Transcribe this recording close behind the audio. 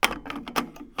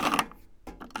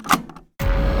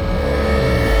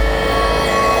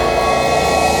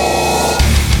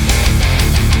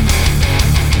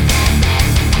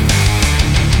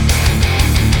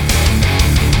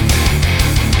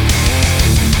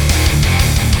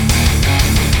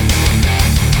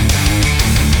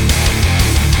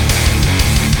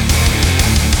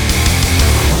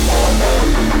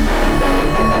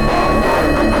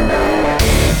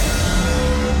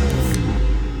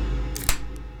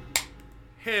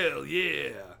Hell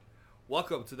yeah!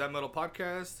 Welcome to That Metal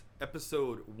Podcast,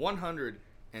 episode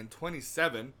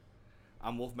 127.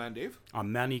 I'm Wolfman Dave.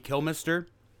 I'm Manny Kilmister.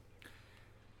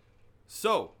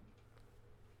 So,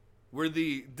 we're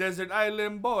the Desert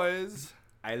Island Boys.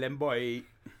 Island boy.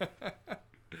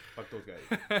 Fuck those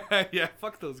guys. Yeah,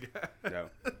 fuck those guys. No.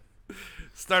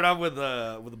 Start off with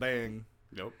a bang.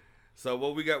 Nope. So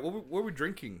what we got? What are we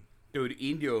drinking? Dude,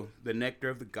 Indio, the nectar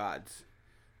of the gods.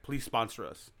 Please sponsor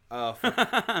us.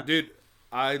 Dude,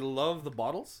 I love the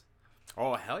bottles.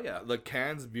 Oh, hell yeah. The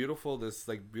can's beautiful. This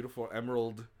like beautiful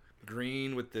emerald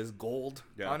green with this gold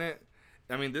on it.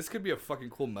 I mean, this could be a fucking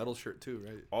cool metal shirt too,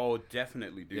 right? Oh,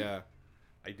 definitely, dude. Yeah.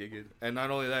 I dig it. And not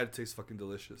only that, it tastes fucking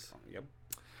delicious. Oh, yep.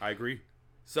 I agree.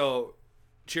 So,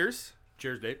 cheers.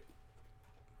 Cheers, Dave.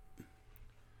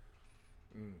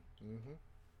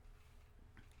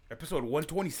 Episode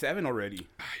 127 already.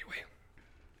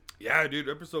 Yeah, dude,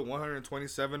 episode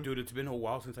 127. Dude, it's been a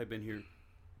while since I've been here.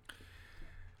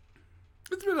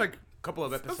 It's been like Couple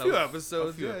of episodes. a few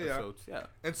episodes. A few yeah, episodes, yeah.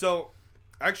 And so,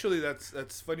 actually,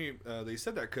 that's funny that you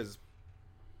said that, because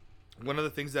one of the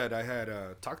things that I had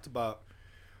talked about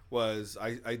was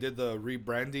I did the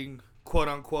rebranding, quote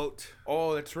unquote,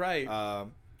 Oh, that's right.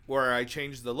 where I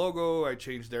changed the logo, I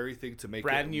changed everything to make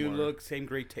Brand it new more, look, same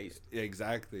great taste. Yeah,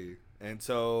 exactly. And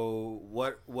so,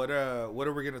 what are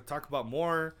we gonna talk about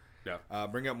more? Yeah.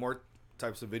 Bring up more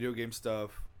types of video game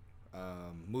stuff,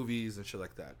 movies and shit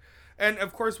like that. And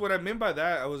of course, what I mean by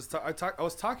that, I was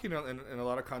talking in a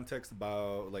lot of context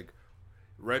about like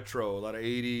retro, a lot of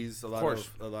 80s, a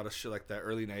lot of shit like that,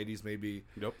 early 90s maybe.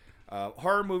 Yep.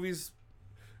 Horror movies.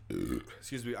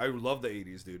 Excuse me. I love the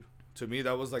 80s, dude. To me,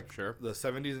 that was like Sure. the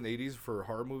 70s and 80s for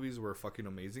horror movies were fucking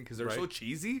amazing because they're Right. so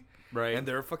cheesy, Right. and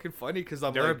they're fucking funny because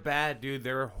I'm They're like, bad, dude.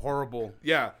 They're horrible.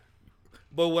 yeah.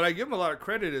 But what I give them a lot of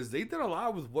credit is they did a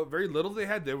lot with what very little they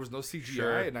had. There was no CGI,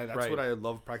 Sure, and that's right. what I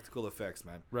love, practical effects,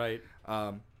 man. Right.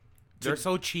 Um, They're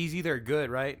so cheesy, they're good,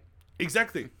 right?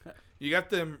 exactly. You got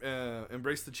to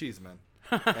embrace the cheese, man.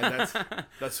 And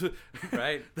that's what,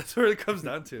 Right. that's what it comes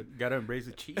down to. Gotta embrace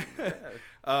the cheese.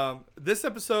 This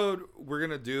episode we're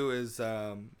gonna do is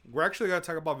we're actually gonna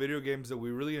talk about video games that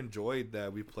we really enjoyed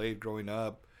that we played growing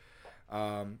up.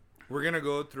 We're gonna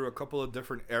go through a couple of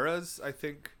different eras, I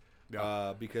think.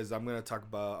 Yeah. Because I'm gonna talk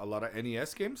about a lot of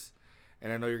NES games,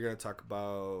 and I know you're gonna talk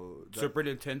about Super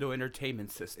Nintendo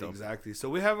Entertainment System. exactly. So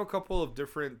we have a couple of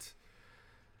different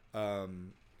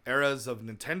eras of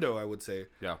Nintendo, I would say,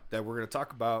 Yeah. that we're gonna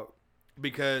talk about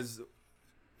because,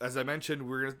 as I mentioned,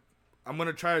 I'm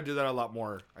gonna try to do that a lot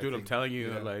more. Dude, I'm telling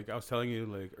you, Yeah. like I was telling you,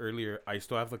 like earlier, I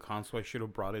still have the console. I should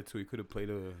have brought it so we could have played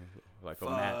a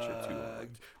match or two.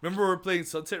 Remember we were playing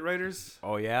Sunset Riders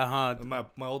Oh yeah, huh? in my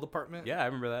old apartment? Yeah, I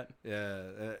remember that.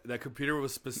 Yeah, that computer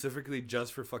was specifically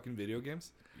just for fucking video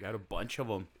games. You had a bunch of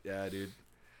them. Yeah, dude.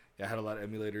 Yeah, I had a lot of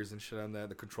emulators and shit on that.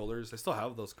 The controllers, I still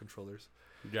have those controllers.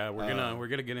 Yeah, we're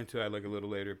gonna get into that like a little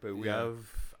later, but we Yeah. have.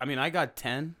 I mean, I got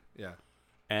 10, Yeah,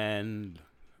 and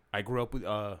I grew up with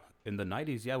in the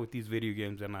 90s, yeah, with these video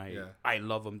games, and Yeah. I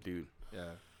love them, dude.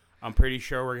 yeah, I'm pretty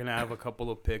sure we're gonna have a couple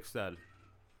of picks that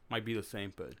might be the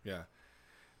same, but yeah.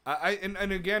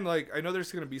 And again, like, I know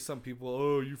there's gonna be some people.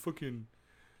 Oh, you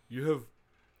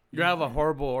have a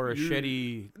horrible or a you-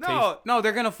 shitty No. taste. No,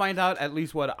 they're gonna find out at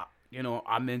least what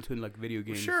I'm into in like video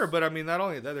games. sure, but I mean, not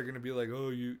only that, they're gonna be like, oh,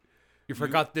 you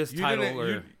forgot this title didn't-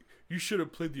 or you should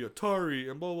have played the Atari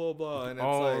and blah blah blah. And it's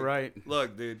oh like, right,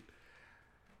 look, dude,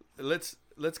 let's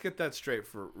get that straight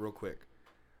for real quick.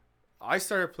 I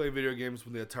started playing video games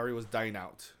when the Atari was dying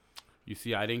out. you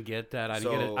see, I didn't get that. I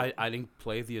didn't get So- it. I didn't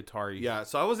play the Atari. Yeah,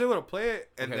 so I was able to play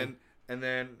it, and Okay.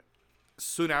 then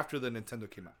soon after the Nintendo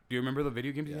came out. Do you remember the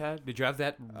video games you Yeah. had? Did you have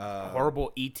that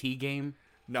horrible ET game?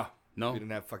 No, No. we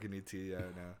didn't have fucking ET. Yeah,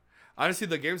 no. Honestly,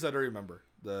 the games I don't remember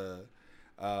but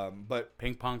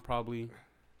Ping pong probably.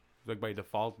 Like by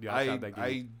default, you also have that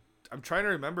game. I'm trying to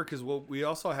remember because what we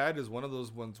also had is one of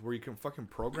those ones where you can fucking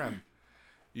program.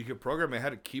 You could program. It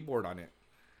had a keyboard on it.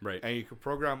 Right. And you could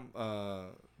program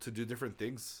to do different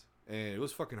things, and it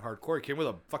was fucking hardcore. It came with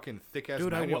a fucking thick ass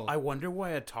Dude, manual. I wonder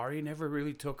why Atari never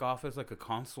really took off as like a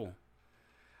console.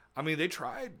 I mean, they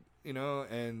tried,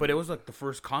 and But it was like the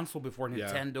first console before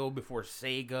Yeah. Nintendo, before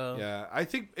Sega. yeah, I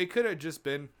think it could have just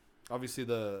been obviously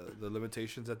the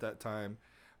limitations at that time,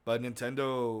 but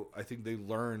Nintendo, I think they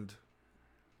learned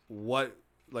what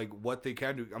they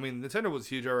can do. I mean, Nintendo was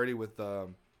huge already with what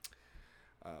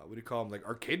do you call them, like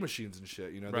arcade machines and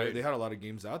shit. Right. They had a lot of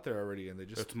games out there already, and they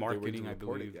just It's marketing, I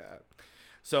believe. Yeah.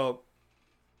 So,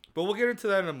 but we'll get into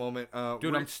that in a moment.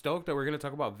 Dude, I'm stoked that we're gonna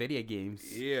talk about video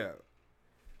games. Yeah.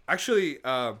 Actually,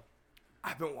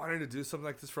 I've been wanting to do something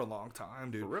like this for a long time,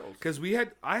 dude. For reals? Because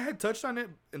I had touched on it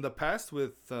in the past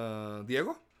with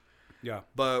Diego, Yeah.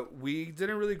 but we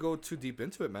didn't really go too deep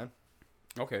into it, man.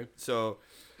 Okay. So,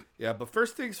 yeah. But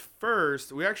first things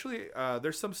first, we actually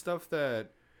there's some stuff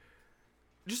that,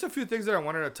 just a few things that I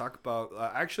wanted to talk about.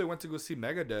 I actually went to go see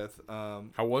Megadeth.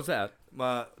 How was that?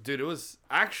 Dude, it was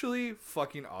actually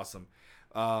fucking awesome.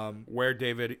 Where,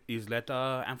 David?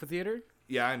 Isleta Amphitheater?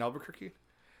 Yeah, in Albuquerque.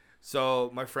 So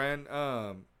my friend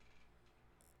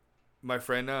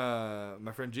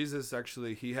Jesus,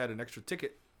 actually, he had an extra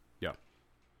ticket. Yeah.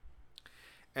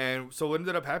 And so what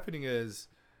ended up happening is,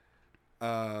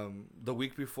 the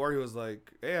week before, he was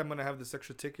like, "Hey, I'm gonna have this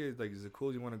extra ticket. Like, is it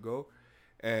cool? You want to go?"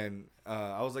 And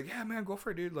I was like, "Yeah, man, go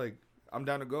for it, dude. Like, I'm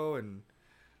down to go." And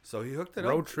so he hooked it up.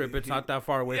 Road trip. It's not that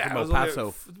far away Yeah, from it El was only Paso.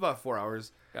 it's about 4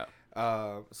 hours. Yeah.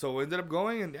 So we ended up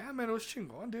going, and yeah, man, it was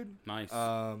chingon, dude. Nice.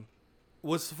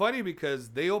 Was funny because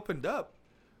they opened up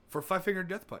for Five Finger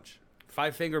Death Punch.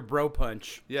 Five Finger Bro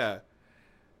Punch. Yeah.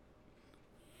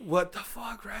 What the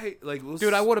fuck, right? Like,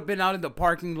 Dude, I would have been out in the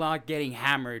parking lot getting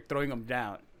hammered, throwing them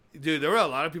down. Dude, there were a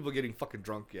lot of people getting fucking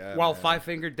drunk. Yeah. While man. Five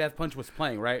Finger Death Punch was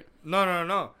playing, right?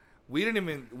 No. We didn't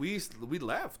even. We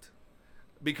left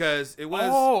because it was.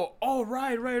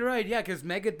 Right. Yeah, because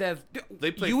Megadeth.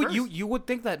 They played you, first. you would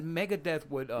think that Megadeth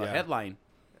would headline.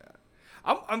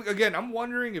 I'm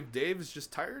wondering if Dave is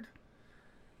just tired,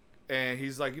 and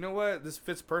he's like, you know what, this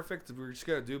fits perfect. We're just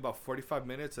gonna do about 45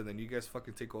 minutes, and then you guys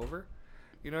fucking take over.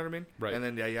 You know what I mean? Right. And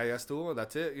then estuvo.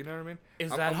 That's it. You know what I mean? Is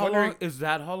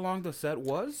that how long the set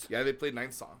was? Yeah, they played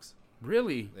 9 songs.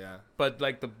 Really? Yeah. But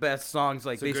like the best songs,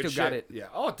 like Some they good still got shit. it. Yeah.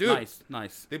 Oh, dude.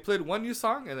 Nice. They played one new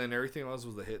song, and then everything else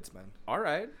was the hits, man. All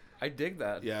right, I dig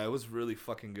that. Yeah, it was really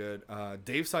fucking good.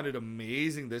 Dave sounded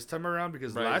amazing this time around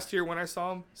because Right. last year when I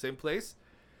saw him, same place,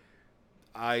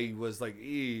 I was like,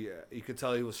 you could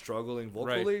tell he was struggling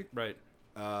vocally. Right.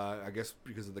 I guess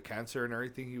because of the cancer and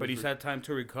everything. But he's had time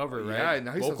to recover, right? Yeah,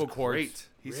 now he Vocal sounds cords. great.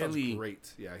 He sounds Really?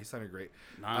 great. Yeah, he sounded great.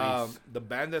 Nice. The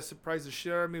band that surprised the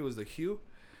shit out of me was the Hue.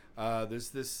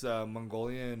 There's this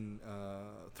Mongolian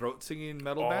throat singing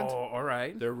metal band. Oh, all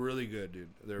right. They're really good, dude.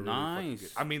 They're really fucking Nice.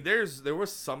 good. I mean, there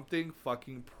was something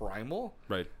fucking primal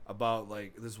Right. about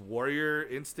like this warrior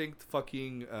instinct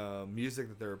fucking music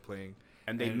that they were playing.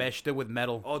 And they meshed it with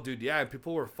metal. Oh, dude, yeah, and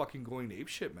people were fucking going ape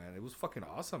shit, man. It was fucking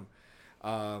awesome.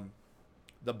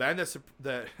 The band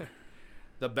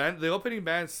the opening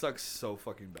band sucks so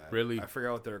fucking bad. Really? I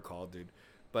forgot what they're called, dude.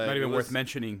 But Not even it was- worth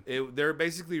mentioning. They're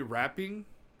basically rapping,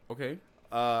 Okay.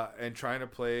 and trying to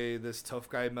play this tough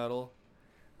guy metal.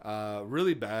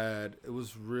 Really bad. It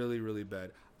was really, really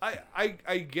bad.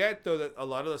 I get though that a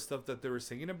lot of the stuff that they were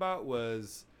singing about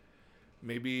was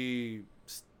maybe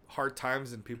hard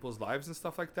times in people's lives and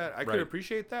stuff like that. I could Right.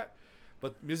 appreciate that,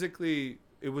 but musically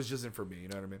it was just not for me. You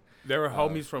know what I mean? They were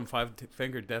homies from Five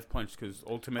Finger Death Punch because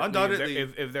ultimately, Undoubtedly-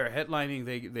 if they're headlining,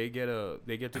 they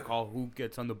get to call who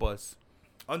gets on the bus.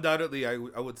 Undoubtedly, I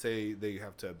would say they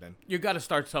have to have been. You got to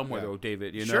start somewhere Yeah. though,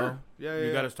 David. You Sure. know, Yeah, you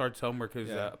yeah. got to start somewhere because,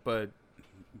 Yeah. but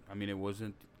I mean, it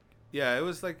wasn't Yeah, it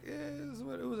was like it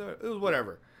was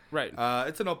whatever. right.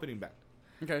 It's an opening band.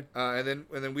 Okay. And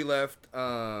then we left.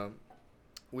 I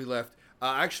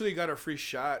actually got a free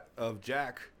shot of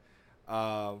Jack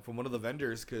from one of the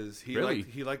vendors because he Really?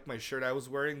 liked my shirt I was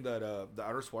wearing, that the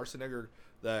Arnold Schwarzenegger,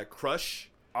 that Crush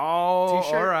Oh,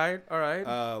 T-shirt. all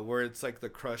right. where it's like the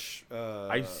Crush.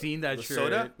 I've seen that the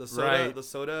shirt. the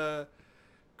soda,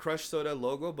 Crush soda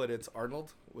logo, but it's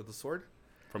Arnold with a sword.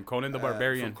 From Conan the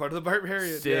Barbarian. From Conan the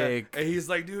Barbarian. Sick. Yeah. And he's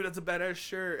like, dude, that's a badass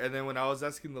shirt. And then when I was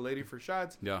asking the lady for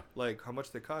shots, Yeah. like how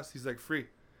much they cost, he's like, free.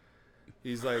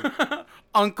 He's like,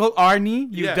 Uncle Arnie,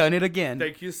 you've Yeah. done it again.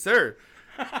 thank you, sir.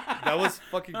 That was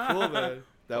fucking cool, man.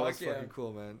 That Fuck was yeah. fucking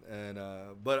cool, man.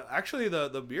 And but actually,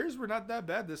 the beers were not that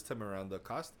bad this time around. The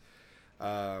cost,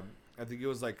 I think it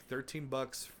was like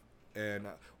 $13, and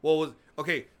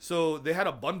okay. So they had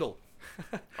a bundle.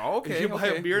 Okay. If you buy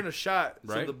okay. a beer and a shot,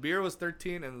 so Right. the beer was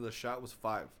 13 and the shot was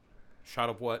 5. Shot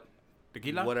of what?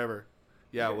 Tequila? Whatever.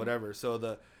 Yeah, Okay. whatever. So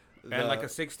the And like a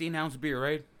 16-ounce beer,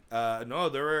 right? no,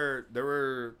 there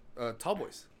were tall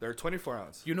boys. They're 24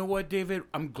 ounce. You know what, David?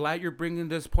 I'm glad you're bringing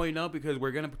this point up because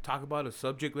we're going to talk about a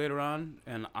subject later on,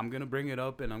 and I'm going to bring it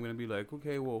up, and I'm going to be like,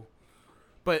 okay, well.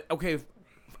 But, okay,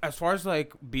 as far as,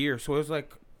 like, beer, so it was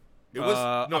like It was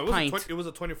a pint. it was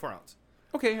a 24 ounce.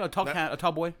 Okay, a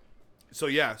tall boy So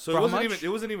yeah, so For it how much?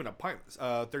 wasn't even a pint.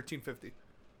 $13.50.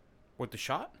 with the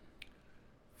shot?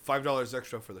 $5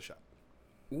 extra for the shot.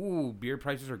 Ooh, beer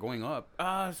prices are going up.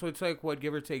 So it's like, what,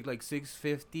 give or take, like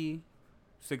 $6.50,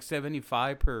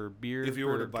 $6.75 per beer If you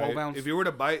were for to buy 12 it, ounce? if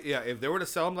they were to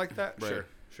sell them like that, Right.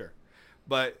 sure.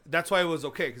 But that's why it was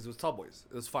okay because it was tall boys.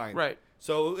 It was fine. Right.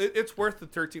 So it's worth the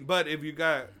 13. But if you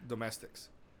got domestics,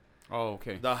 Oh,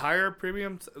 okay. the higher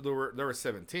premiums there were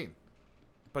 17.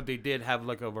 But they did have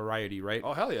like a variety, right?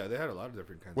 Oh hell yeah, they had a lot of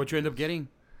different kinds. What you end up getting?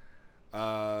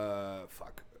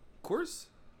 Fuck, Coors.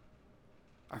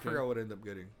 I Okay. forgot what I ended up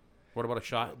getting. What about a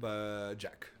shot? But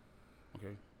Jack.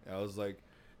 Okay. I was like,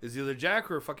 is either Jack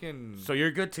or fucking. So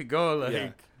you're good to go.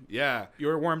 Like Yeah. you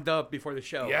were warmed up before the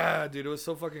show. Yeah, dude, it was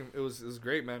so fucking. It was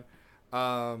great, man.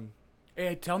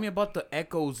 Hey, tell me about the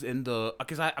echoes in the.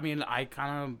 Because I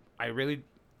really.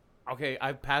 Okay,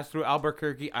 I've passed through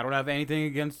Albuquerque. I don't have anything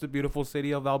against the beautiful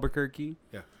city of Albuquerque.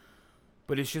 Yeah.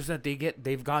 But it's just that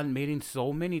they've gotten made in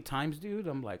so many times, dude.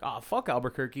 I'm like, oh, fuck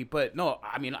Albuquerque. But no,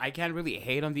 I mean, I can't really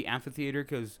hate on the amphitheater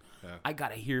because I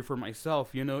gotta hear for myself.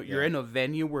 You know, you're in a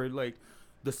venue where like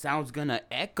the sound's gonna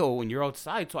echo when you're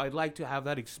outside. So I'd like to have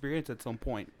that experience at some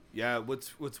point. Yeah,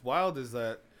 what's wild is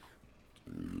that.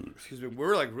 Excuse me, we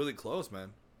were like really close,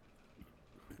 man.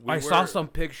 I saw some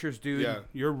pictures, dude. Yeah.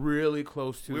 You're really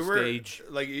close to the stage.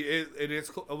 Like it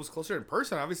was closer in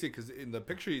person, obviously, because in the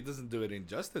picture it doesn't do it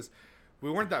injustice.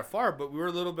 We weren't that far, but we were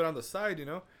a little bit on the side, you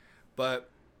know. But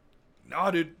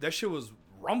no, dude, that shit was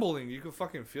rumbling. You could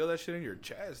fucking feel that shit in your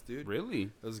chest, dude. Really?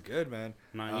 It was good, man.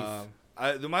 Nice.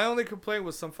 My only complaint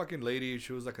was some fucking lady.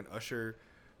 She was like an usher.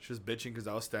 She was bitching because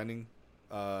I was standing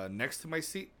next to my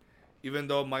seat, even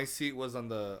though my seat was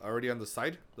already on the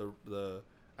side, the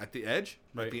at the edge,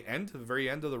 right. at the end, the very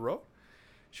end of the row.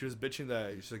 She was bitching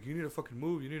that she's like, "You need to fucking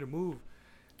move. You need to move."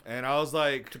 And I was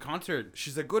like, "To concert."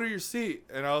 She's like, "Go to your seat."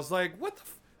 And I was like, "What the?"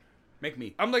 Make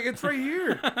me. I'm like, "It's right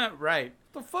here." Right.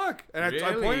 What the fuck? And really?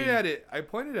 I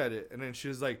pointed at it. And then she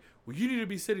was like, "Well, you need to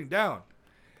be sitting down."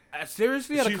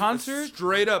 Seriously, at a concert?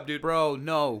 Straight up, dude. Bro,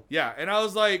 no. Yeah, and I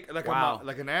was like wow. I'm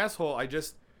like an asshole. I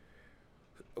just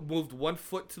moved one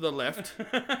foot to the left,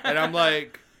 and I'm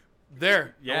like,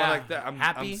 there. Yeah. I went like that. I'm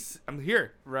happy. I'm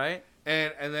here. Right.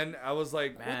 And then I was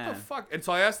like, Man. what the fuck? And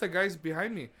so I asked the guys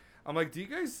behind me. I'm like, do you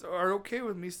guys are okay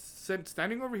with me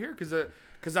standing over here?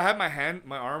 Because I had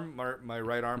my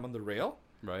right arm on the rail.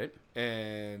 Right.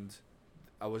 And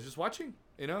I was just watching.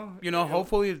 You know.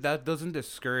 Hopefully that doesn't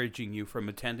discouraging you from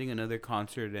attending another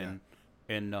concert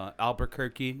in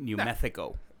Albuquerque, New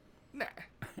Mexico. Nah.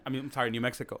 I mean, I'm sorry, New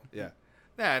Mexico. Yeah.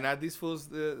 Nah, these fools.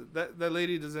 That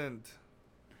lady doesn't.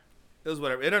 It was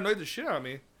whatever. It annoyed the shit out of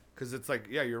me because it's like,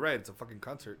 yeah, you're right. It's a fucking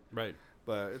concert. Right.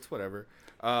 But it's whatever.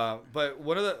 But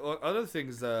one of the other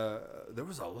things, there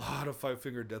was a lot of Five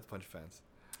Finger Death Punch fans.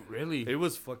 Really? It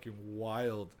was fucking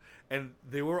wild. And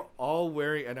they were all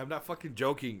wearing, and I'm not fucking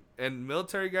joking. And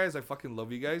military guys, I fucking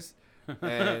love you guys.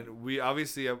 And we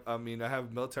obviously, I mean, I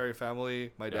have military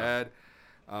family, my dad,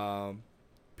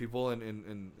 people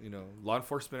in law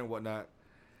enforcement and whatnot.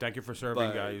 Thank you for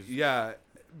serving, guys. Yeah.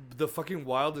 The fucking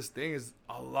wildest thing is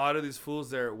a lot of these fools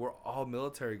there were all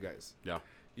military guys. Yeah.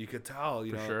 You could tell,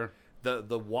 you know. Sure.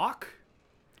 The walk.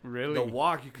 Really? The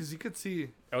walk, because you could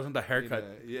see. That wasn't the haircut.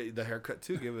 Yeah, the haircut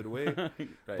too, give it away. Right.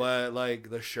 But like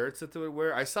the shirts that they would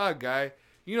wear. I saw a guy,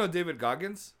 David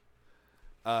Goggins?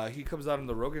 He comes out on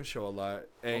the Rogan show a lot.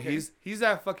 And he's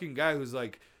that fucking guy who's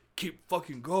like, keep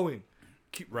fucking going.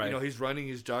 Right. He's running,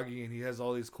 he's jogging, and he has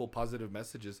all these cool positive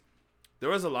messages. There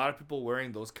was a lot of people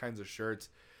wearing those kinds of shirts.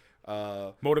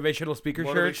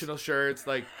 Motivational shirts.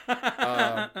 Like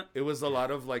it was a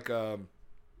lot of like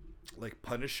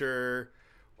Punisher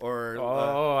or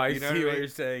I see what you're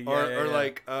saying. Or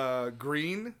like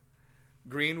green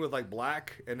with like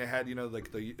black, and it had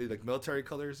like the military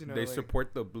colors. They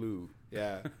support the blue.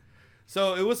 Yeah.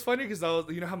 So it was funny because I was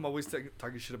how I'm always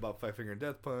talking shit about Five Finger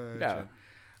Death Punch.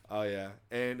 Yeah.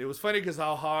 And it was funny because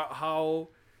how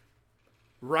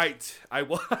right I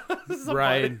was.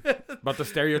 Right. About the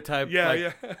stereotype.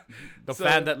 Yeah. The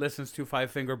fan that listens to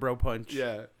Five Finger Bro Punch.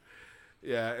 Yeah.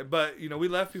 Yeah. But, we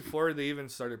left before they even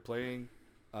started playing.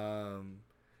 My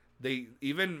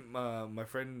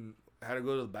friend had to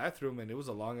go to the bathroom, and it was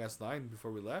a long ass line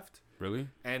before we left. Really?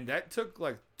 And that took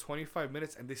like 25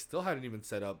 minutes, and they still hadn't even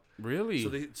set up.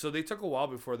 Really? So they took a while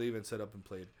before they even set up and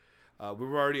played. We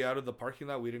were already out of the parking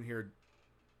lot. We didn't hear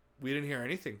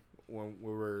anything when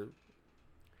we were.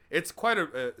 It's quite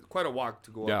a walk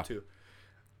to go up to.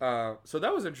 So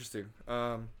that was interesting.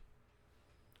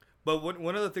 But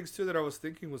one of the things too that I was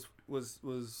thinking was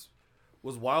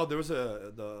wild. There was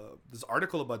this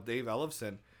article about Dave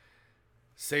Ellefson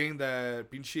saying that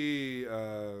Pinchy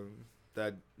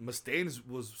that Mustaine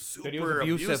was super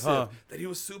abusive. That he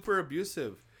was super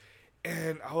abusive.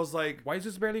 And I was like, why is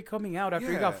this barely coming out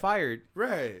after he got fired?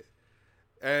 Right.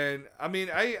 And I mean,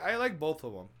 I like both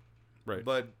of them. Right.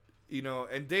 But,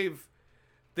 and Dave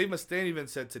Dave Mustaine even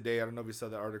said today, I don't know if you saw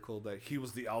that article, that he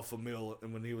was the alpha male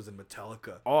and when he was in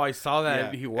Metallica. Oh, I saw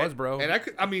that. He was, bro. And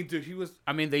I mean, dude, he was.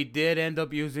 I mean, they did end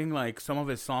up using like some of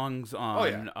his songs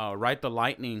on Ride the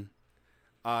Lightning.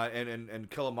 And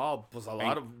Kill 'Em All was a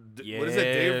lot of. Yes. What is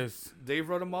it? Dave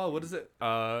wrote 'em all. What is it?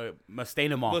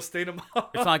 Mustaine 'em all. Mustaine 'em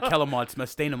all. It's not Kill 'Em All. It's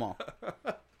Mustaine 'em all.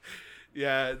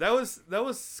 Yeah, that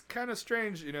was kind of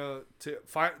strange, you know. To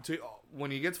when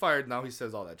he gets fired, now he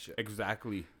says all that shit.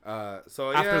 Exactly.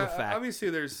 So After yeah, the fact. obviously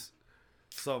there's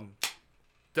some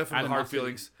definitely hard Animosity.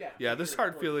 feelings. Yeah, There's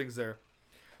hard feelings there.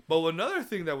 But another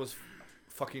thing that was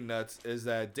fucking nuts is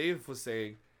that Dave was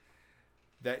saying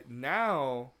that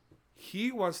now he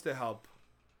wants to help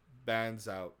bands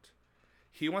out.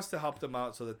 He wants to help them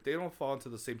out so that they don't fall into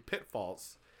the same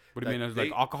pitfalls. What do you mean? As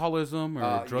like alcoholism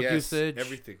or drug usage?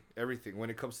 Everything. When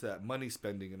it comes to that money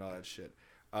spending and all that shit.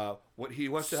 What he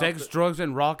wants to sex, drugs,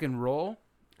 and rock and roll.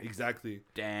 Exactly.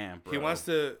 Damn, bro. He wants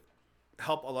to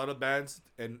help a lot of bands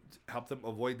and help them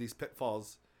avoid these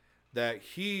pitfalls that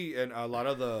he and a lot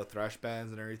of the thrash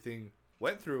bands and everything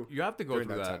went through. You have to go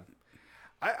through that. Time.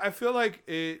 I feel like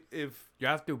if you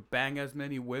have to bang as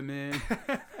many women,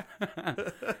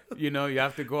 you know, you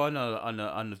have to go on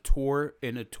a tour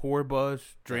in a tour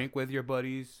bus, drink with your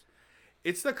buddies.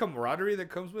 It's the camaraderie that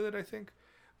comes with it, I think.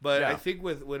 But I think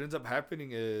what ends up happening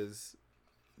is,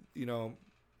 you know,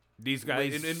 these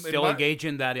guys still engage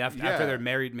in that after they're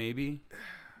married, maybe.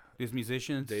 These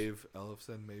musicians, Dave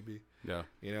Ellefson, maybe. Yeah.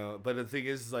 You know, but the thing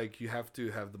is, like, you have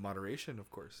to have the moderation, of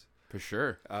course. For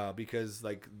sure. Because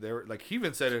he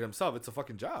even said it himself. It's a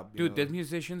fucking job. Dude, these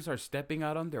musicians are stepping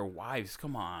out on their wives.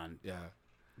 Come on. Yeah.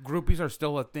 Groupies are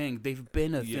still a thing. They've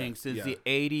been a thing since the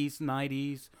 80s,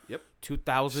 90s,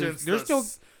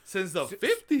 2000s. Since the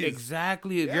 50s.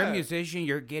 Exactly. If you're a musician,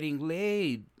 you're getting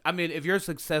laid. I mean, if you're a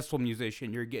successful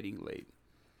musician, you're getting laid.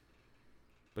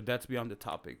 But that's beyond the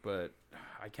topic. But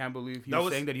I can't believe he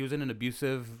was saying that he was in an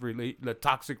abusive,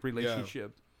 toxic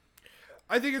relationship.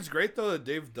 I think it's great, though, that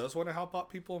Dave does want to help out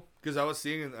people. Because I was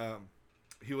seeing,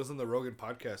 he was on the Rogan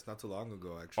podcast not too long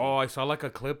ago, actually. Oh, I saw like a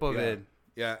clip of it.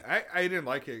 Yeah, I didn't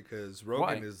like it because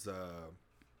Rogan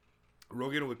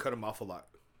Rogan would cut him off a lot.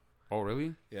 Oh,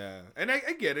 really? Yeah. And I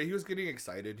get it. He was getting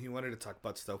excited. He wanted to talk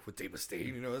about stuff with Dave Mustaine.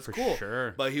 You know, that's cool. For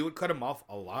sure. But he would cut him off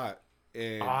a lot.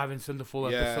 And I haven't seen the full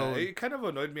episode. It kind of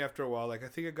annoyed me after a while. Like, I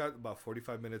think I got about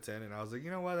 45 minutes in, and I was like,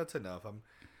 you know what? That's enough. I'm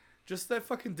just let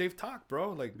fucking Dave talk,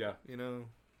 bro. Like, you know,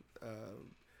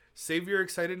 save your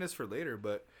excitedness for later.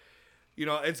 But, you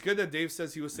know, it's good that Dave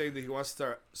says he was saying that he wants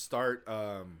to start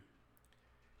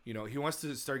you know, he wants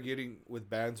to start getting with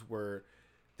bands where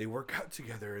they work out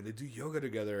together and they do yoga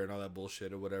together and all that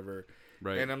bullshit or whatever.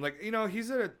 Right. And I'm like, you know, he's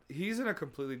in a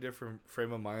completely different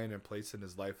frame of mind and place in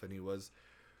his life than he was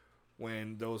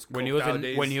when he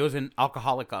was in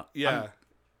Alcoholica. Yeah.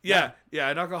 In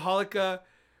Alcoholica,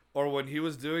 or when he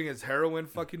was doing his heroin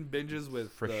fucking binges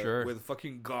with with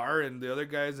fucking Gar and the other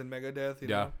guys in Megadeth, you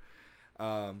know.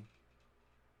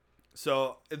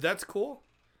 So that's cool.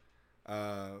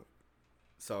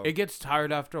 So it gets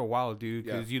tired after a while, dude,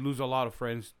 because you lose a lot of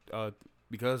friends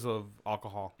because of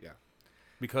alcohol. Yeah.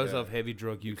 Because of heavy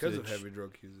drug usage. Because of heavy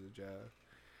drug usage, yeah.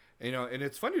 And, you know, and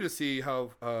it's funny to see how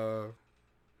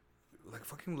like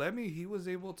fucking Lemmy, he was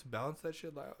able to balance that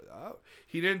shit out.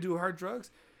 He didn't do hard drugs.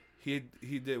 He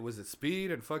did, was it speed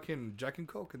and fucking Jack and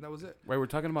Coke, and that was it. Wait, we're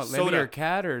talking about Lemmy or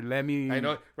Cat or Lemmy? I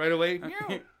know, right away.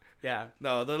 Yeah.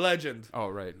 No, the legend. Oh,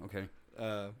 right. Okay.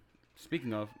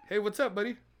 Speaking of. Hey, what's up,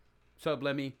 buddy? What's up,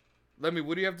 Lemmy? Lemmy,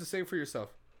 what do you have to say for yourself?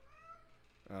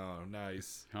 Oh,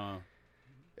 nice. Huh.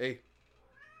 Hey.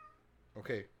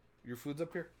 Okay, your food's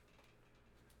up here.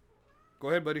 Go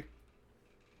ahead, buddy.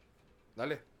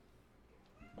 Dale.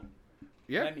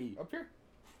 Yeah, Lemmy. up here.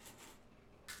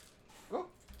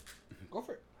 Go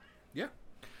for it. Yeah.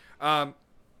 But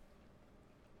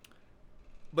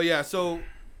yeah, so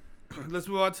let's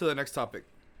move on to the next topic.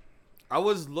 I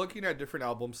was looking at different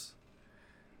albums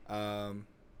from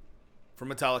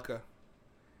Metallica.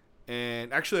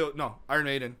 And actually, no, Iron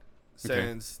Maiden,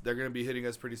 since they're going to be hitting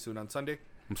us pretty soon on Sunday.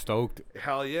 I'm stoked.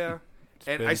 Hell yeah.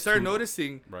 And I started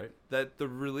noticing that the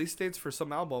release dates for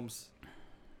some albums,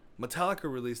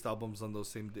 Metallica released albums on those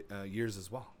same years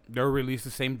as well. They were released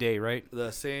the same day, right?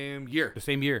 The same year. The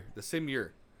same year. The same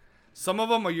year. Some of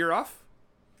them a year off,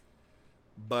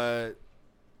 but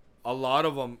a lot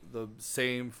of them the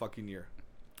same fucking year.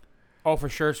 Oh, for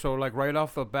sure. So, like, right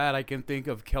off the bat, I can think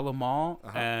of Kill 'Em All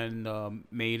and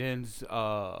Maiden's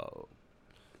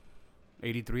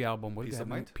 83 album. What Peace of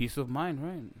Mind? Peace of Mind,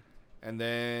 right. And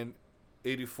then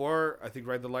 84, I think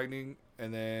Ride the Lightning.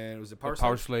 And then, was it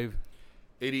Power Slave?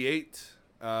 88,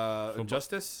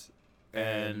 Injustice.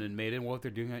 And in Maiden, what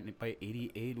they're doing by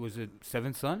 88, was it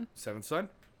Seventh Son? Seventh Son.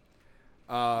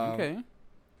 Okay.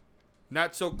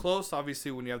 Not so close,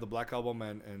 obviously, when you have the Black Album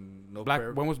and No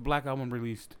Prayer. When was Black Album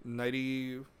released?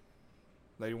 91,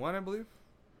 I believe.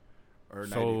 Or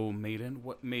so 90.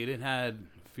 Maiden had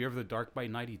Fear of the Dark by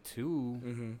 92.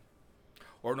 Mm-hmm.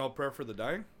 Or No Prayer for the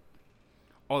Dying.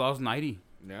 Oh, that was 90.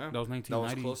 Yeah. That was 1990.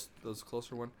 That was close. That was a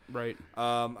closer one. Right.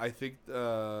 I think,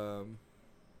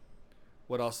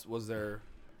 what else was there?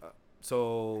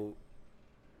 So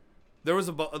there was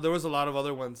a lot of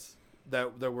other ones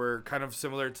that were kind of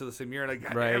similar to the same year. And like,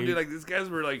 goddamn, dude, like these guys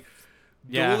were like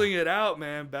dueling it out,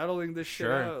 man, battling this shit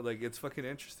out. Like, it's fucking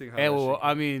interesting. How well,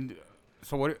 I mean,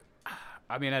 so what?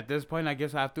 I mean, at this point, I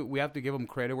guess we have to give them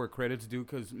credit where credit's due,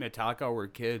 because Metallica were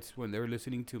kids when they were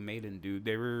listening to Maiden, dude.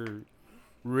 They were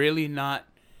really not.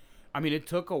 I mean, it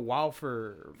took a while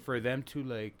for them to,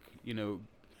 like, you know,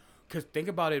 because think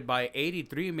about it. By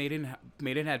 '83, Maiden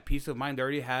had Peace of Mind. They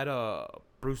already had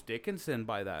Bruce Dickinson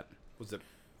by that. Was it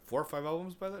 4 or 5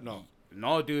 albums by that?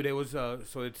 No, dude. It was so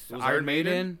it was Iron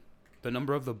Maiden, The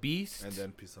Number of the Beast, and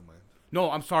then Peace of Mind.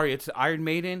 No, I'm sorry. It's Iron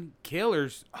Maiden,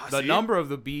 Killers, The Number of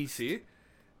the Beast,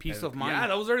 Peace of Mind. Yeah,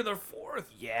 that was already their 4th.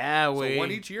 Yeah, so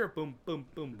one each year. Boom, boom,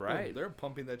 boom. Right. Boom. They're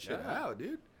pumping that shit out,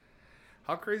 dude.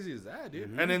 How crazy is that, dude?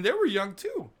 Mm-hmm. And then they were young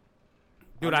too.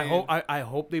 Dude, I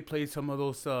hope they play some of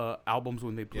those albums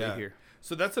when they play here.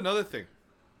 So that's another thing.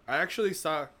 I actually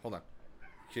saw. Hold on,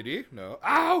 kitty. No.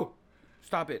 Ow!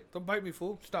 Stop it! Don't bite me,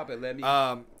 fool. Stop it, let me.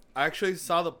 I actually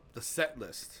saw the set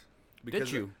list.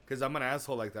 Did you? Because I'm an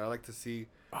asshole like that. I like to see.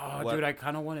 Oh, dude, I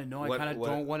kind of want to know. I kind of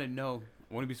don't want to know.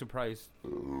 I want to be surprised.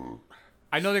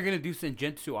 I know they're gonna do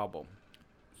Senjutsu album.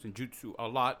 Senjutsu a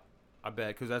lot. I bet,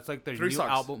 because that's like their new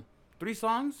album. 3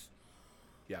 songs?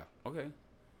 Yeah. Okay.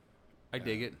 I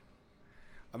dig it.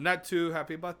 I'm not too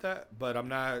happy about that, but I'm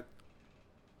not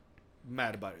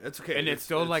mad about it. It's okay. And it's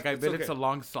still like, I bet it's a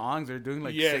long song. They're doing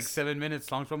like 6-7 minute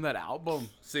songs from that album.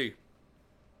 See.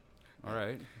 All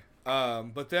right.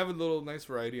 But they have a little nice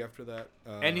variety after that.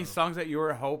 Any songs that you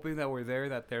were hoping that were there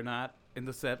that they're not in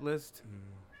the set list?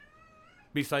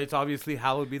 Besides, obviously,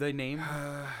 Hallowed Be Thy Name.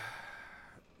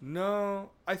 No,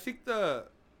 I think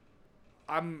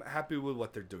I'm happy with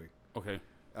what they're doing. Okay.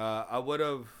 I would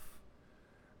have.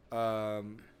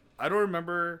 I don't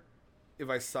remember if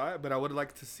I saw it, but I would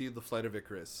like to see the Flight of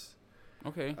Icarus.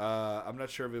 Okay. I'm not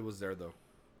sure if it was there though.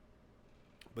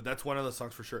 But that's one of the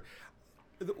songs for sure.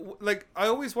 Like, I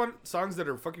always want songs that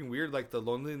are fucking weird, like The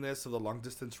Loneliness of the Long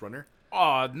Distance Runner.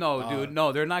 Oh no, dude,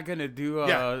 no, they're not gonna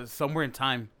do Somewhere in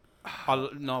Time.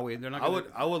 No way, they're not.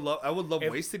 I would love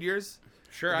Wasted Years.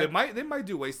 Sure, they might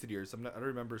do Wasted Years. I don't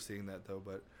remember seeing that though,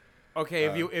 but okay.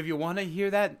 If you want to hear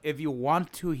that, if you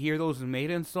want to hear those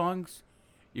Maiden songs,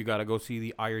 you gotta go see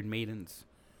the Iron Maidens.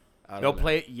 They'll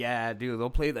play, dude. They'll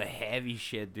play the heavy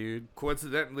shit, dude.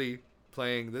 Coincidentally,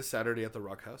 playing this Saturday at the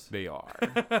Rock House. They are.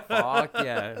 Fuck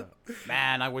yeah,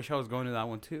 man. I wish I was going to that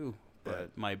one too,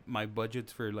 but my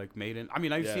budget's for like Maiden. I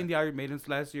mean, I've seen the Iron Maidens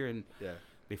last year, and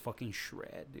they fucking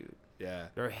shred, dude. Yeah,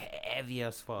 they're heavy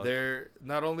as fuck. They're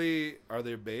not only are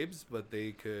they babes, but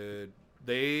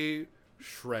they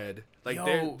shred. Like,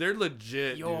 they're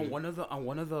legit. Yo, dude. on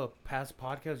one of the past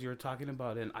podcasts you were talking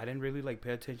about, and I didn't really like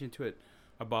pay attention to it,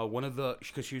 about one of the,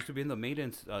 because she used to be in the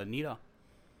Maidens, Nita.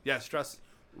 Yeah, Stress.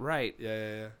 Right.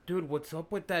 Yeah. Dude, what's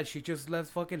up with that? She just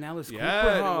left fucking Alice Cooper.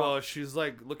 Yeah, well, she's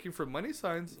like looking for money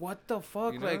signs. What the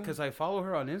fuck? You know? Like, because I follow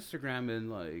her on Instagram,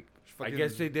 and like, I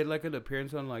guess they did like an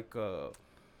appearance on like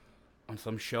on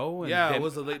some show. And it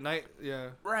was a late night. Yeah.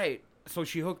 Right. So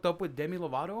she hooked up with Demi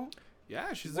Lovato.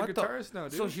 Yeah, she's a guitarist now,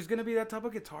 dude. So she's gonna be that type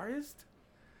of guitarist.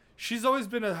 She's always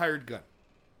been a hired gun.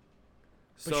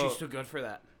 But she's too good for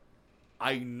that.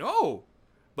 I know,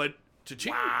 but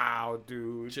cha-ching. Wow,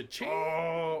 dude. Cha-ching.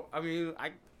 Oh, I mean,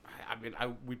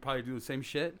 we'd probably do the same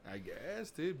shit. I guess,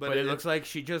 dude. But it looks like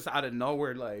she just out of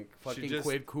nowhere, like, fucking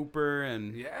quit Cooper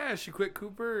and... Yeah, she quit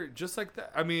Cooper just like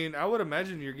that. I mean, I would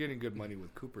imagine you're getting good money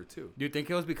with Cooper, too. Do you think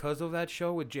it was because of that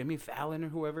show with Jimmy Fallon or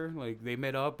whoever? Like, they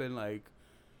met up and, like...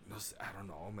 I don't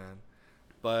know, man.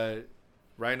 But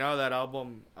right now, that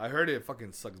album, I heard it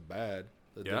fucking sucks bad.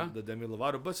 The Demi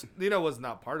Lovato. But Nina was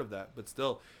not part of that. But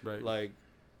still, like...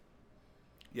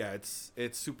 Yeah,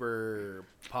 it's super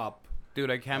pop.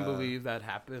 Dude, I can't believe that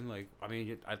happened. Like, I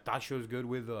mean, I thought she was good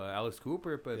with Alice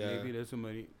Cooper, but maybe there's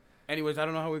somebody. Anyways, I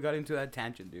don't know how we got into that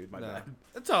tangent, dude. My bad.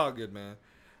 It's all good, man.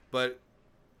 But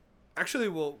actually,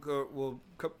 something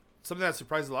that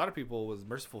surprised a lot of people was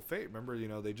Merciful Fate. Remember,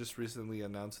 they just recently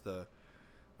announced the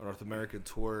North American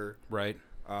tour. Right.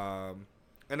 And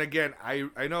again,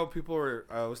 I know people were.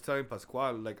 I was telling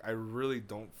Pascual, like, I really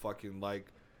don't fucking like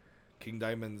King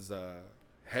Diamond's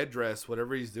headdress,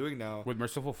 whatever he's doing now. With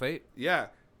Merciful Fate? Yeah.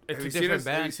 It's a different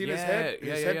band. Have you seen his head?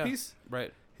 His headpiece?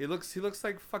 Right. He looks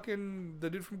like fucking the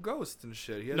dude from Ghost and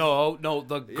shit.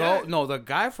 The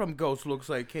guy from Ghost looks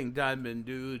like King Diamond,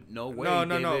 dude. No way.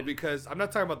 No, because I'm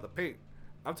not talking about the paint.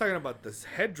 I'm talking about this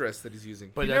headdress that he's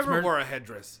using. But he never wore a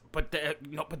headdress. But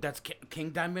that's King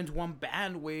Diamond's one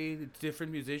band way. It's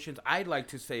different musicians. I'd like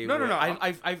to say no.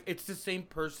 It's the same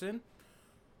person,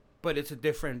 but it's a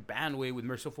different band way with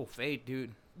Merciful Fate,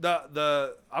 dude.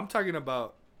 I'm talking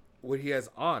about what he has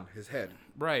on his head.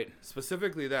 Right.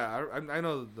 Specifically that. I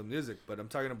know the music, but I'm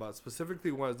talking about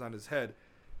specifically what's on his head.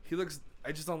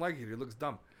 I just don't like it. He looks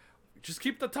dumb. Just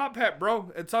keep the top hat,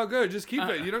 bro. It's all good. Just keep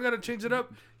it. You don't got to change it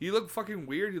up. You look fucking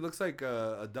weird. He looks like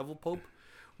a devil pope,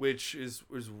 which is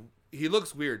he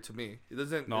looks weird to me. It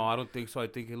doesn't. No, I don't think so. I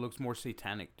think it looks more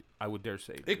satanic. I would dare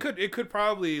say. It could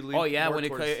probably lead. Oh yeah, when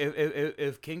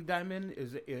if King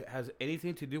Diamond has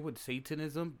anything to do with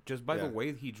Satanism, just by the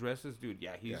way he dresses, dude,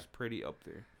 yeah, he's pretty up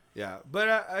there. Yeah,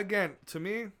 but again, to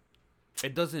me,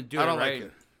 it doesn't do. I don't like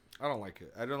it. I don't like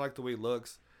it. I don't like the way it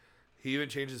looks. He even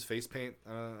changed his face paint.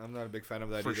 I'm not a big fan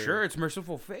of that either. For sure, it's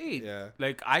Merciful Fate. Yeah.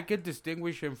 Like, I could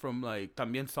distinguish him from, like,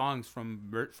 También songs from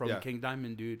King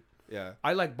Diamond, dude. Yeah.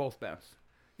 I like both bands.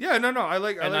 Yeah, no.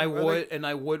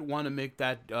 I would want to make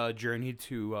that journey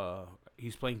to,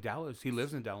 he's playing Dallas. He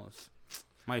lives in Dallas.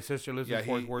 My sister lives in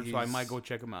Fort Worth, so I might go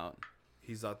check him out.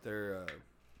 He's out there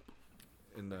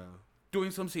in the... Doing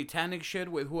some satanic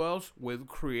shit with who else? With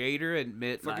Creator and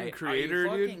Midnight. Fucking Creator,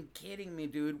 Are you fucking kidding me,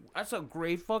 dude? That's a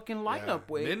great fucking lineup,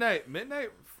 Wade.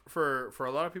 Midnight, for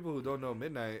a lot of people who don't know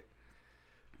Midnight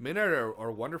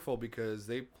are wonderful because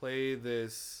they play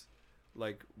this,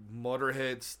 like,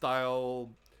 Motorhead style,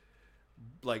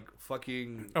 like,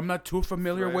 fucking... I'm not too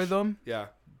familiar with them. Yeah.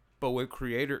 But with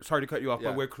Creator... Sorry to cut you off,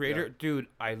 but with Creator... Dude,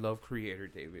 I love Creator,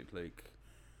 David. Like,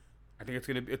 I think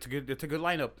it's a good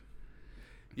lineup.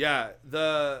 Yeah,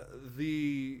 the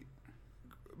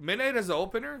Midnight as the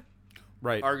opener,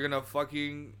 right? Are gonna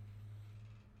fucking.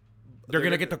 They're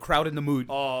gonna get the crowd in the mood.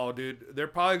 Oh, dude, they're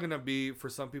probably gonna be for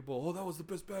some people. Oh, that was the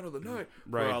best band of the night.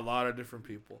 Right. For a lot of different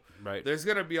people. Right. There's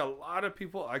gonna be a lot of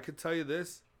people. I could tell you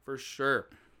this for sure.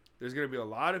 There's gonna be a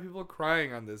lot of people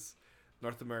crying on this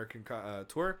North American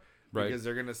tour, right? Because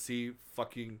they're gonna see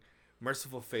fucking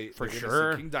Merciful Fate for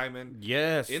sure. King Diamond,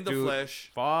 yes, in the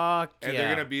flesh. Fuck, and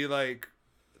they're gonna be like.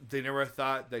 They never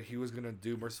thought that he was going to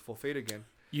do Merciful Fate again.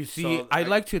 You see, so, I'd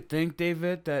like to think,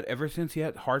 David, that ever since he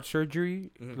had heart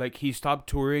surgery, like, he stopped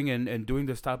touring and doing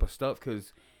this type of stuff,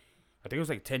 because I think it was,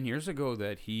 like, 10 years ago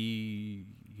that he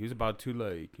was about to,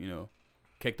 like, you know,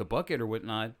 kick the bucket or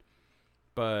whatnot.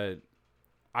 But,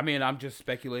 I mean, I'm just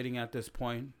speculating at this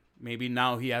point. Maybe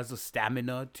now he has the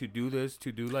stamina to do this,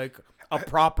 to do, like, a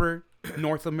proper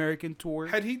North American tour.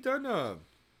 Had he done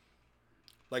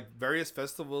like various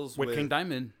festivals with King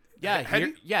Diamond?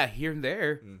 Yeah, here and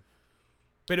there.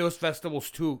 But it was festivals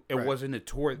too. It wasn't a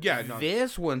tour. Yeah, no.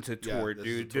 This one's a tour,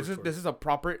 dude. This is a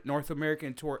proper North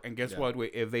American tour. And guess what?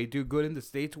 Wait, if they do good in the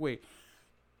States,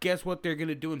 guess what they're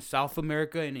gonna do in South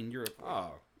America and in Europe?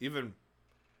 Oh, even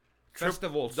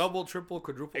festivals, double, triple,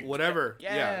 quadruple, whatever.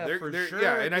 Yeah, for sure.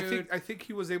 Yeah, and dude. I think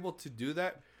he was able to do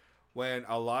that when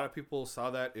a lot of people saw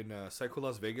that in Psycho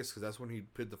Las Vegas, because that's when he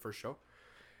did the first show.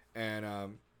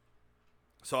 And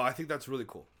so I think that's really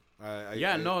cool.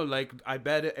 Like, I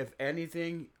bet if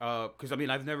anything, because I mean,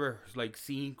 I've never like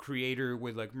seen Creator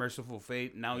with like Merciful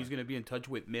Fate. Now he's gonna be in touch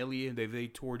with Millie, and they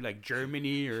toured like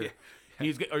Germany or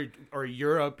or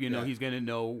Europe. You know, he's gonna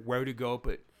know where to go.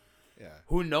 But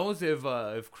who knows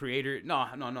if Creator?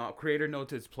 No, Creator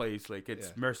knows his place. Like,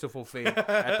 it's Merciful Fate.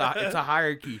 It's a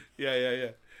hierarchy.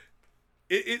 Yeah.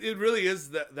 It really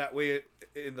is that way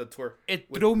in the tour. It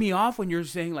threw me off when you're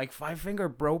saying like Five Finger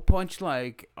Bro Punch,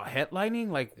 like a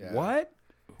headlining. Like, what?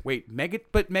 Wait,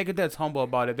 Megadeth's humble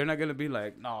about it. They're not gonna be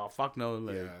like, no, fuck no,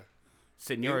 like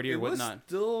seniority or whatnot. Was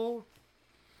still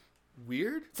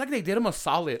weird. It's like they did him a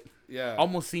solid. Yeah,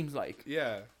 almost seems like.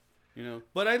 Yeah, you know.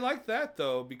 But I like that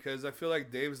though, because I feel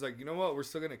like Dave's like, you know what, we're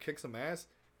still gonna kick some ass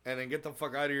and then get the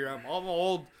fuck out of here. I'm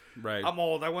old. Right. I'm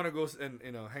old. I want to go and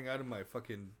hang out in my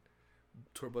fucking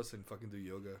tour bus and fucking do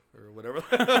yoga or whatever.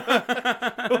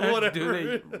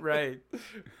 Whatever. Right.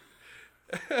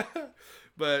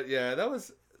 But yeah,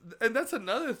 that's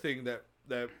another thing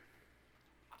that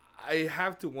I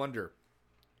have to wonder.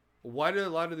 Why do a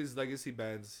lot of these legacy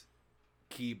bands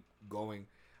keep going?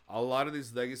 A lot of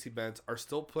these legacy bands are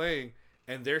still playing,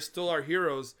 and they're still our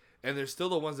heroes, and they're still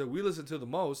the ones that we listen to the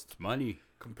most. It's money.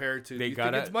 Compared to, think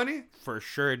it's money? For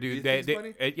sure, dude. It's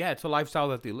money? It's a lifestyle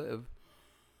that they live.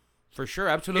 For sure,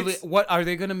 absolutely. What are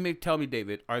they gonna make? Tell me,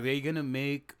 David. Are they gonna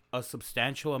make a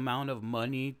substantial amount of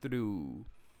money through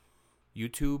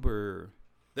YouTube or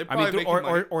They probably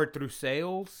or through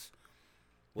sales,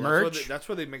 well, merch. That's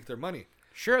where they make their money.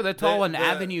 Sure, that's all an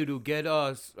avenue to get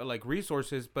us like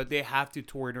resources, but they have to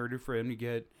tour in order for them to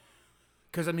get.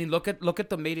 Because I mean, look at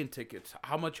the maiden tickets.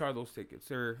 How much are those tickets?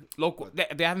 They're local.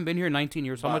 They haven't been here in 19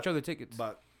 years. How much are the tickets?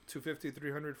 About 250,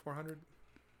 300, 400.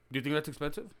 Do you think that's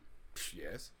expensive?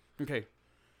 Yes. Okay.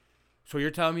 So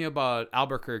you're telling me about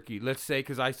Albuquerque. Let's say,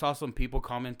 because I saw some people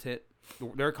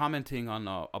they're commenting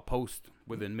on a post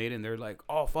within Maiden. They're like,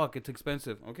 "Oh fuck, it's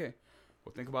expensive." Okay,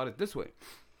 well think about it this way.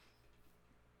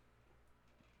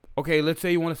 Okay, let's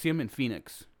say you want to see them in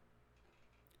Phoenix.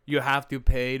 You have to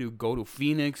pay to go to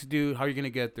Phoenix, dude. How are you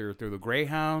gonna get there? Through the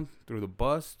Greyhound? Through the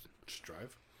bus? Just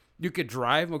drive. You could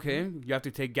drive, okay. You have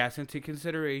to take gas into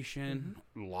consideration,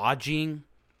 lodging.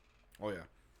 Oh yeah.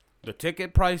 The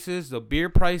ticket prices, the beer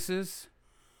prices.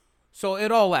 So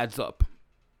it all adds up.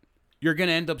 You're going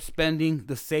to end up spending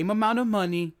the same amount of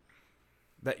money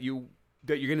that you're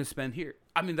going to spend here.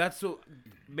 I mean,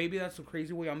 maybe that's a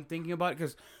crazy way I'm thinking about it.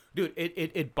 Because, dude,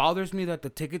 it bothers me that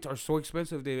the tickets are so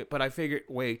expensive. But I figured,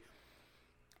 wait,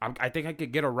 I think I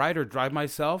could get a ride or drive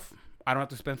myself. I don't have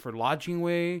to spend for lodging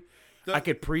way. I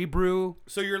could pre-brew.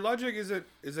 So your logic isn't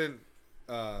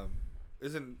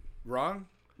wrong.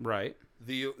 Right.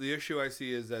 The issue I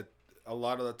see is that a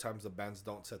lot of the times the bands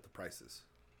don't set the prices.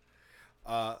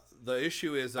 The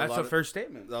issue is that's the first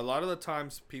statement. A lot of the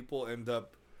times people end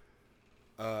up.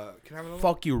 Can I have another?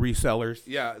 Fuck you, resellers.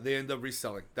 Yeah, they end up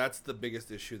reselling. That's the biggest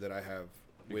issue that I have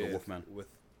with.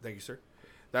 Thank you, sir.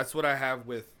 That's what I have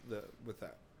with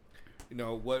that. You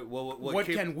know what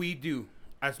can we do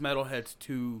as metalheads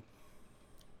to?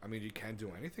 I mean, you can't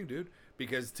do anything, dude.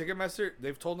 Because Ticketmaster,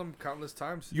 they've told them countless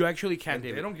times. You actually can,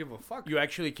 David. They don't give a fuck. You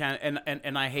actually can,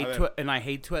 and I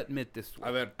hate to admit this.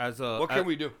 What can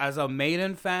we do? As a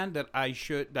Maiden fan, that I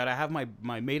have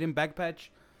my Maiden back patch,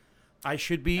 I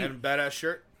should be and badass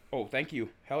shirt. Oh, thank you.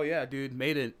 Hell yeah, dude,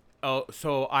 Maiden.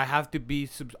 So I have to be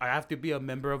a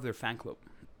member of their fan club.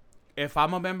 If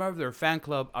I'm a member of their fan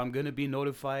club, I'm gonna be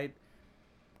notified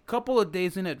a couple of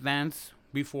days in advance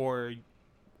before.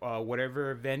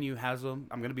 Whatever venue has them,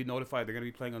 I'm gonna be notified. They're gonna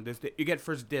be playing on this day. You get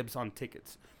first dibs on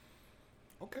tickets.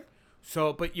 Okay.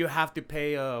 So, but you have to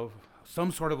pay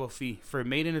some sort of a fee for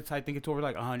Maiden. I think it's over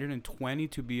like 120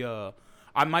 to be a.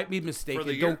 I might be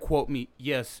mistaken. Don't quote me.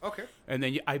 Yes. Okay. And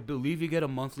then I believe you get a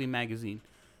monthly magazine.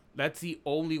 That's the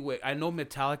only way. I know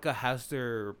Metallica has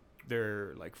their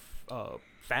like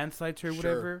fan sites or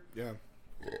whatever. Yeah.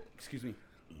 Excuse me.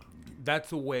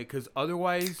 That's a way, because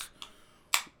otherwise.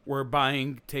 We're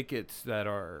buying tickets that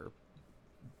are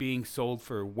being sold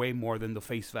for way more than the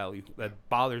face value. That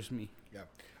bothers me. Yeah.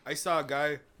 I saw a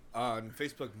guy on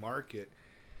Facebook Market,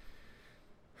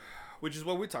 which is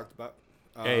what we talked about.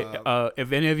 Hey,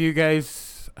 if any of you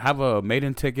guys have a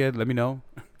Maiden ticket, let me know.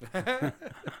 I'm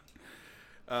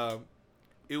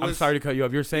sorry to cut you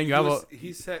off. You're saying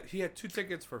He said he had 2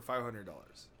 tickets for $500.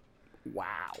 Wow.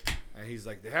 And he's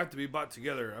like, they have to be bought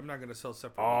together. I'm not going to sell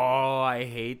separately. Oh, I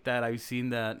hate that. I've seen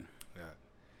that. Yeah.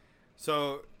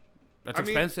 So. That's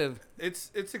expensive. It's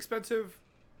expensive.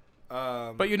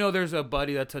 But you know, there's a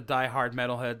buddy that's a diehard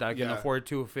metalhead that can afford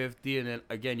 $250. And then,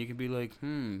 again, you can be like,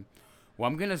 well,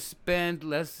 I'm going to spend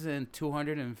less than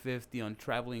 $250 on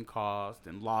traveling costs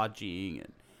and lodging.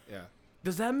 And yeah.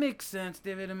 Does that make sense,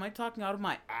 David? Am I talking out of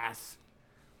my ass?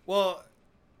 Well,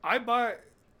 I bought...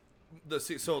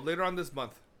 So later on this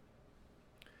month,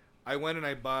 I went and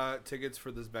I bought tickets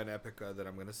for this band Epica that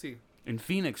I'm gonna see in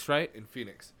Phoenix, right? In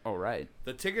Phoenix. Oh, right.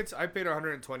 The tickets I paid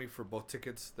 $120 for both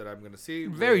tickets that I'm gonna see.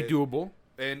 Very doable.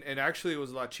 And actually, it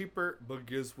was a lot cheaper. But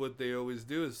guess what they always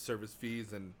do is service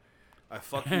fees and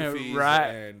fuck you fees right.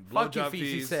 And fuck you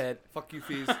fees. He said, "Fuck you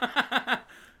fees."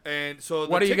 And so,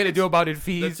 what are you gonna do about it?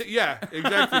 Fees? Yeah,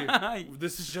 exactly.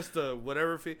 This is just a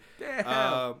whatever fee.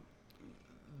 Damn.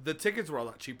 The tickets were a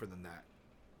lot cheaper than that.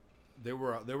 They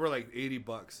were like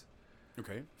 $80.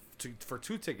 Okay. For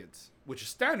 2 tickets, which is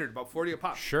standard, about $40 a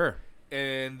pop. Sure.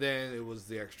 And then it was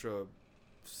the extra,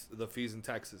 the fees and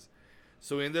taxes.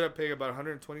 So we ended up paying about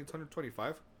 $120,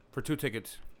 $125 for 2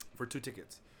 tickets. For 2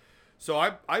 tickets. So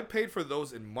I paid for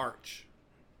those in March.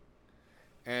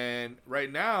 And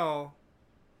right now,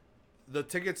 the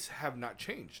tickets have not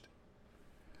changed.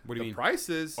 What do you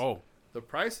mean? The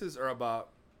prices are about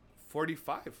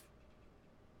 $45.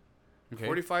 Okay.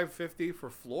 $45.50 for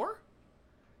floor,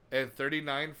 and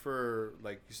 $39 for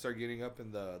like you start getting up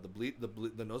in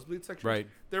the nosebleed section. Right.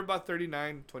 They're about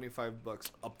 $39,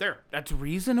 $25 up there. That's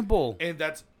reasonable. And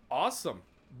that's awesome.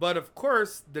 But of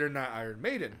course, they're not Iron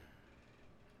Maiden.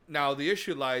 Now the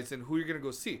issue lies in who you're gonna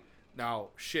go see. Now,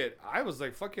 shit, I was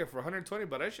like, fuck yeah, for 120,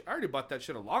 but I already bought that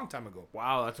shit a long time ago.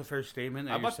 Wow, that's a fair statement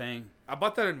that you're saying. I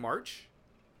bought that in March.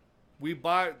 We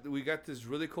got this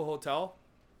really cool hotel,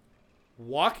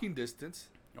 walking distance.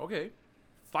 Okay.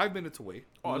 5 minutes away.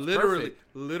 Oh, literally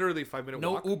 5 minute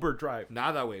walk. No Uber drive.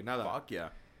 Not that way. Fuck yeah.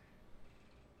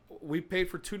 We paid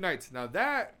for 2 nights. Now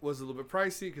that was a little bit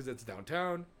pricey because it's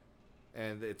downtown,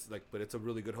 and but it's a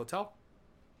really good hotel.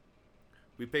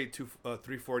 We paid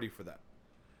 $340 for that.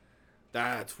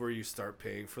 That's where you start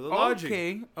paying for the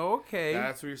lodging. Okay.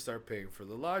 That's where you start paying for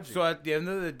the lodging. So at the end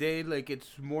of the day, like,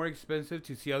 it's more expensive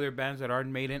to see other bands that aren't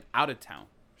Maiden out of town.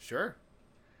 Sure.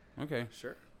 Okay.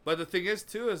 Sure. But the thing is,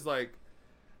 too, is like,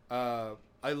 I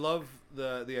love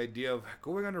the idea of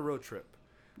going on a road trip.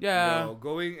 Yeah. You know,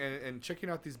 going and checking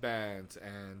out these bands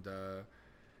and,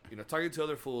 talking to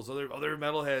other fools, other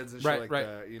metalheads and shit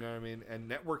that. You know what I mean?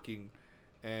 And networking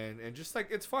and just like,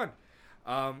 it's fun.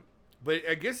 But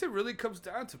I guess it really comes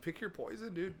down to pick your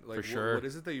poison, dude. Like, for sure. What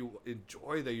is it that you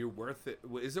enjoy, that you're worth it?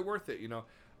 Is it worth it?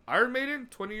 Iron Maiden,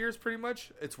 20 years pretty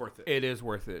much, it's worth it. It is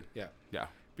worth it. Yeah. Yeah.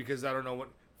 Because I don't know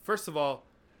first of all,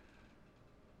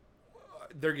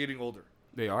 they're getting older.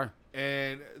 They are.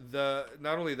 And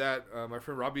not only that, my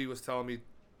friend Robbie was telling me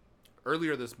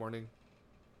earlier this morning,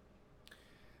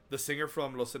 the singer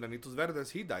from Los Enanitos Verdes,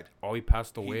 he died. Oh, he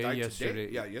passed away yesterday.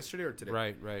 Today. Yeah, yesterday or today.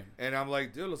 Right. And I'm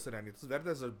like, dude, Los Enanitos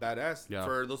Verdes are badass. Yeah.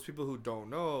 For those people who don't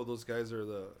know, those guys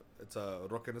are it's a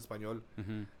rock en español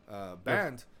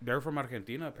band. They're from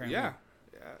Argentina, apparently. Yeah.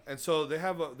 And so they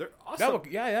have they're awesome.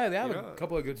 They have a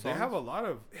couple of good songs. They have a lot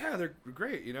of, they're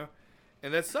great,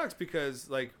 And that sucks because,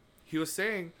 like, he was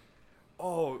saying,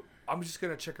 oh, I'm just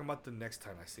gonna check them out the next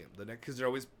time I see them. Because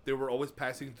they were always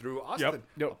passing through Austin.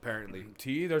 Yep. Apparently.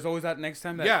 There's always that next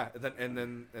time. And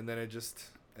then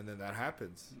that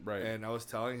happens. Right. And I was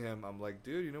telling him, I'm like,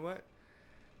 dude, you know what?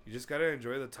 You just gotta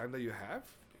enjoy the time that you have,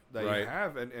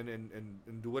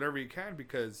 and do whatever you can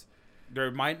because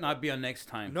there might not be a next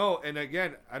time. No, and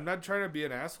again, I'm not trying to be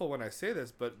an asshole when I say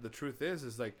this, but the truth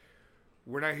is like,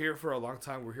 we're not here for a long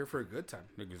time. We're here for a good time.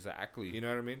 Exactly. You know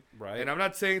what I mean? Right. And I'm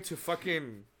not saying to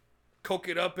fucking coke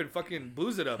it up and fucking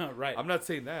booze it up. Right. I'm not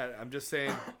saying that. I'm just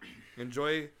saying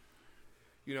enjoy.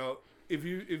 If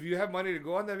you have money to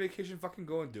go on that vacation, fucking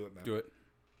go and do it, man. Do it.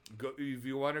 Go if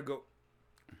you want to go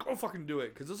fucking do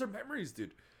it because those are memories,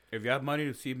 dude. If you have money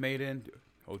to see Maiden,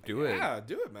 do it. Yeah,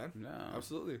 do it, man. No,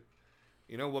 absolutely.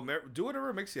 Do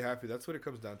whatever makes you happy. That's what it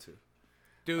comes down to.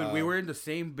 Dude, we were in the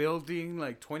same building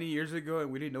like 20 years ago,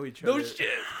 and we didn't know each other. No shit.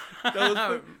 That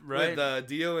was right. With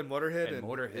Dio and Motorhead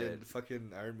and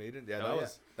fucking Iron Maiden. Yeah,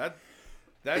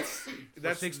 that's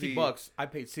 $60. I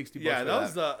paid $60. Yeah,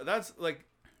 that's like.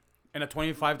 And a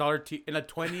 $25 and a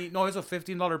 $20. No, it's a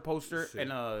 $15 poster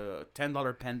and a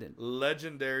 $10 pendant.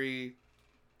 Legendary.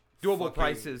 Doable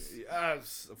prices.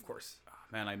 Yes, of course. Oh,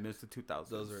 man, I missed the 2000s.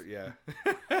 Those are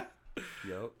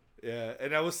Yep. Yeah,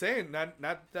 and I was saying not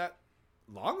that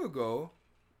long ago,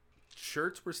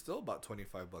 shirts were still about $25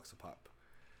 a pop.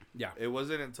 Yeah. It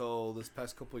wasn't until this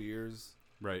past couple of years,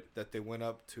 right, that they went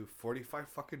up to $45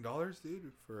 fucking dollars,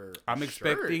 dude. For I'm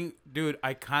expecting, dude.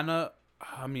 I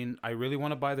really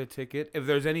want to buy the ticket. If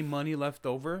there's any money left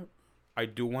over, I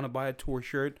do want to buy a tour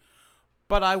shirt,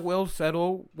 but I will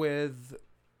settle with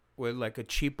like a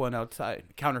cheap one outside,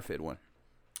 counterfeit one.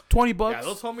 $20. Yeah,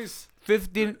 those homies.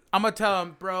 15. I'm gonna tell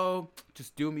them, bro,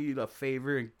 just do me a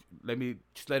favor and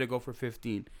let it go for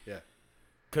 15. Yeah.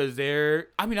 Cause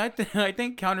I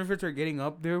think counterfeits are getting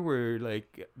up there where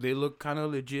like they look kind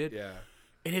of legit. Yeah.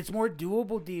 And it's more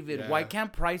doable, David. Yeah. Why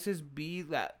can't prices be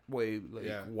that way?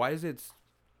 Like, why is it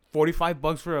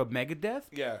 $45 for a Megadeth?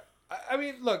 Yeah. I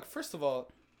mean, look. First of all,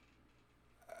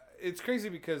 it's crazy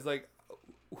because like,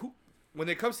 when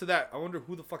it comes to that, I wonder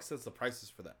who the fuck sets the prices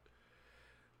for that.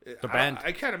 The band.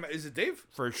 I can't imagine. Is it Dave?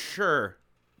 For sure.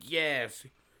 Yes.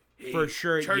 For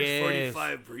sure. Charge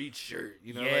 $45 for each shirt.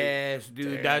 Yes,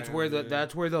 dude. Damn,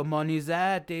 that's where the money's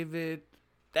at, David.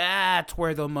 That's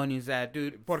where the money's at,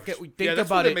 dude. Porque think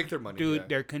about it, they make their money, dude. Yeah.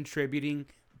 They're contributing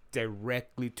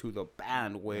directly to the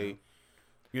band. Way,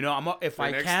 if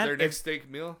I can't, steak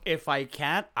meal. If I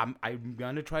can't, I'm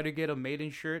gonna try to get a Maiden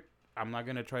shirt. I'm not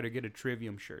gonna try to get a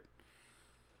Trivium shirt.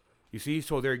 You see,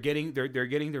 so they're getting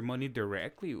their money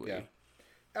directly. Way.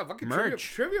 Yeah, fucking merch.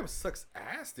 Trivium sucks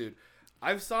ass, dude.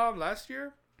 I saw them last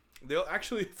year. They'll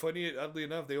actually, oddly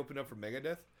enough, they opened up for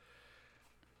Megadeth.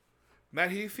 Matt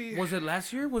Heafy. Was it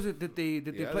last year? Was it that they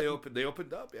play? They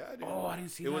opened up. Yeah, dude. Oh, I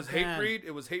didn't see it. Was Hatebreed.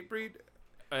 It was Hatebreed.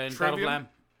 And Trivium.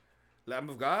 Lamb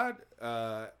of God.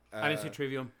 I didn't see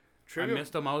Trivium. I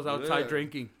missed them. I was outside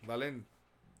drinking. Valen.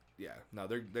 Yeah, no,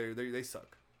 they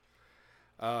suck.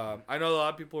 I know a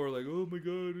lot of people are like, "Oh my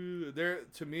god!" They're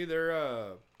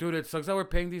Dude, it sucks that we're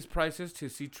paying these prices to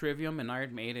see Trivium and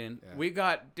Iron Maiden. Yeah. We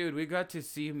got to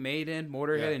see Maiden,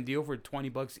 Motorhead, and Dio for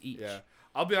 $20 each. Yeah,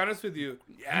 I'll be honest with you.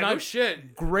 Yeah, no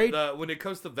shit. Great. When it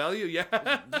comes to value,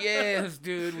 yeah. Yes,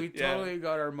 dude, we totally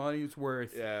got our money's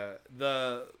worth. Yeah,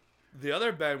 the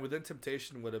other band Within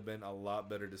Temptation would have been a lot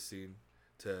better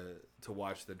to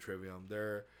watch than Trivium.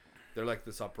 They're like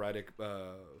this operatic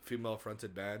female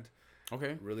fronted band.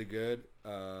 Okay. Really good.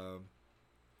 Kind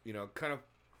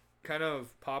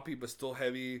of poppy but still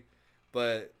heavy.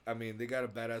 But I mean, they got a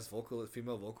badass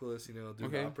female vocalist,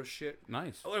 doing opera shit.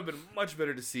 Nice. It would have been much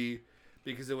better to see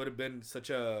because it would have been such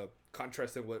a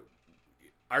contrast in what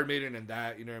Iron Maiden and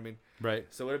that, you know what I mean? Right.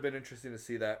 So it would have been interesting to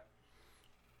see that.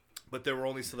 But there were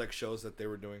only select shows that they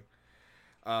were doing.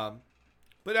 But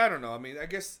I don't know. I mean, I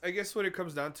guess what it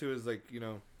comes down to is like,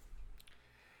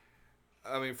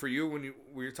 I mean, for you, when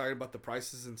you're talking about the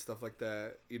prices and stuff like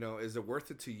that, is it worth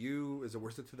it to you? Is it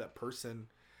worth it to that person?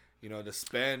 To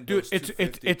spend. Dude,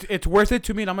 it's worth it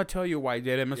to me, and I'm gonna tell you why I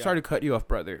did. I'm sorry to cut you off,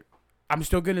 brother. I'm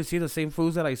still gonna see the same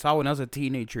foods that I saw when I was a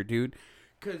teenager, dude.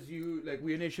 Cause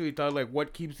we initially thought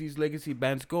what keeps these legacy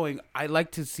bands going. I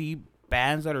like to see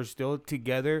bands that are still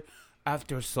together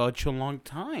after such a long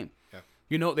time.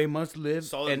 Yeah. They must live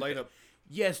solid lineup.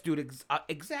 Yes, dude.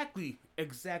 Exactly.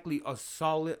 A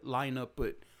solid lineup,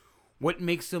 but what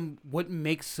makes them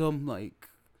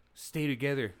stay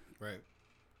together? Right.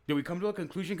 Did we come to a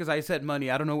conclusion? Because I said money.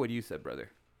 I don't know what you said,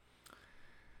 brother.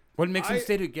 What makes them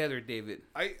stay together, David?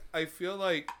 I feel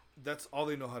like that's all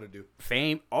they know how to do.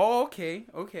 Fame. Oh, okay.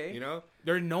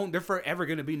 They're known. They're forever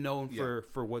gonna be known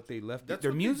for what they left. That's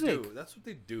their music. That's what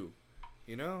they do.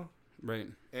 Right.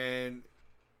 And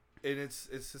it's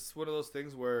just one of those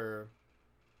things where.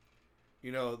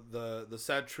 The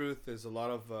sad truth is a lot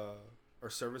of our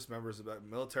service members about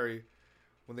military,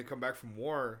 when they come back from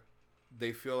war,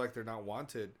 they feel like they're not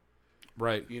wanted.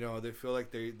 Right. They feel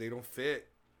like they don't fit.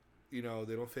 They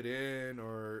don't fit in,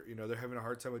 or they're having a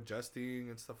hard time adjusting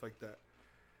and stuff like that.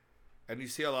 And you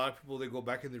see a lot of people, they go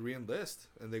back and they re-enlist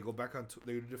and they go back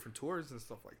they do different tours and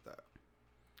stuff like that.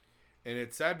 And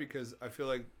it's sad because I feel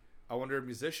like I wonder if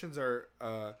musicians are.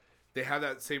 They have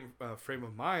that same frame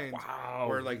of mind. Wow.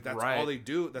 Where that's all they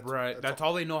do. That's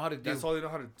all they know how to do. That's all they know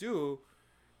how to do,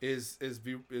 is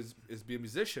be a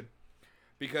musician.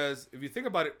 Because if you think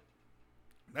about it,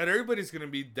 not everybody's gonna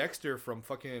be Dexter from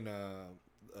fucking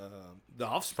The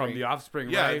Offspring. From The Offspring,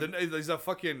 yeah, right? Yeah, he's a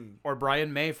fucking... Or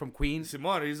Brian May from Queen.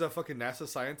 Simon, he's a fucking NASA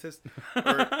scientist.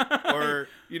 or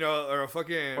a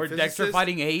fucking Or physicist. Dexter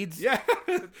fighting AIDS. Yeah.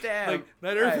 Damn.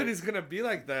 Not everybody's going to be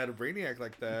like that, a brainiac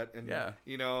like that. And, yeah.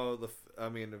 The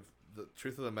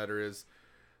truth of the matter is,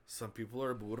 some people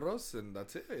are burros, and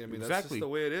that's it. I mean, exactly. That's just the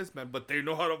way it is, man. But they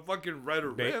know how to fucking write a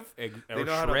riff. They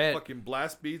know how to fucking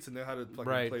blast beats, and they know how to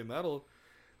fucking play metal.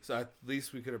 So at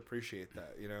least we could appreciate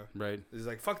that, Right. It's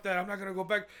like, fuck that, I'm not going to go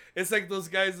back. It's like those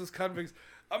guys, those convicts,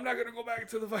 I'm not going to go back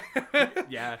to the fight.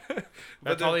 Yeah.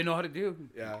 That's all they know how to do.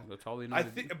 Yeah. That's all they know how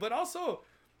to do. But also,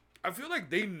 I feel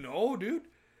like they know, dude,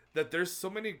 that there's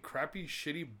so many crappy,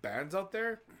 shitty bands out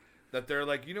there that they're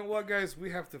like, you know what, guys,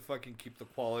 we have to fucking keep the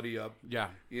quality up. Yeah.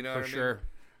 You know for what sure.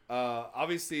 I mean?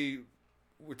 Obviously,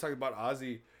 we're talking about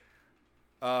Ozzy.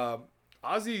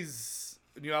 Ozzy's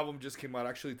new album just came out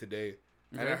actually today.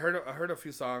 And I heard a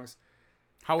few songs.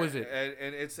 How is it?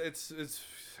 And it's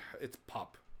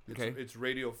pop. It's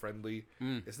radio friendly.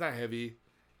 It's not heavy.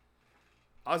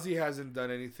 Ozzy hasn't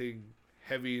done anything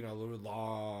heavy in a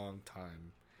long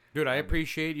time. Dude, I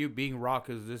appreciate you being raw,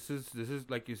 because this is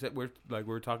like you said, we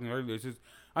were talking earlier.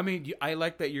 I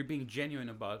like that you're being genuine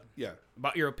about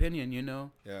your opinion,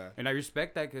 Yeah. And I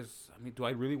respect that, because do I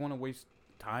really want to waste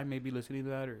time maybe listening to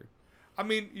that? Or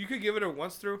you could give it a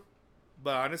once through.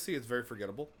 But honestly, it's very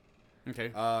forgettable.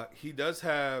 Okay. He does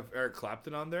have Eric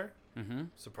Clapton on there. Mm-hmm.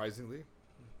 Surprisingly.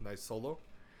 Nice solo.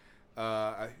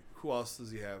 Who else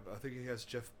does he have? I think he has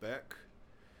Jeff Beck.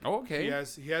 Oh, okay.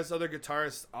 He has other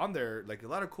guitarists on there, like a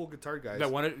lot of cool guitar guys.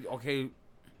 Okay.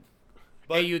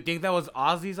 But hey, you think that was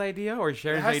Ozzy's idea or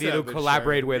Sharon's idea to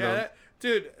collaborate with him?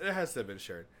 Dude, it has to have been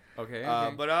Sharon. Okay.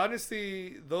 But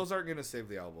honestly, those aren't going to save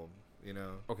the album,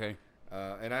 Okay.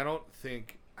 And I don't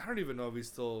even know if he's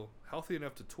still healthy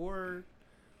enough to tour,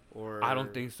 or... I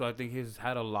don't think so. I think he's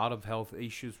had a lot of health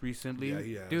issues recently. Yeah,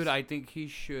 he has. Dude, I think he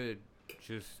should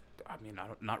just...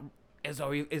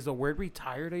 Is the word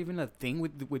retired even a thing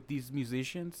with these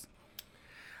musicians?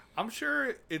 I'm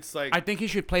sure it's like... I think he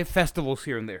should play festivals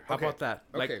here and there. How about that?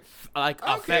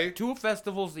 Okay. 2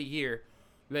 festivals a year.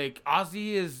 Like,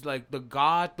 Ozzy is like the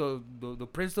god, the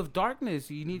Prince of Darkness.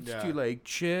 He needs to,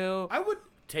 chill. I would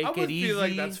feel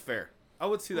like that's fair. I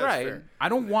would see that right. fair. I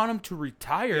don't want him to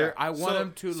retire. Yeah. I want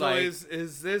him to so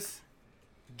is this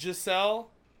Giselle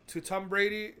to Tom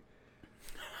Brady?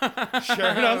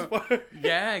 Sharon Osbourne.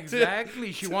 Yeah,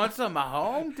 exactly. She wants him at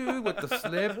home, dude, with the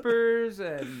slippers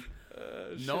and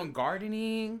no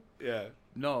gardening. Yeah.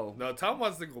 No. No, Tom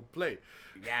wants to go play.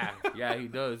 Yeah, he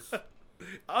does.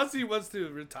 Ozzy wants to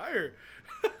retire.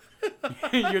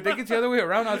 You think it's the other way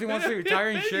around? Ozzy wants to retire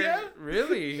and Sharon. Yeah.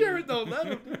 Really? Sharon don't let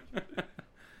him.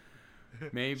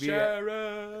 Maybe.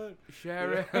 Sharon.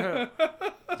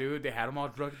 Dude, they had him all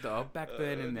drugged up back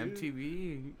then in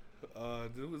MTV.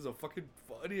 Dude, it was a fucking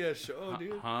funny ass show,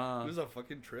 dude. It Huh. was a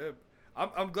fucking trip.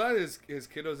 I'm glad his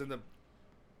kiddos end up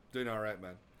doing all right,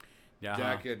 man. Yeah.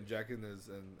 Jack and his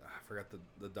I forgot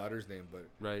the daughter's name, but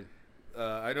Right.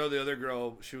 I know the other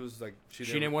girl. She was like She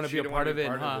didn't want to be a part of it,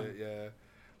 huh? Yeah,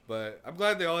 but I'm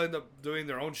glad they all end up doing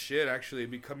their own shit, actually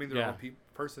becoming their own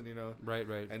person, you know. Right.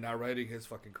 And not riding his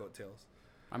fucking coattails.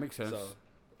 That makes sense. So,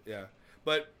 yeah,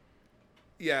 but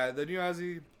yeah, the new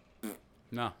Ozzy.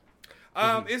 No.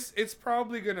 It's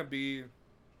probably gonna be.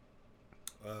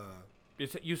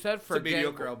 You said It's a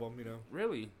mediocre album, you know.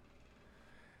 Really?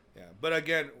 Yeah, but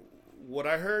again, what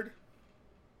I heard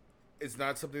is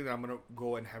not something that I'm gonna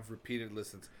go and have repeated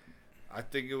listens. I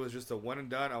think it was just a one and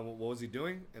done on what was he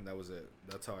doing, and that was it.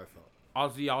 That's how I felt.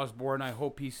 Ozzy Osbourne, I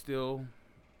hope he still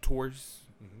tours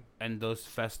and does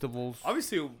festivals.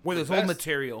 Obviously, with his own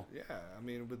material. Yeah, I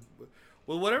mean, with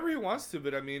whatever he wants to,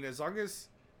 but I mean, as long as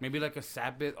maybe like a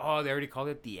Sabbath. Oh, they already called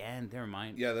it The End. Never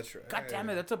mind. Yeah, that's right. God damn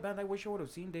it, that's a band I wish I would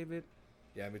have seen, David.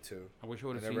 Yeah, me too. I wish I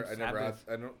would have seen Sabbath.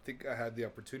 I don't think I had the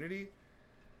opportunity.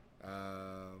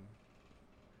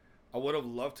 I would have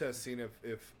loved to have seen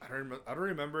if I don't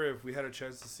remember if we had a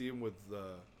chance to see him with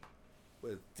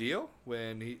Dio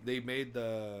when they made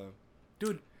the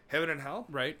Heaven and Hell.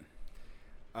 Right.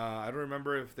 I don't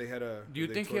remember if they had a. Do you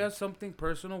think he has something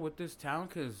personal with this town?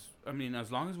 Because I mean,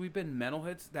 as long as we've been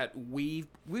metalheads, that we've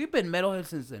been metalheads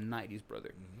since the '90s, brother.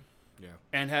 Mm-hmm. Yeah.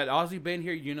 And had Ozzy been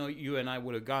here, you know, you and I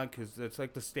would have gone because that's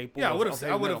like the staple. Yeah, I would have.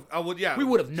 Yeah. We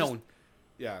would have known.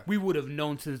 Yeah. We would have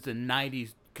known since the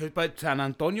 '90s. But San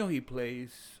Antonio, he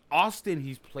plays. Austin,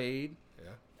 he's played.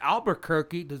 Yeah.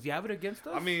 Albuquerque, does he have it against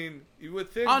us? I mean, you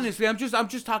would think. Honestly, I'm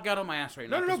just talking out of my ass right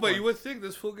now. No, but you would think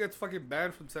this fool gets fucking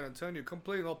banned from San Antonio. Come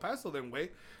play in El Paso, then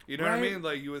wait. You know what I mean?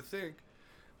 Like you would think.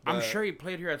 But I'm sure he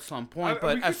played here at some point,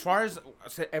 but as far as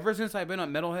ever since I've been a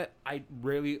metalhead, I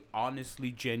really,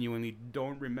 honestly, genuinely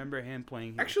don't remember him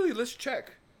playing here. Actually, let's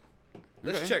check.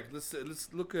 Let's check. Let's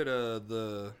look at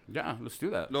the. Yeah, let's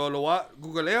do that.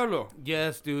 Googlealo.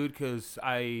 Yes, dude. Because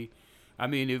I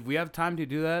mean, if we have time to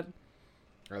do that.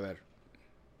 A ver.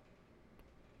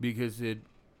 Because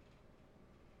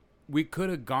we could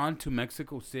have gone to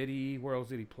Mexico City. Where else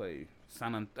did he play?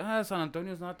 San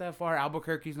Antonio's not that far.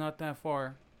 Albuquerque's not that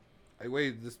far. Hey,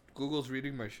 wait, this Google's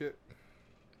reading my shit.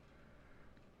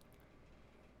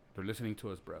 They're listening to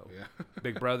us, bro. Yeah.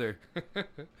 Big brother.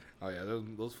 Oh, yeah,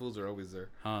 those fools are always there.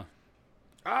 Huh.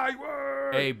 I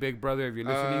were. Hey, big brother, if you're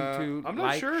listening to, I'm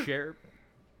not sure. Share.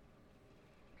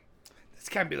 This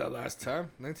can't be the last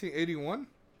time. 1981.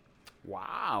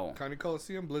 Wow. County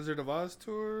Coliseum, Blizzard of Oz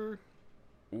tour.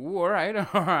 Ooh, all right.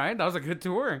 That was a good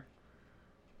tour.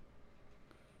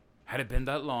 Had it been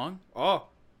that long? Oh,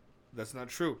 that's not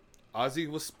true. Ozzy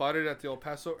was spotted at the El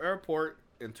Paso airport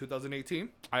in 2018.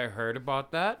 I heard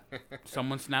about that.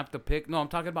 Someone snapped a pic. No, I'm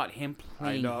talking about him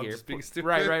playing here. I'm just being stupid.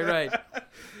 Right.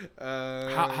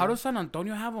 How does San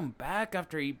Antonio have him back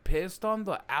after he pissed on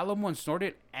the Alamo and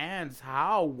snorted ants?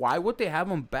 How? Why would they have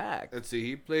him back? Let's see.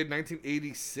 He played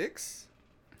 1986.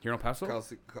 Here in El Paso?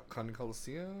 County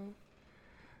Coliseum.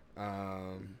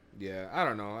 Yeah, I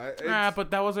don't know.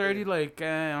 But that was already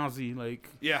Ozzy,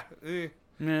 Yeah.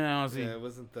 Yeah, Ozzy. Yeah, it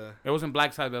wasn't the. It wasn't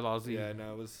Black Sabbath Ozzy. Yeah,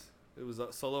 no, it was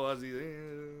solo Ozzy.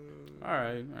 All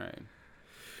right.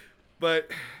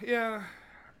 But yeah,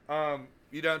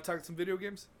 you down to talk some video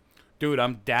games? Dude,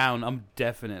 I'm down. I'm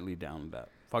definitely down with that.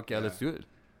 Fuck yeah, let's do it.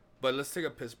 But let's take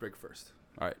a piss break first.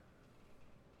 All right.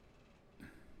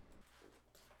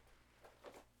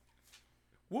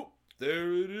 Whoop!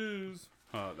 There it is.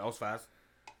 That was fast.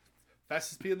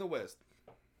 Fastest pee in the West.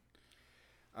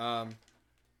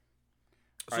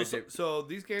 So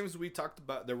these games we talked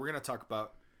about that we're gonna talk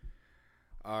about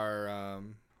are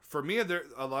for me there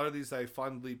a lot of these I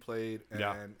fondly played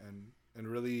and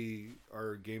really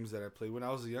are games that I played when I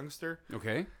was a youngster.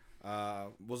 Okay.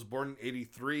 Was born in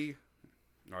 83.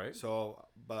 All right. So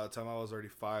by the time I was already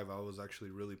 5, I was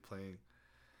actually really playing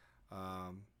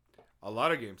a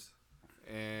lot of games.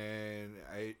 And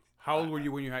How old were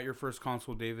you when you had your first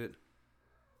console, David?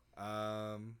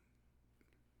 My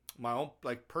own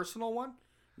personal one.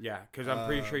 Yeah, because I'm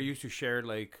pretty sure you used to share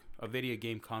like a video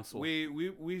game console. I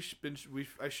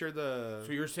shared the.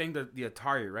 So you're saying the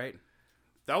Atari, right?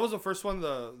 That was the first one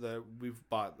that we've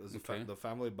bought. Okay. The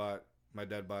family bought. My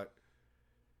dad bought.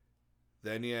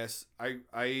 The NES.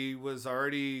 I was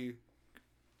already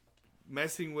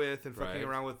messing with and fucking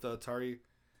around with the Atari,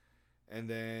 and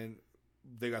then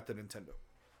they got the Nintendo.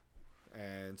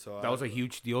 And so that was a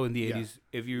huge deal in the 80s.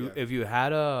 If you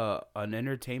had an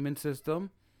entertainment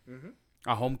system,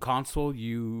 a home console,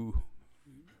 you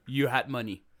had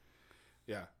money.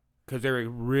 Yeah. Because they were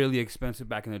really expensive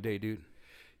back in the day, dude.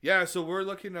 Yeah, so we're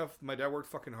lucky enough. My dad worked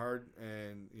fucking hard,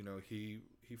 and he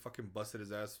fucking busted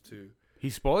his ass to. He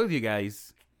spoiled you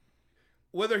guys.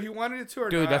 Whether he wanted it to or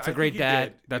dude, not, that's a great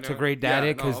dad. That's a great dad.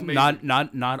 Because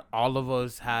not all of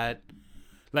us had.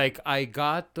 Like, I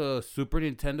got the Super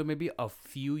Nintendo maybe a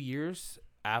few years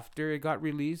after it got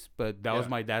released, but that was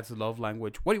my dad's love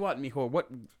language. What do you want, mijo?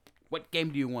 What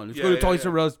game do you want? Let's go to Toys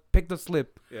R Us. Pick the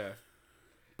slip. Yeah.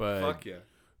 But fuck yeah.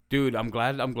 Dude, I'm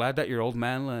glad that your old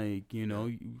man, like, you know,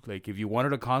 like, if you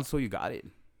wanted a console, you got it.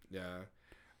 Yeah.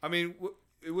 I mean,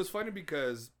 it was funny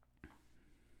because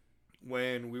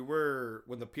when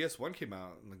the PS1 came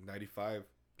out in like 95,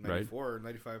 94, right.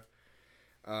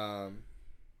 95,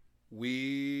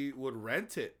 we would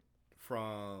rent it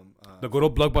from the good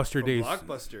old Blockbuster days.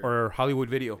 Blockbuster. Or Hollywood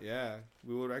Video. Yeah.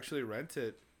 We would actually rent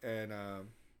it. And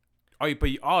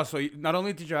so not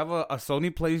only did you have a Sony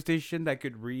PlayStation that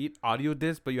could read audio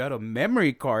disc, but you had a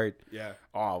memory card. Yeah.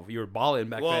 Oh, you were balling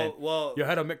back then. Well, you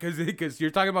had because you're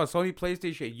talking about Sony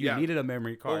PlayStation. You needed a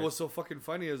memory card. What was so fucking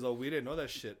funny is though we didn't know that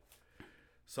shit.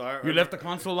 So you left the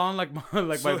console on like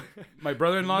my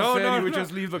brother-in-law said. He would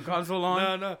just leave the console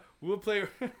on. No, we would play.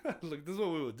 Look, this is what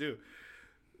we would do.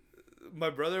 My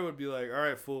brother would be like, "All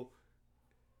right, fool,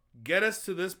 get us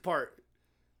to this part.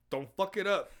 Don't fuck it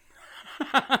up."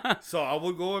 So I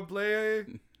would go and play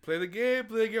the game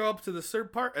up to the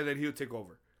third part, and then he would take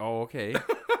over. Oh, okay.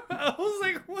 I was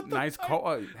like, what the nice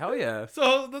call. Hell yeah.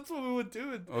 So that's what we would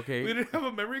do. Okay. We didn't have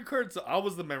a memory card, so I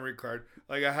was the memory card.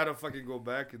 Like, I had to fucking go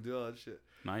back and do all that shit.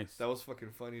 Nice. That was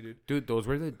fucking funny, dude. Dude, those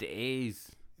were the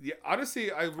days. Yeah,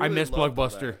 honestly, I miss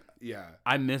Blockbuster. Yeah.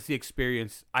 I miss the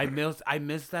experience. I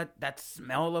miss that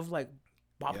smell of, like,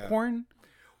 popcorn. Yeah.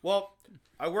 Well,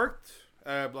 I worked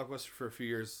at Blockbuster for a few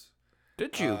years.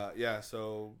 Did you? Yeah,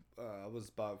 so I was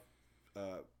about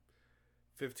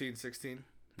 15, 16.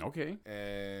 Okay.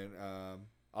 And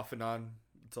off and on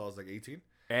until I was like 18.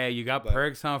 Hey, you got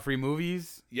perks on free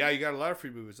movies? Yeah, you got a lot of free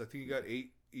movies. I think you got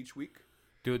 8 each week.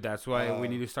 Dude, that's why we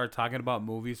need to start talking about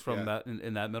movies from that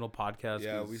in that middle podcast.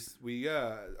 Yeah, we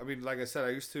I mean, like I said, I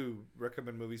used to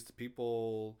recommend movies to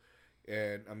people,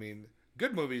 and I mean,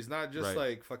 good movies, not just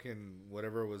like fucking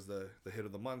whatever was the hit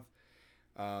of the month.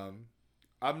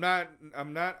 I'm not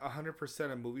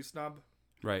 100% a movie snob,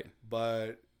 right?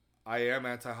 But I am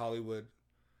anti-Hollywood.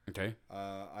 Okay.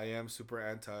 I am super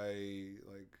anti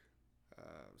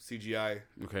CGI.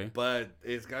 Okay. But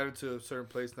it's gotten to a certain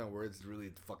place now where it's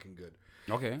really fucking good.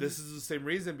 Okay. This is the same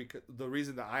reason, because the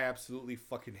reason that I absolutely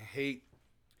fucking hate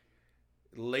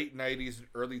late 90s and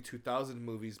early 2000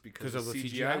 movies, because the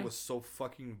CGI was so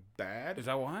fucking bad. Is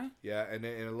that why? Yeah, and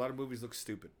a lot of movies look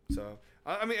stupid. So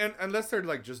I mean, unless they're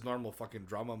like just normal fucking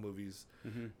drama movies,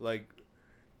 like,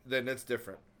 then that's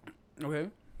different. Okay.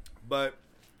 But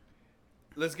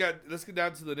let's get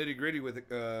down to the nitty gritty with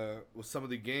some of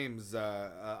the games.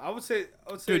 I would say.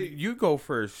 Dude, you go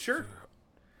first. Sure.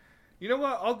 You know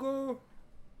what? I'll go.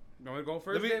 You want me to go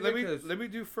first? Let me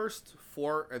do first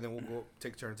 4, and then we'll go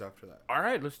take turns after that. All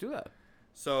right, let's do that.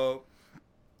 So,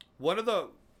 one of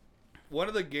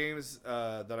the games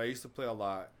that I used to play a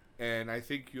lot, and I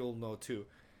think you'll know too,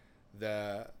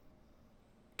 that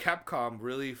Capcom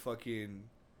really fucking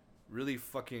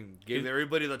gave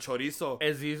everybody the chorizo.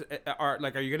 As these are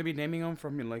you gonna be naming them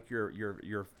from like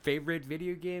your favorite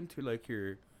video game to like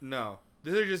your? No,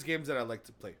 these are just games that I like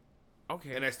to play.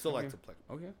 Okay. And I still like to play.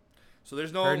 Okay. So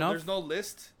there's no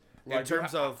list in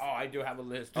terms of. Oh, I do have a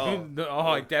list.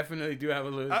 I definitely do have a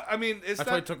list. I mean, that's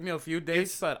why it took me a few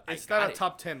days, but it's not a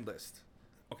top 10 list.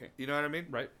 Okay. You know what I mean?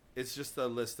 Right. It's just a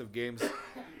list of games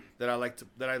that I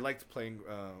liked playing,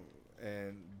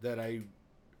 and that I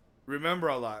remember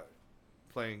a lot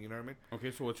playing. You know what I mean? Okay.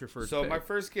 So what's your first? So my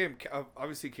first game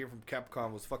obviously came from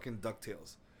Capcom, was fucking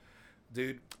DuckTales,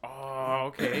 dude. Oh,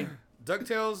 okay.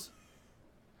 DuckTales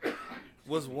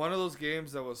was one of those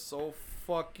games that was so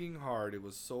fucking hard. It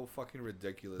was so fucking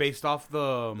ridiculous. Based off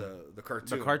the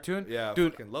cartoon. The cartoon? Yeah,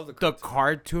 dude, I fucking love the cartoon. The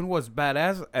cartoon was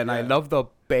badass, and I love the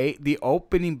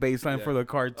opening baseline for the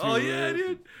cartoon. Oh, yeah,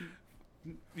 dude.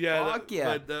 Yeah. Fuck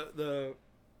yeah. But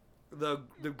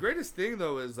the greatest thing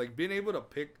though is like being able to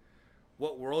pick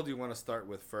what world you want to start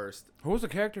with first. Who was the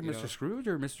character, You Mr. know? Scrooge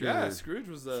or Mr. Yeah, Scrooge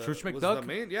was the Scrooge was McDuck? the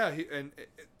main. Yeah,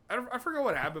 I forgot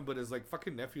what happened, but his like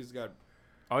fucking nephews got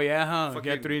Oh yeah, huh? He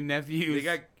Fucking- had 3 nephews. they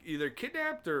got either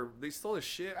kidnapped or they stole his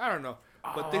shit. I don't know,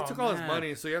 but they Oh, took all his man.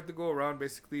 money, so you have to go around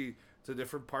basically to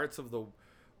different parts of the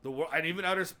world and even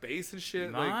outer space and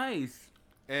shit. Like, Nice.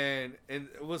 and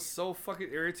it was so fucking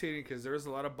irritating because there was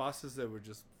a lot of bosses that would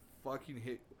just fucking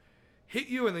hit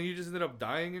you, and then you just ended up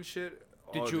dying and shit.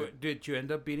 Did Oh, you dude. did you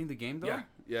end up beating the game though?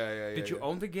 Yeah. Did you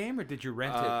own the game or did you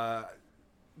rent it?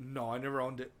 No, I never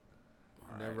owned it.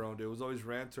 Never owned it. It was always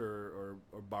rent or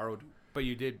borrowed. But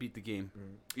you did beat the game.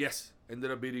 Yes,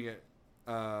 ended up beating it.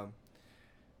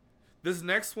 This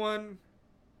next one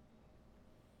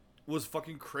was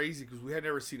fucking crazy because we had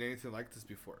never seen anything like this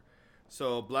before.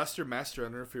 So Blaster Master, I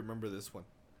don't know if you remember this one.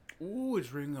 Ooh,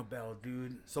 it's ringing a bell,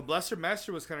 dude. So Blaster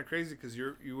Master was kind of crazy because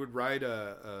you would ride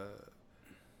a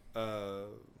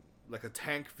like a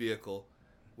tank vehicle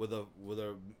with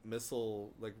a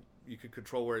missile, like you could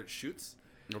control where it shoots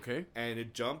Okay. and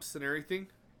it jumps and everything.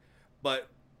 But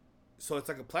so it's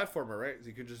like a platformer, right? So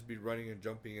you could just be running and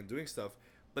jumping and doing stuff.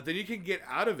 But then you can get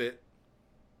out of it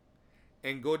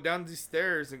and go down these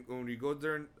stairs, and when you go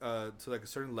there to like a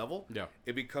certain level, Yeah.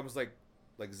 it becomes like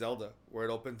Zelda, where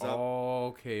it opens up. Oh,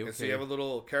 okay, And so you have a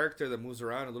little character that moves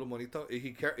around, a little monito.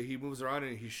 He moves around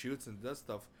and he shoots and does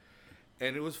stuff.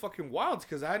 And it was fucking wild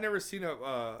because I had never seen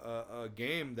a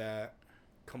game that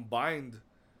combined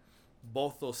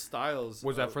both those styles.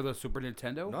 Was that for the Super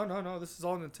Nintendo? No. This is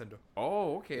all Nintendo.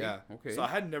 Oh, okay. Yeah. Okay. So I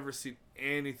had never seen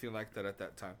anything like that at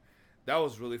that time. That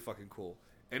was really fucking cool.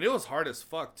 And it was hard as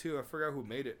fuck, too. I forgot who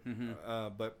made it.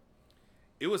 Mhm. But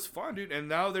it was fun, dude. And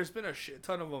now there's been a shit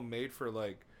ton of them made for,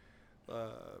 like,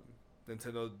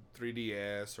 Nintendo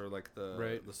 3DS or, like,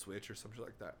 the Switch or something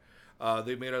like that.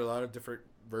 They made a lot of different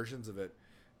versions of it.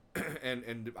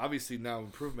 and obviously now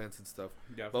improvements and stuff.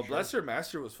 Yeah, But Blaster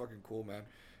Master was fucking cool, man.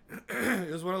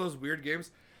 It was one of those weird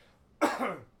games.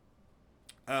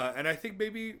 And I think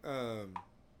maybe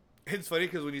it's funny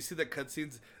because when you see the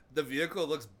cutscenes, the vehicle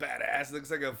looks badass. It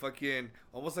looks like a fucking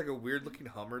almost like a weird looking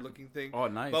Hummer looking thing. Oh,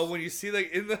 nice. But when you see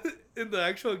like in the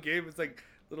actual game, it's like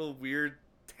little weird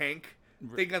tank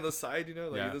thing on the side. You know,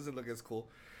 like it doesn't look as cool.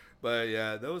 But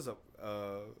yeah, that was a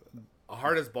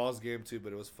hard as balls game too.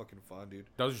 But it was fucking fun, dude.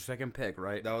 That was your second pick,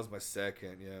 right? That was my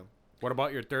second. Yeah. What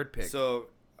about your third pick? So,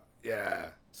 yeah.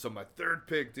 So my third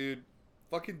pick, dude,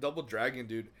 fucking Double Dragon,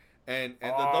 dude, and the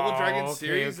Double Dragon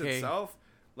series itself,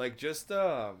 like just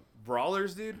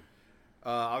brawlers, dude.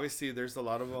 Obviously, there's a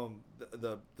lot of them.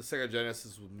 The Sega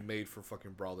Genesis was made for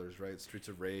fucking brawlers, right? Streets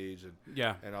of Rage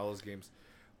and all those games.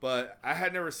 But I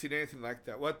had never seen anything like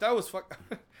that. What that was fuck.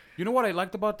 You know what I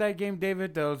liked about that game,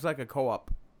 David? That was like a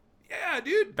co-op. Yeah,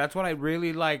 dude. That's what I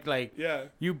really liked. Like, yeah,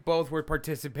 you both were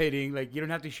participating. Like, you don't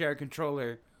have to share a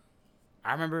controller.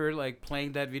 I remember like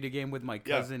playing that video game with my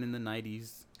cousin in the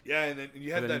 90s. Yeah, and then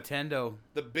you had that Nintendo,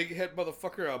 the big head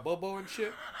motherfucker, Bobo and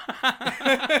shit.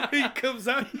 He comes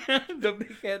out, the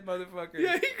big head motherfucker.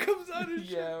 Yeah, he comes out and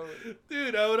shit.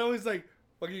 Dude, I would always like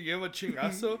fucking give him a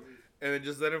chingazo, and then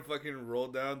just let him fucking roll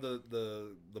down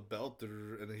the belt,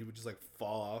 and then he would just like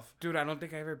fall off. Dude, I don't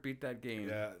think I ever beat that game.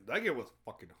 Yeah, that game was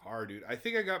fucking hard, dude. I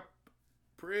think I got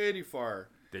pretty far.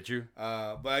 Did you?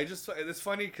 But it's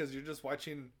funny because you're just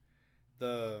watching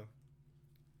the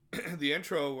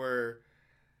intro where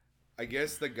I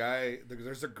guess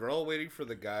there's a girl waiting for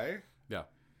the guy. Yeah.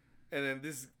 And then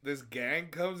this gang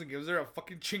comes and gives her a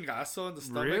fucking chingazo in the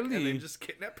stomach, Really? and then just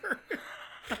kidnap her.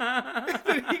 And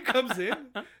then he comes in,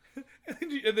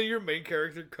 and then your main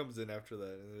character comes in after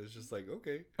that, and it's just like,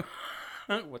 okay.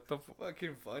 What the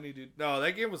fucking funny, dude. No,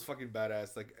 that game was fucking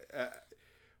badass. Like,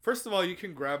 first of all, you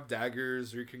can grab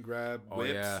daggers, or you can grab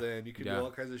whips, and you can do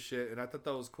all kinds of shit. And I thought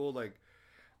that was cool, like,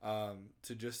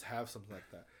 to just have something like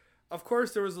that. Of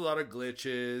course, there was a lot of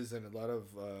glitches and a lot of.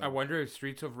 I wonder if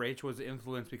Streets of Rage was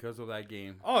influenced because of that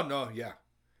game. Oh no, yeah.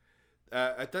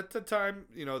 At that time,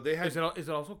 you know, they had. Is it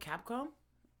also Capcom?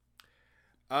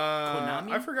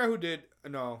 Konami? I forgot who did.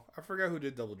 No, I forgot who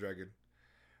did Double Dragon,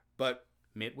 but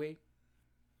Midway.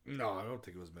 No, I don't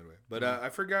think it was Midway. But I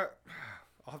forgot.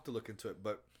 I'll have to look into it.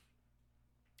 But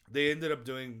they ended up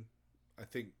doing, I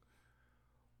think,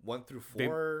 1 through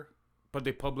 4. But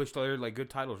they published other like good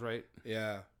titles, right?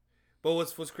 Yeah. But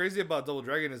what's crazy about Double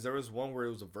Dragon is there was one where it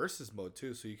was a versus mode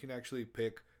too, so you can actually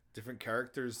pick different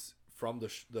characters from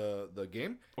the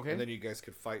game, okay, and then you guys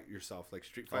could fight yourself like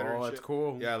Street Fighter. Oh, and that's shit.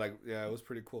 cool. Yeah, it was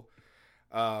pretty cool.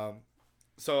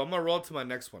 So I'm gonna roll to my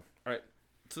next one. All right.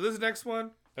 So this next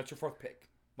one, that's your fourth pick.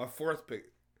 My fourth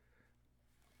pick.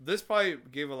 this probably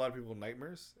gave a lot of people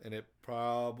nightmares, and it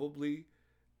probably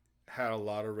had a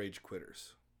lot of rage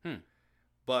quitters.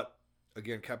 But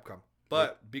again, Capcom.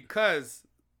 But because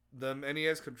the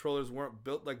NES controllers weren't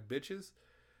built like bitches,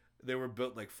 they were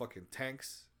built like fucking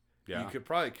tanks. Yeah. You could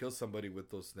probably kill somebody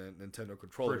with those Nintendo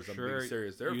controllers. For sure. I'm being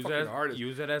serious. They're fucking hard.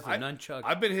 Use it as a nunchuck.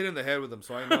 I've been hit in the head with them,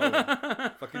 so I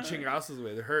know. Fucking chingazos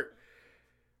way. They hurt.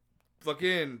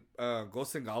 Fucking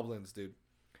Ghosts and Goblins, dude.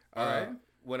 Alright.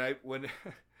 When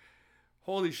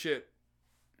holy shit.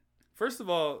 First of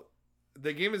all,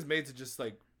 the game is made to just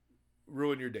like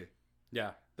ruin your day.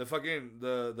 Yeah. The fucking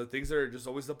the things that are just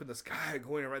always up in the sky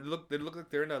going around. They look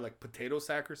like they're in a like potato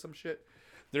sack or some shit.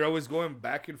 They're always going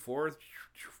back and forth.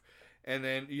 And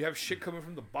then you have shit coming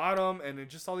from the bottom, and then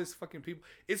just all these fucking people.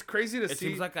 It's crazy to see. It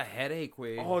seems like a headache,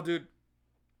 Wade. Oh, dude.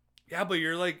 Yeah, but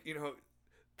you're like, you know,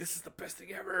 this is the best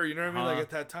thing ever. You know what I mean? Like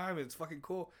at that time, it's fucking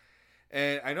cool.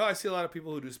 And I know I see a lot of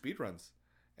people who do speedruns,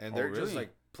 and they're just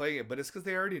like playing it, but it's because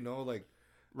they already know, like,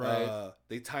 right?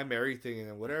 They time everything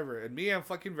and whatever. And me, I'm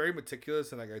fucking very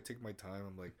meticulous, and like I take my time.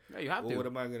 I'm like, yeah, you have to. What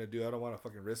am I gonna do? I don't want to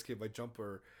fucking risk it if I jump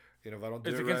or. You know, if I don't do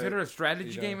is it it considered a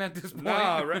strategy game at this point?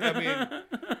 Nah, right? I mean,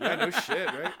 yeah, no shit,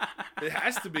 right? It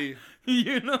has to be.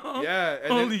 You know? Yeah.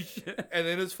 And holy shit. And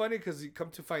then it's funny because you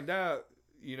come to find out,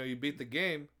 you know, you beat the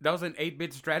game. That was an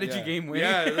 8-bit strategy game, Wade.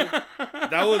 Yeah,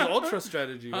 that was ultra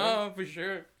strategy. Right? Oh, for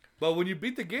sure. But when you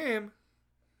beat the game,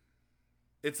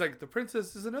 it's like the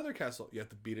princess is another castle. You have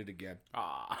to beat it again.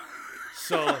 Ah.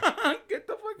 So get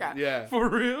the fuck out. Yeah. For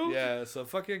real? Yeah. So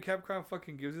fucking Capcom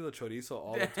fucking gives you the chorizo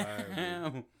all the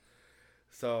time. Dude.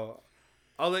 So,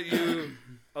 I'll let you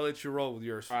roll with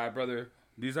yours. All right, brother.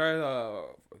 These are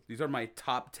my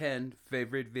top 10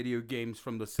 favorite video games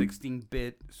from the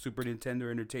 16-bit Super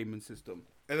Nintendo Entertainment System.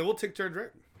 And then we'll take turns,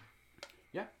 right?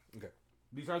 Yeah. Okay.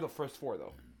 These are the first 4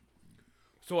 though.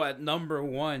 So at number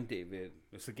 1, David,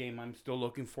 it's a game I'm still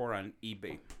looking for on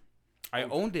eBay. I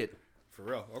owned it. For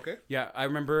real? Okay. Yeah, I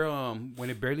remember when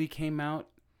it barely came out,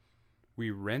 we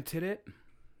rented it.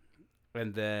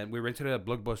 And then we rented it at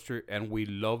Blockbuster, and we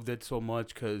loved it so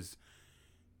much because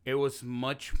it was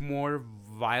much more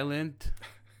violent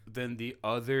than the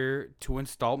other 2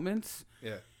 installments.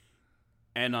 Yeah.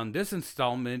 And on this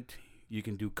installment, you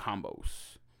can do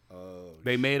combos. Oh.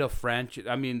 They made a franchise.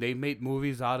 I mean, they made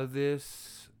movies out of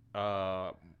this.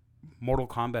 Mortal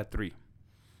Kombat 3.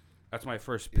 That's my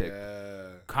first pick. Yeah.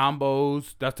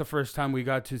 Combos. That's the first time we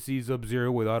got to see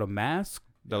Sub-Zero without a mask.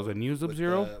 That was a new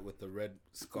Sub-Zero. With the red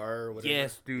scar or whatever.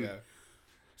 Yes, dude. Yeah.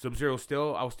 Sub-Zero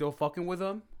I was still fucking with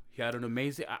him. He had an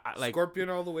amazing... like Scorpion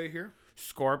all the way here?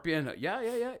 Scorpion.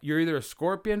 Yeah. You're either a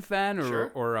Scorpion fan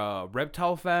or a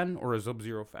Reptile fan or a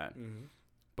Sub-Zero fan. Mm-hmm.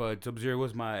 But Sub-Zero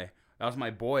was that was my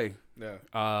boy. Yeah.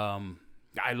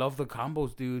 I love the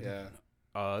combos, dude.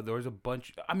 Yeah. There was a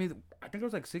bunch... I mean, I think there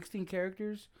was like 16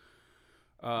 characters.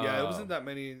 Yeah, it wasn't that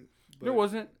many. There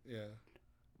wasn't. Yeah.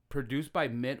 Produced by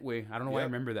Midway. I don't know why I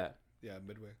remember that. Yeah,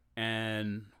 Midway.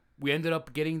 And we ended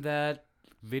up getting that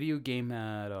video game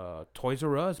at Toys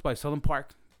R Us by Sunland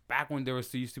Park. Back when there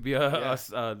used to be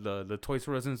the Toys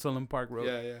R Us in Sunland Park Road.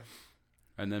 Yeah.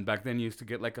 And then back then you used to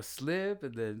get like a slip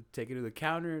and then take it to the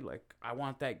counter. Like, I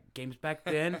want that. Games back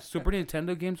then, Super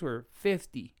Nintendo games were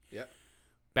 $50. Yeah.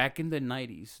 Back in the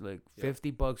 90s, like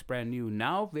 $50 brand new.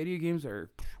 Now video games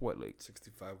are what, like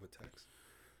 65 with tax.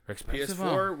 Expensive,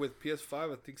 PS4 with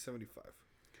PS5, I think 75.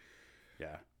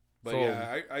 Yeah, but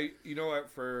I you know what,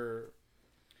 for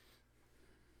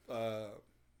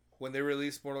when they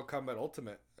released Mortal Kombat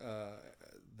Ultimate,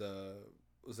 it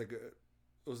was like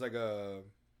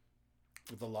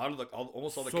with a lot of like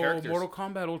almost all the characters. So Mortal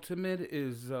Kombat Ultimate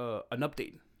is an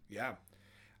update. Yeah,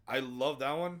 I love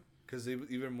that one because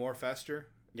even more faster.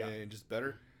 Yeah, and just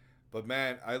better. But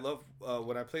man, I love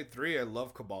when I played 3. I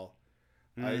love Cabal.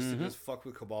 Mm-hmm. I used to just fuck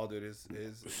with Cabal, dude.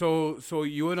 So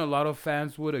you and a lot of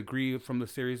fans would agree from the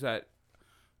series that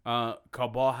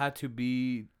Cabal had to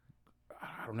be,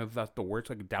 I don't know if that's the word,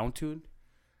 like down-tuned.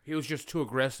 He was just too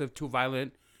aggressive, too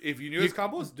violent. If you knew his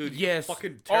combos, dude, yes. you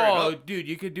fucking tear it up. Dude,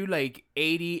 you could do like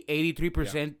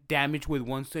 83% damage with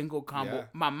one single combo. Yeah.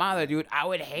 My mother, dude, I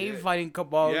would hate fighting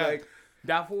Cabal. Yeah. Like,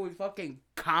 that fool would fucking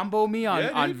combo me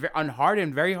on hard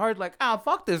and very hard. Like,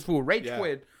 fuck this fool. Rage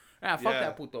quit. Fuck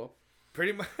that puto.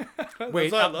 Pretty much.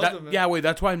 Wait, wait.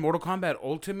 That's why in Mortal Kombat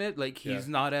Ultimate, like, he's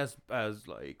not as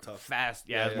like tough. Fast.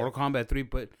 As Mortal Kombat 3,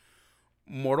 but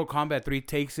Mortal Kombat 3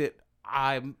 takes it.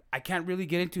 I can't really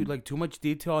get into like too much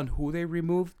detail on who they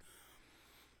removed,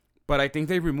 but I think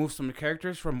they removed some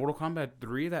characters from Mortal Kombat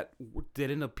 3 that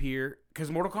didn't appear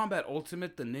because Mortal Kombat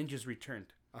Ultimate, the ninjas returned.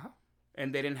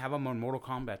 And they didn't have them on Mortal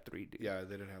Kombat 3, dude. Yeah,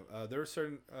 they didn't have. There were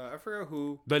certain. I forgot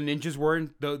who. The ninjas were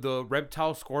in the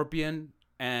Reptile, Scorpion,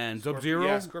 and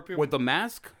Sub-Zero with the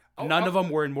mask. None of them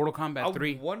were in Mortal Kombat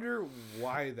 3. I wonder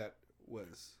why that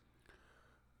was.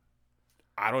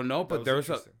 I don't know, but there's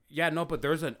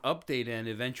an update, and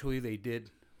eventually they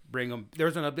did bring them.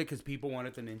 There's an update because people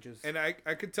wanted the ninjas. And I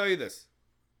could tell you this,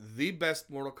 the best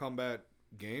Mortal Kombat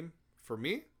game for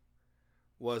me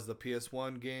was the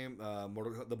PS1 game, the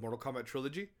Mortal Kombat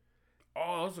trilogy.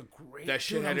 Oh, that was a great. That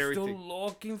shit had everything. Still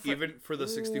looking for even for the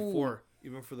 64,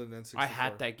 even for the N64. I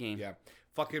had that game. Yeah,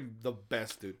 fucking the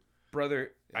best, dude.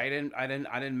 Brother, yeah. I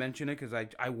didn't mention it because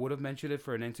I would have mentioned it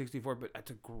for an N64, but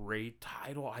that's a great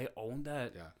title. I own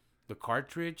that. Yeah. The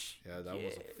cartridge. Yeah, that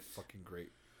was fucking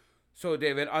great. So,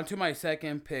 David, on to my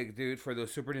second pick, dude, for the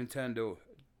Super Nintendo,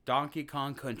 Donkey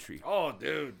Kong Country. Oh,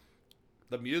 dude.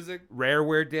 The music.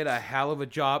 Rareware did a hell of a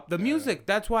job. The music,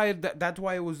 that's why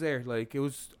it was there. Like, it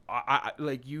was,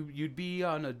 like, you'd be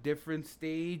on a different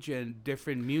stage and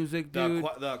different music, dude.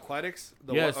 The aquatics,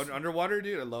 yes. Underwater,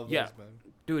 dude. I love those, man.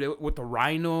 Dude, with the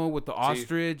rhino, with the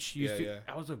ostrich.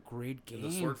 That was a great game.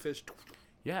 And the swordfish.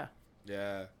 Yeah.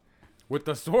 Yeah. With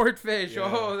the swordfish. Yeah.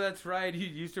 Oh, that's right. He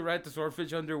used to ride the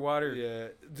swordfish underwater. Yeah.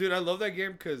 Dude, I love that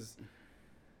game because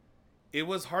it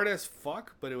was hard as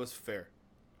fuck, but it was fair.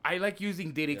 I like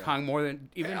using Diddy Kong more than...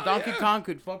 Even Donkey Kong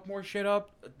could fuck more shit up.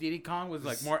 Diddy Kong was,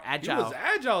 like, more agile. He was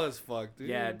agile as fuck, dude.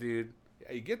 Yeah, dude.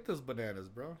 Yeah, you get those bananas,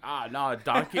 bro. Ah, no,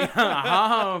 Donkey...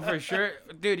 for sure.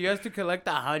 Dude, you have to collect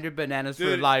 100 bananas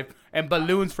for life and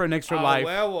balloons for an extra life.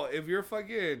 Well, if you're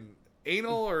fucking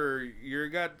anal or you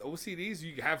got OCDs,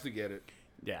 you have to get it.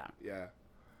 Yeah. Yeah.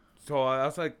 So,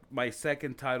 that's, like, my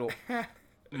second title.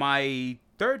 My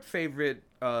third favorite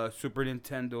Super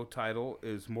Nintendo title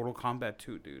is Mortal Kombat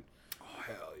 2, dude. Oh,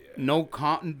 hell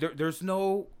yeah. There's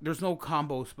no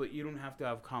combos, but you don't have to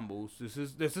have combos. This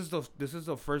is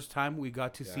the first time we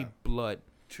got to see blood.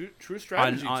 True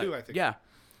strategy too, I think. Yeah.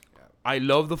 I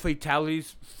love the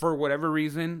fatalities for whatever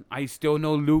reason. I still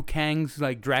know Liu Kang's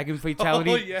like dragon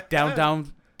fatality. Oh, yeah.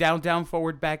 Down,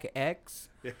 forward, back, X.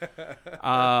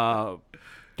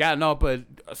 Yeah, no, but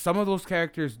some of those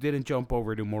characters didn't jump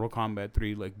over to Mortal Kombat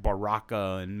 3, like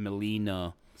Baraka and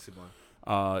Melina,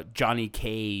 Johnny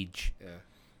Cage.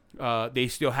 Yeah. They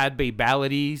still had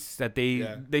babalities that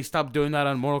they stopped doing that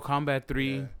on Mortal Kombat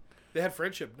 3. Yeah. They had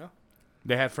friendship, no?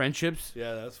 They had friendships.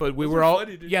 Yeah, that's. But we were all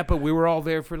funny, but we were all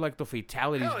there for like the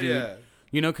fatalities, hell dude. Yeah.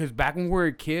 You know, because back when we were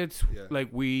kids, like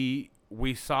we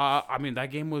saw. I mean,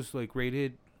 that game was like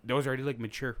rated. That was already like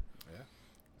mature.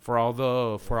 For all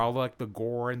like the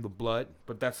gore and the blood,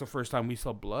 but that's the first time we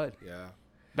saw blood. Yeah,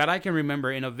 that I can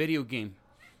remember in a video game,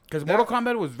 because Mortal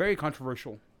Kombat was very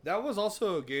controversial. That was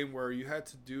also a game where you had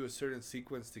to do a certain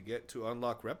sequence to get to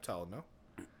unlock Reptile. No.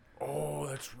 Oh,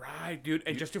 that's right, dude.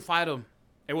 And just to fight him,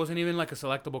 it wasn't even like a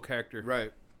selectable character.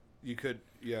 Right. You could,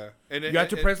 yeah. And you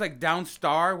had to press like down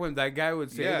star when that guy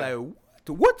would say like,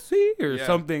 "What's he?" or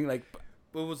something like.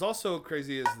 What was also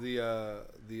crazy is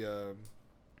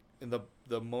in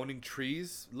the Moaning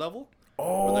Trees level.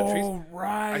 Oh,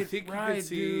 right. I think you can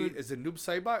see, dude. is it Noob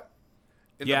Saibot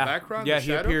in the background? Yeah,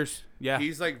 he appears. Yeah.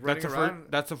 He's like running around.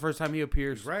 That's the first time he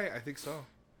appears. Right, I think so.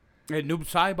 And Noob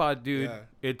Saibot, dude,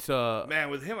 it's Man,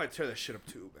 with him, I'd tear that shit up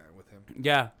too, man, with him.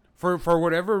 Yeah. For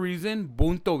whatever reason,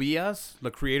 Boon Tobias, the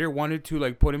creator, wanted to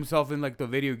like put himself in like the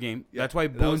video game. Yeah, that's why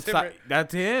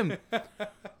that's him.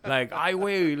 Like,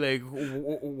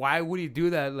 why would he do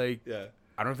that? Like,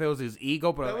 I don't know if it was his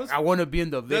ego, but I want to be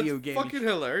in the video game. That's fucking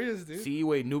hilarious, dude. See,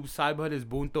 wait, Noob Saibot is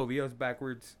Boon Tobias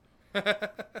backwards.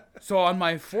 So on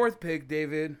my fourth pick,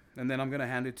 David, and then I'm gonna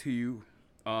hand it to you.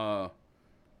 And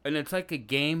it's like a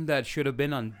game that should have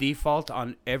been on default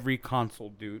on every console,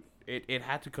 dude. It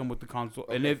had to come with the console.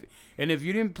 Okay. And if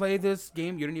you didn't play this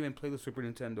game, you didn't even play the Super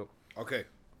Nintendo. Okay.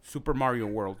 Super Mario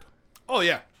World. Oh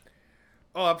yeah.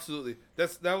 Oh, absolutely.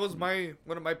 That was one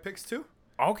of my picks too.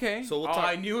 Okay. So we'll talk.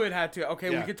 I knew it had to.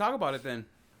 Okay, we could talk about it then.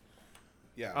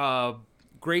 Yeah.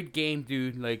 Great game,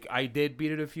 dude. Like, I did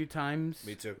beat it a few times.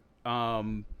 Me too.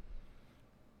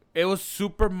 It was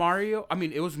Super Mario. I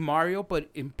mean, it was Mario, but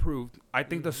improved. I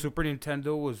think the Super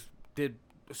Nintendo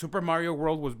Super Mario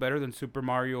World was better than Super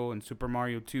Mario and Super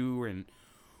Mario 2, and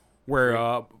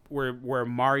where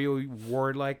Mario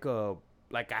wore like a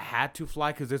hat to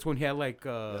fly, because this one he had like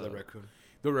the raccoon.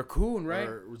 The raccoon, right?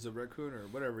 Or was it raccoon or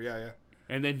whatever? Yeah.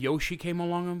 And then Yoshi came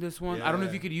along on this one. I don't know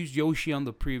if you could use Yoshi on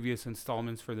the previous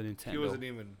installments for the Nintendo. He wasn't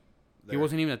even there. He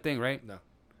wasn't even a thing, right? No.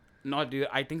 No, dude.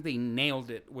 I think they nailed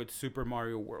it with Super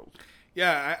Mario World.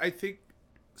 Yeah, I think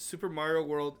Super Mario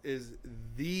World is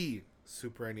the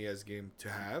Super NES game to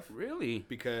have. Really?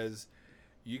 Because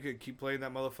you could keep playing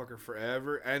that motherfucker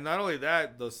forever. And not only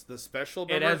that, the special.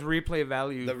 It has replay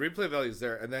value. The replay value is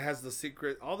there, and it has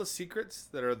all the secrets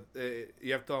that are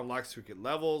you have to unlock secret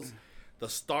levels. The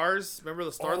stars, remember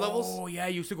the star levels? Oh yeah,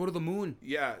 you used to go to the moon.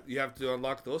 Yeah, you have to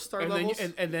unlock those star and levels.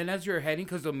 Then and then as you're heading,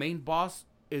 because the main boss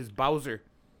is Bowser.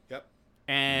 Yep.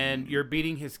 And you're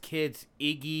beating his kids,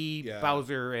 Iggy,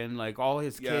 Bowser, and like all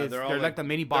his kids. They're like the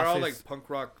mini bosses. They're all like punk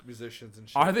rock musicians and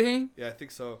shit. Are they? Yeah, I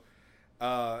think so.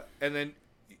 And then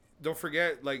don't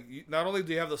forget, like, not only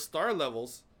do you have the star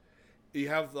levels, you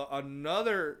have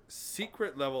another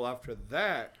secret level after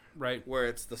that. Right. Where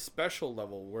it's the special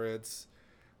level, where it's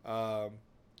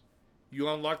you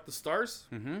unlock the stars,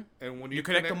 and when you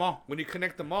connect them all. When you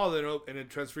connect them all, then it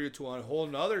transfers you to a whole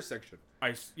nother section.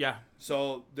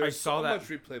 So there's so much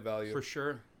replay value for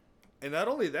sure. And not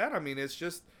only that, I mean, it's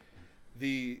just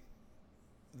the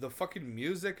fucking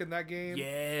music in that game.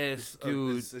 Yes,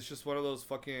 dude. It's just one of those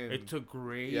fucking. It's a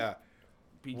great. Yeah.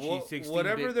 PG-16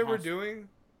 whatever they were doing,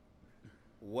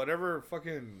 whatever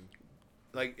fucking.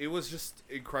 Like, it was just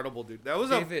incredible, dude. That was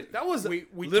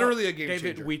literally a game changer.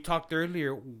 David, we talked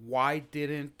earlier. Why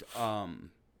didn't what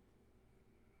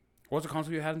was the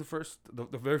console you had in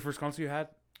the very first console you had?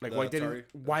 Like,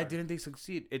 why didn't they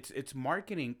succeed? It's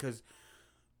marketing, because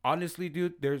honestly,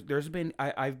 dude, there's been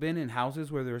I've been in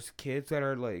houses where there's kids that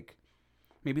are like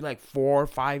maybe like 4,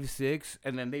 5, 6,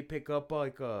 and then they pick up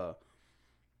like a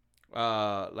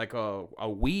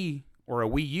Wii or a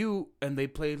Wii U, and they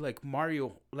play like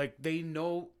Mario. Like, they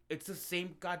know it's the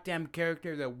same goddamn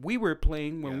character that we were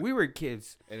playing when we were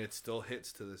kids. And it still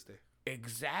hits to this day.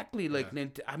 Exactly. Like,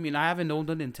 I mean, I haven't owned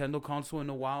a Nintendo console in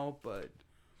a while, but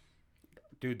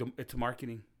dude, it's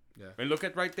marketing. Yeah. And look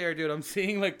at right there, dude. I'm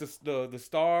seeing like the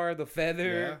star, the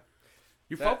feather. Yeah.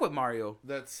 You fuck with Mario.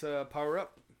 That's power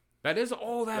up. That is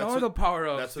the power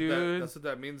ups, dude. That's what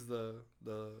that means. The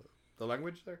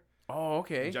language there. Oh,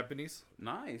 okay. In Japanese.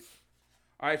 Nice.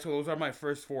 All right, so those are my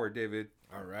first 4, David.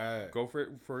 All right. Go for it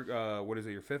for what is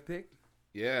it? Your 5th pick?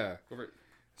 Yeah. Go for it.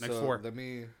 Next 4. Let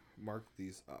me mark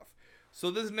these off. So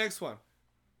this next one.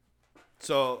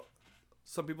 So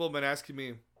some people have been asking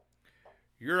me,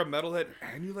 you're a metalhead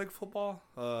and you like football?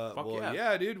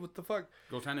 Yeah, dude. What the fuck?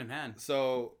 Goes hand in hand.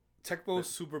 So Tecmo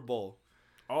Super Bowl.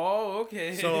 Oh,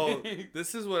 okay. So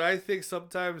this is what I think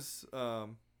sometimes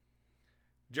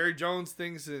Jerry Jones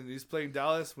thinks, and he's playing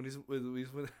Dallas when he's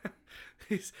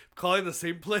calling the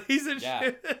same plays and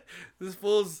shit. This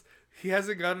fool's, he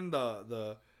hasn't gotten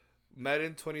the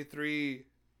Madden 23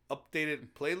 updated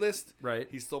playlist. Right.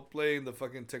 He's still playing the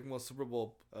fucking Tecmo Super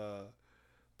Bowl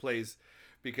plays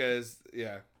because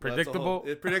predictable.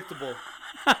 It's predictable.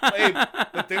 Hey,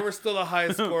 but they were still the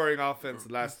highest scoring offense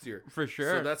last year for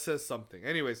sure. So that says something.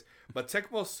 Anyways, but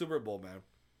Tecmo Super Bowl, man,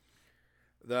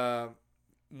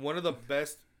 one of the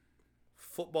best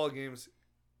football games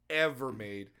ever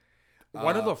made.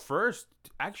 One of the first,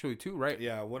 actually, too, right?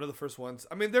 Yeah, one of the first ones.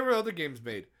 I mean, there were other games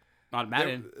made. Not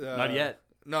Madden. Not yet.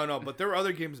 No, but there were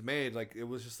other games made. Like, it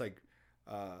was just like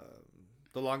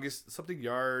the longest, something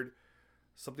yard,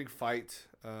 something fight.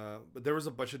 But there was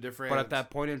a bunch of different. But at that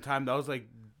point in time, that was like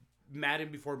Madden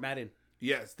before Madden.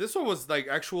 Yes, this one was like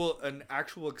an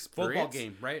actual experience. Football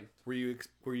game, right? Where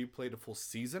you played a full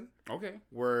season. Okay.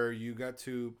 Where you got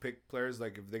to pick players,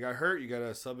 like if they got hurt, you got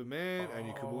to sub them in, and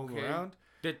you could move them around.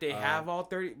 Did they have all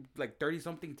 30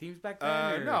 something teams back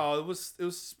then? No, it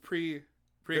was pre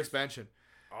expansion.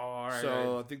 Oh, all right.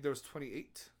 So I think there was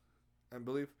 28, I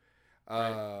believe.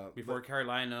 Right. Before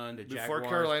Carolina and the Jaguars. Before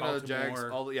Carolina, Baltimore. the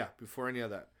Jags, before any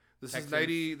of that. This Texans. is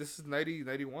 90. This is 90,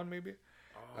 91 maybe.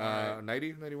 Right.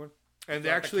 90, 91. And they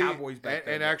like actually the Cowboys back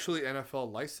then, actually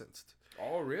NFL licensed.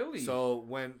 Oh, really? So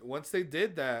once they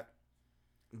did that,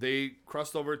 they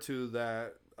crossed over to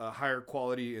that higher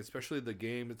quality, especially the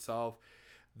game itself,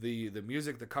 the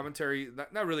music, the commentary.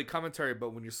 Not really commentary,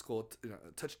 but when you score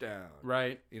a touchdown,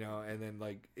 right? And then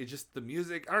like it just the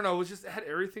music. I don't know. It had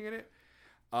everything in it.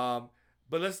 But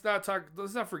let's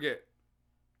not forget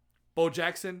Bo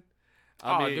Jackson.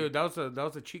 Dude, that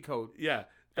was a cheat code. Yeah,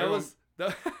 that was.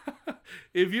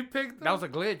 If you picked that was a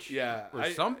glitch,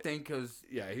 or something, because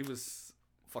he was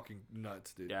fucking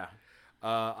nuts, dude. Yeah,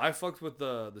 I fucked with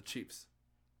the Chiefs.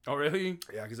 Oh really?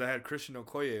 Yeah, because I had Christian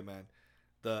Okoye, man,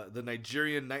 the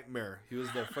Nigerian Nightmare. He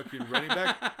was the fucking running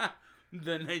back.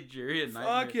 The Nigerian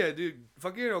Nightmare. Fuck yeah, dude.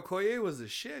 Fucking Okoye was the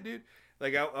shit, dude.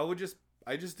 Like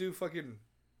I just do fucking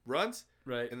runs,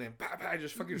 right, and then I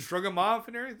just fucking shrug him off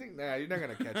and everything. Nah, you're not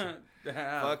gonna catch him.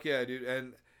 Fuck yeah, dude.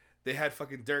 And they had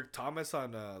fucking Derek Thomas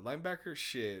on linebacker.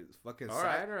 Shit, fucking all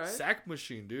right. sack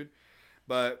machine, dude.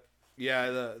 But yeah,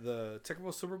 the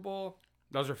Tecmo Super Bowl,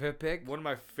 That was your fifth pick? One of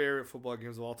my favorite football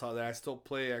games of all time that I still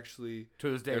play actually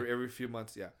to this day. Every few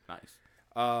months. Yeah. Nice.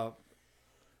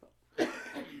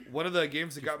 One of the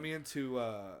games that got me into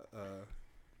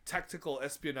tactical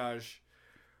espionage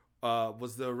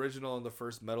was the original and the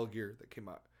first Metal Gear that came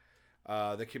out.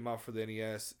 That came out for the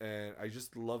NES, and I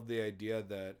just love the idea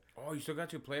that. Oh, you still got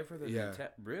to play for the yeah.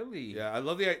 Really? Yeah, I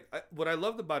love what I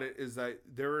loved about it is that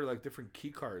there were like different key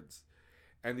cards,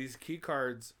 and these key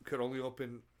cards could only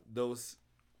open those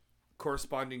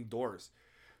corresponding doors.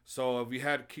 So if we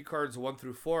had key cards 1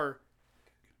 through 4,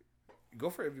 go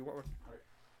for it if you want one.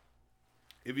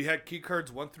 If you had key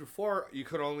cards 1 through 4, you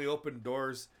could only open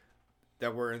doors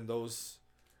that were in those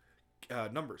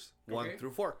numbers 1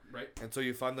 through 4. Right. And so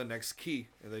you find the next key,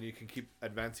 and then you can keep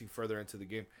advancing further into the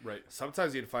game. Right.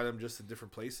 Sometimes you'd find them just in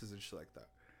different places and shit like that.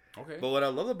 Okay. But what I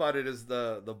love about it is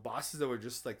the bosses that were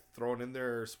just like thrown in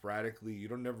there sporadically. You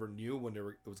don't never knew when it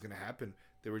was gonna happen.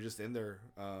 They were just in there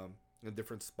in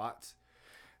different spots,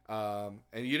 and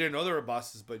you didn't know there were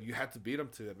bosses, but you had to beat them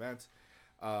to advance.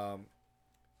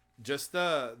 Just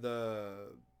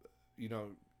the you know,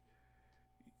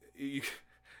 you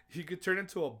could turn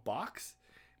into a box,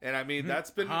 and I mean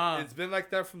it's been like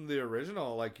that from the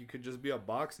original. Like you could just be a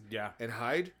box, and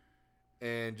hide.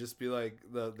 And just be like,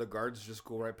 the guards just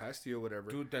go right past you or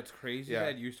whatever. Dude, that's crazy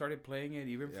that you started playing it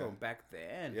even from back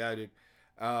then. Yeah, dude.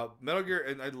 Metal Gear,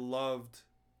 and I loved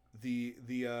the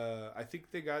I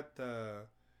think they got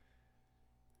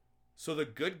so the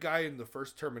good guy in the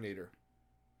first Terminator.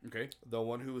 Okay. The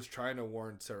one who was trying to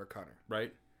warn Sarah Connor.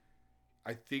 Right.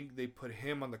 I think they put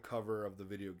him on the cover of the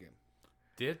video game.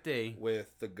 Did they?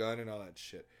 With the gun and all that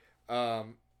shit.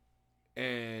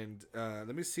 And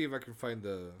let me see if I can find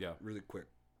the really quick.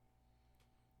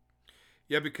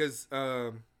 Yeah, because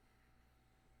let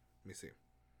me see.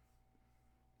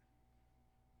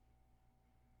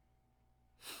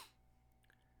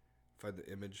 Find the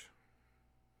image.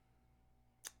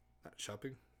 Not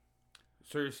shopping.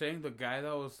 So you're saying the guy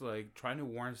that was like trying to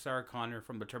warn Sarah Connor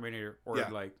from the Terminator, or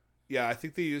like? Yeah, I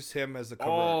think they used him as the cover.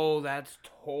 Oh, that's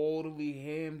totally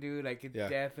him, dude. I could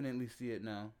definitely see it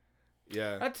now.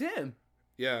 Yeah. That's him.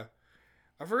 Yeah.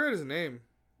 I forgot his name.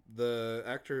 The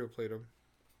actor who played him.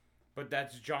 But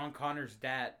that's John Connor's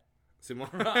dad. Simon.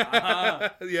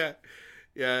 Yeah.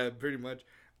 Yeah, pretty much.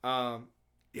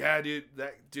 Yeah, dude,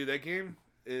 that game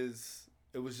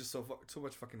it was just so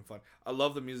much fucking fun. I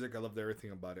love the music. I loved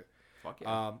everything about it. Fuck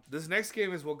yeah. This next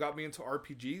game is what got me into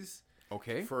RPGs.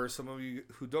 Okay. For some of you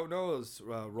who don't know, is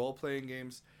role-playing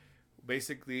games.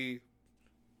 Basically,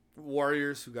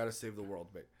 warriors who got to save the world,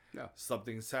 mate. Yeah.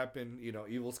 Something's happened,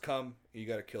 evils come, you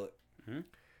got to kill it. Mm-hmm.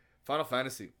 Final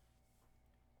Fantasy.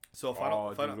 So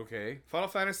Final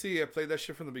Fantasy, I played that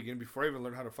shit from the beginning before I even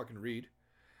learned how to fucking read.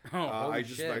 I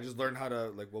just learned how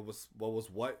to like what was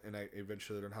what, and I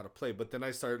eventually learned how to play. But then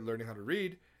I started learning how to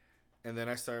read, and then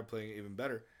I started playing even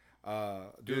better.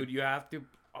 Dude, you have to.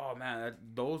 Oh man,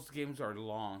 those games are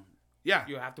long. Yeah,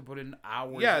 you have to put in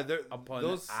hours. Yeah, upon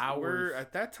those hours.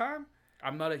 At that time.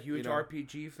 I'm not a huge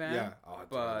RPG fan. Yeah,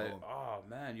 but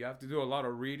man, you have to do a lot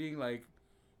of reading. Like,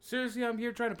 seriously, I'm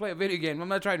here trying to play a video game. I'm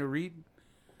not trying to read.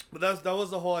 But that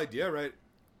was the whole idea, right?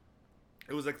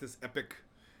 It was like this epic,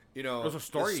 it was a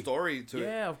story to it.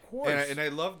 Yeah, of course. And I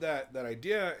love that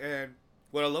idea. And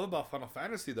what I love about Final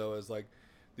Fantasy though is like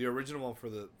the original one for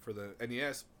the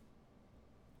NES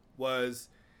was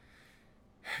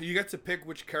you get to pick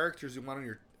which characters you want on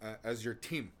your as your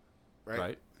team, right?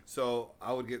 Right. So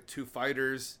I would get 2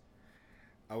 fighters.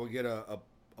 I would get a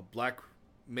black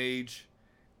mage,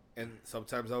 and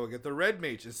sometimes I would get the red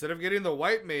mage instead of getting the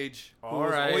white mage, who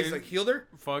was always like healer.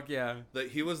 Fuck yeah!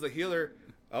 He was the healer.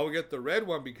 I would get the red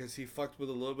one because he fucked with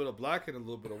a little bit of black and a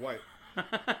little bit of white.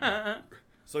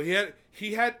 So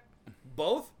he had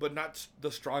both, but not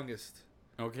the strongest.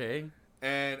 Okay.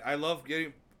 And I love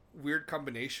getting weird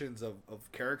combinations of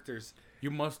characters. You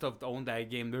must have owned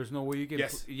that game. There's no way you can.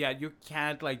 Yes. You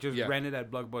can't like just rent it at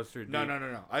Blockbuster. Dude.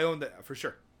 No. I owned that for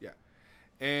sure. Yeah.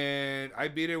 And I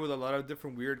beat it with a lot of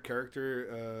different weird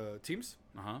character teams.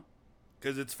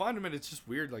 Because it's fun. I mean, it's just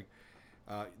weird. Like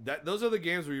those are the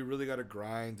games where you really got to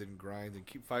grind and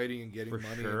keep fighting and getting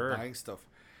money and buying stuff.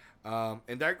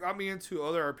 And that got me into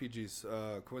other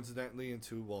RPGs. Coincidentally,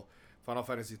 into Final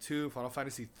Fantasy 2, Final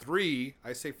Fantasy 3.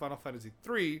 I say Final Fantasy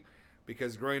 3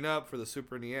 because growing up for the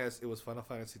Super NES, it was Final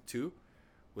Fantasy 2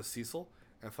 with Cecil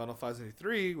and Final Fantasy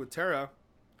 3 with Terra,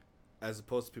 as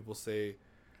opposed to people say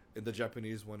in the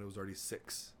Japanese one it was already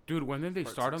 6. Dude, when did they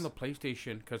start on the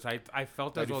PlayStation? Because I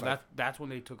felt as though that's when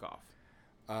they took off.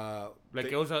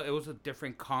 It was a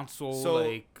different console.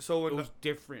 So when it was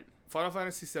different. Final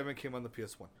Fantasy 7 came on the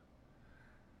PS1.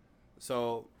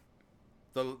 So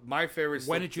my favorite.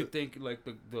 When did you think like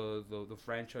the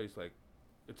franchise like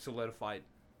it's solidified?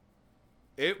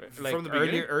 It like from the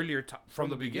earlier from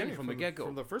the beginning, from the get go,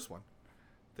 from the first one.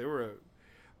 They were,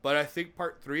 but I think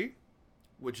part 3,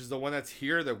 which is the one that's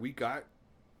here that we got,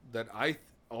 that I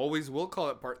always will call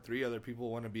it part 3. Other people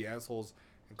want to be assholes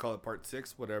and call it part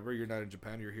 6. Whatever. You're not in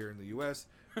Japan. You're here in the U.S.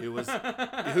 It was.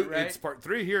 Right? It's part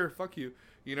 3 here. Fuck you.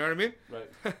 You know what I mean?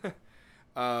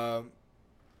 Right.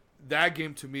 That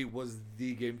game to me was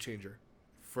the game changer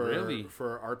for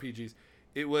RPGs.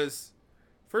 It was,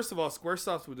 first of all,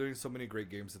 Squaresoft was doing so many great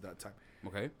games at that time.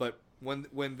 Okay. But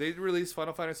when they released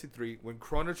Final Fantasy 3, when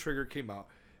Chrono Trigger came out,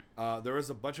 there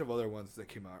was a bunch of other ones that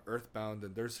came out, Earthbound,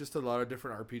 and there's just a lot of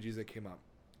different RPGs that came out.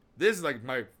 This is like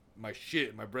my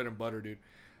shit, my bread and butter, dude.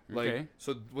 Like, okay.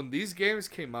 So when these games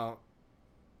came out,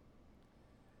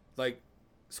 like,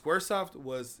 Squaresoft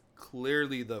was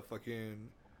clearly the fucking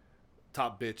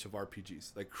top bitch of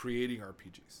RPGs, like creating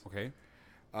RPGs. Okay.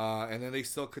 And then they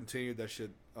still continued that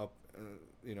shit up,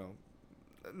 you know,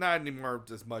 not anymore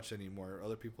as much anymore.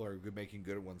 Other people are making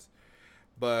good ones.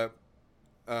 But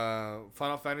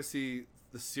Final Fantasy,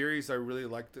 the series I really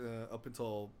liked up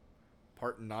until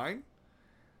part 9.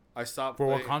 I stopped. For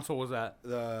what console was that?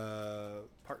 The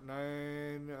part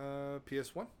 9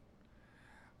 PS1.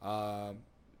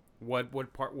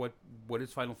 What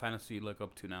is Final Fantasy like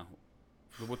up to now?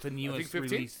 What's the newest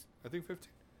release? I think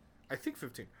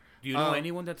 15. Do you know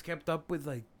anyone that's kept up with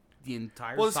like the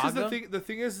entire saga? Well, it's because the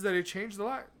thing is that it changed a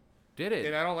lot. Did it?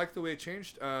 And I don't like the way it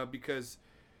changed because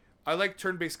I like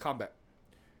turn-based combat.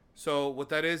 So what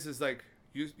that is like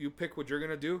you pick what you're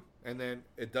gonna do, and then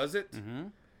it does it. Mm-hmm.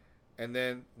 And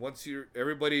then once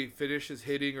everybody finishes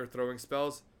hitting or throwing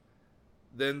spells,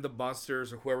 then the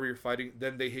monsters or whoever you're fighting,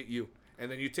 then they hit you, and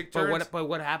then you take turns. But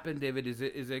what happened, David? Is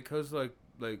it because like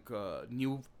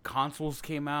new consoles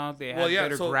came out? They had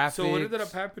better graphics. So what ended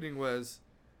up happening was,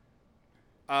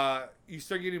 you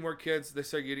start getting more kids. They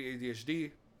start getting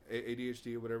ADHD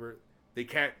or whatever. They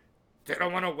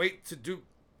don't want to wait to do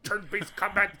turn-based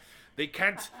combat. They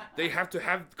can't. They have to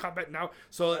have combat now.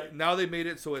 So now they made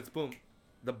it so it's boom.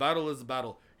 The battle is the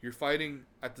battle. You're fighting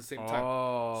at the same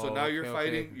time. So now you're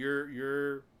fighting. Okay.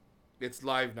 You're. It's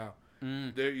live now.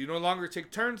 You no longer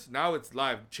take turns. Now it's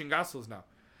live. Chingazos now.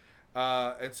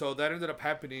 And so that ended up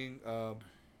happening.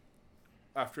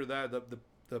 After that,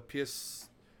 the PS.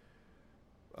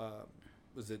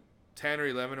 Was it 10 or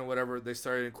 11 or whatever? They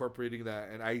started incorporating that,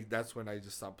 and that's when I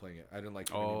just stopped playing it. I didn't like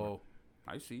it anymore.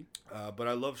 I see. But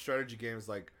I love strategy games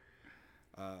like,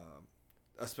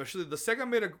 especially the Sega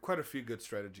made quite a few good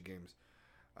strategy games.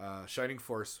 Shining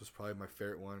Force was probably my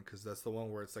favorite one because that's the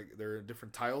one where it's like there are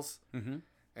different tiles, and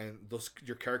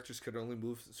your characters could only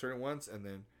move certain ones, and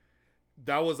then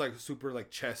that was like super like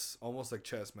chess, almost like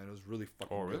chess, man. It was really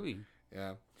fucking good. Really?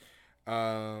 Yeah.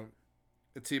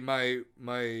 Let's see, my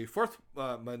fourth,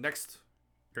 my next,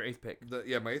 your 8th pick. My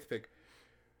 8th pick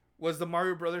was the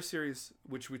Mario Brothers series,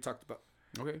 which we talked about.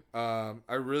 Okay.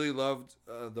 I really loved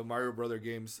the Mario Brother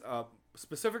games.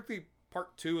 Specifically,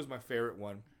 part 2 is my favorite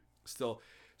one. Still,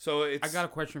 so it's. I got a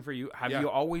question for you. Have you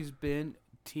always been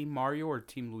Team Mario or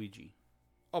Team Luigi?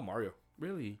 Oh, Mario.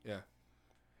 Really? Yeah.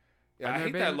 Yeah, I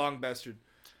hate that long bastard.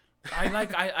 I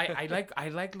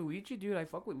like Luigi, dude. I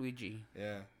fuck with Luigi.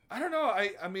 Yeah. I don't know.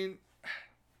 I mean.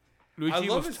 Luigi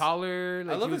was taller.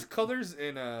 Like I love his colors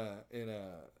in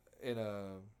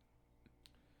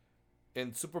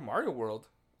Super Mario World.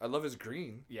 I love his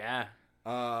green. Yeah.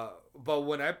 But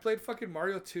when I played fucking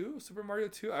Super Mario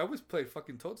 2, I always played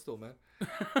fucking Toadstool, man.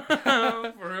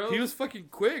 For real? He was fucking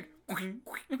quick.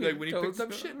 Like when he picked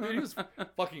up shit, man, he was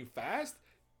fucking fast.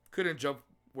 Couldn't jump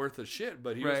worth a shit,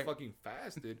 but he was fucking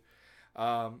fast, dude.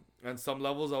 And some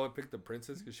levels I would pick the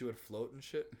princess because she would float and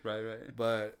shit. Right.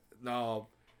 But no,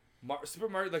 Super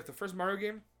Mario, like the first Mario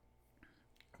game,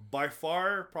 by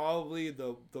far probably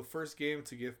the first game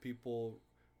to give people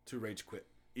to rage quit.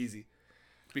 Easy.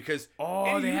 Because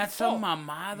they had some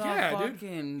mamada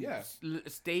fucking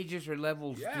stages or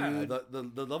levels, dude.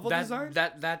 The level design,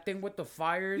 that thing with the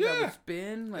fire that would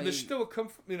spin, like, and the shit that would come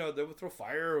from, they would throw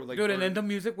fire or like, dude, and then the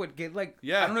music would get like,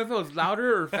 I don't know if it was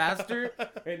louder or faster,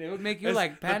 and it would make you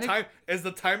like panic as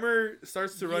the timer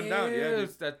starts to run down. Yeah,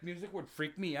 dude. That music would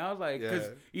freak me out, like, because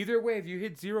either way, if you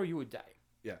hit 0, you would die.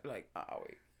 Yeah, like,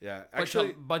 wait. Yeah,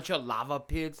 actually, bunch of lava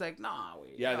pits, like,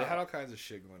 wait. Yeah, they had all kinds of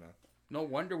shit going on. No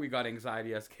wonder we got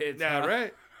anxiety as kids. Yeah,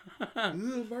 right.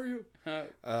 Mario.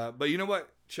 But you know what?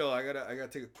 Chill. I gotta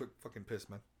take a quick fucking piss,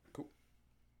 man. Cool.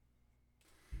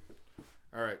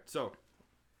 All right. So,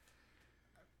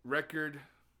 record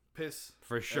piss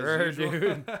for sure,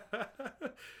 dude.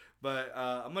 But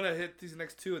I'm gonna hit these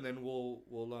next 2, and then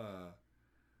we'll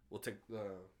we'll take the.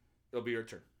 It'll be your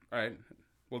turn. All right,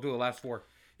 we'll do the last 4.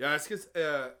 Yeah, it's because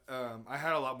I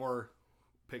had a lot more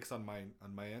picks on my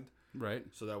end. Right.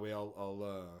 So that way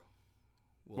I'll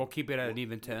we'll keep it at an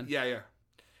even 10. Yeah.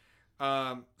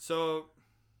 So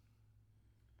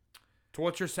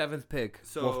what's your 7th pick,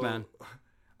 so Wolfman?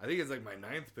 I think it's like my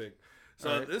 9th pick.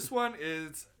 So this one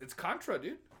it's Contra,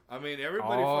 dude. I mean,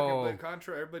 everybody fucking played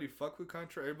Contra. Everybody fuck with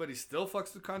Contra. Everybody still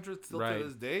fucks with Contra still to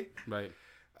this day. Right.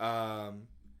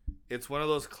 It's one of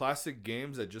those classic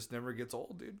games that just never gets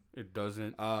old, dude. It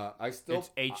doesn't. It's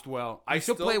aged well. I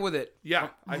still play with it. Yeah,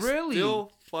 really? I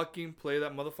still fucking play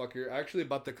that motherfucker. I actually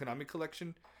bought the Konami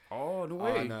collection. Oh, no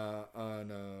way.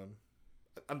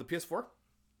 On the PS4.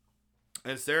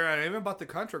 And it's there, and I even bought the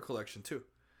Contra collection too.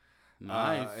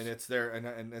 Nice. And it's there,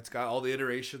 and it's got all the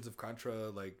iterations of Contra,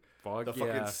 like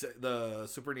the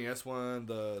Super NES one,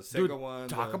 the Sega one.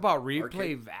 Talk about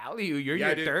replay value. You're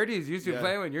in your 30s. You used to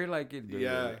play when you're like in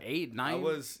 8, 9. I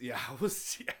was dude. I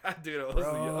was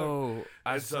young.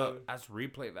 That's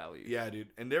replay value. Yeah, dude,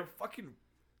 and they're fucking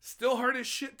still hard as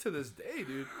shit to this day,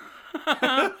 dude.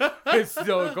 It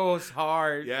still goes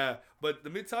hard. Yeah, but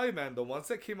let me tell you, man, the ones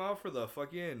that came out for the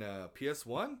fucking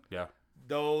PS1, yeah,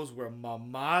 those were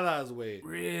mamadas, way.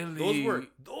 Really?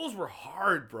 Those were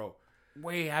hard, bro.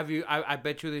 Wait, have you? I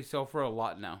bet you they sell for a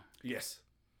lot now. Yes.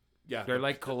 Yeah. They're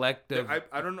like collective.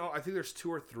 I don't know. I think there's 2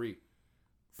 or 3.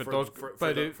 But those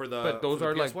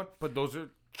are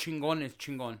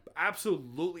chingon.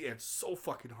 Absolutely, and so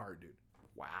fucking hard, dude.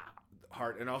 Wow.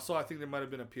 Hard, and also I think there might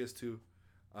have been a PS2.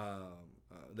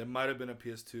 There might have been a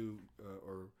PS2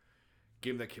 or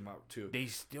game that came out too. They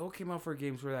still came out for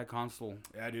games for that console.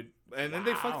 Yeah, dude. And then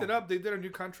they fucked it up. They did a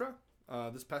new Contra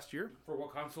this past year. For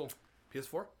what console?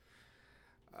 PS4.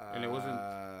 And it wasn't.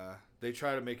 They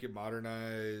try to make it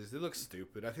modernized. It looks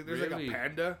stupid. I think there's like a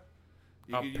panda.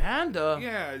 Panda?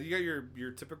 Yeah, you got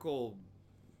your typical,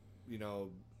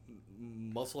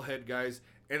 muscle head guys,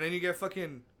 and then you get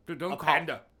fucking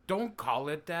panda. Don't call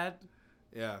it that.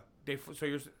 Yeah. I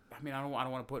don't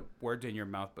want to put words in your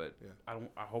mouth, but yeah.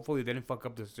 Hopefully they didn't fuck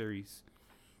up the series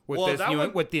with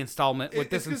the installment.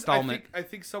 I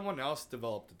think someone else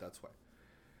developed it. That's why.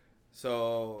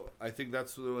 So I think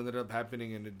that's what ended up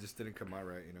happening, and it just didn't come out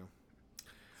right,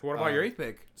 So what about your 8th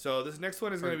pick? So this next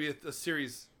one is going to be a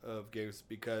series of games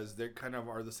because they kind of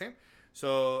are the same.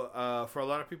 So for a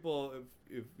lot of people,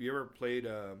 if you ever played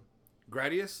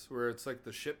Gradius, where it's like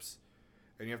the ships,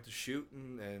 and you have to shoot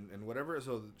and whatever,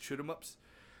 so shoot 'em ups.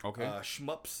 Okay.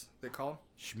 Shmups, they call them.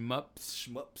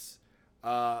 Shmups.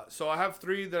 So I have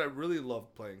 3 that I really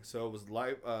loved playing. So it was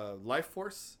Life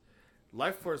Force.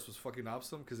 Life Force was fucking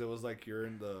awesome because it was like you're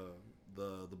in the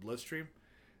bloodstream,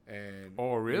 and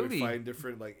you would find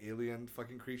different like alien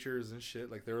fucking creatures and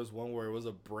shit. Like there was one where it was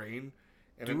a brain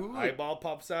and an eyeball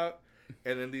pops out,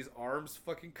 and then these arms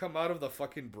fucking come out of the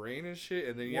fucking brain and shit,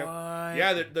 and then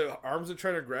the arms are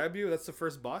trying to grab you. That's the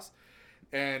first boss,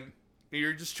 and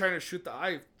you're just trying to shoot the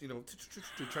eye,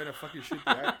 trying to fucking shoot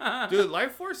the eye. Dude,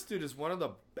 Life Force, dude, is one of the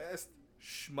best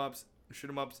shoot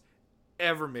 'em ups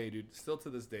ever made, dude. Still to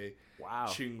this day. Wow.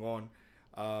 Chingon.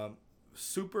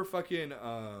 Super fucking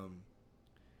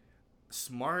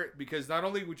smart, because not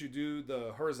only would you do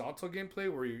the horizontal gameplay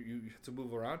where you have to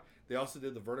move around, they also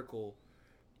did the vertical.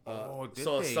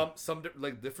 Some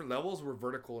like different levels were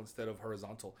vertical instead of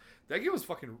horizontal. That game was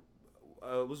fucking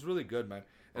was really good, man.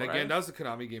 And again, that was a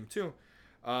Konami game too.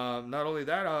 Not only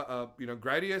that,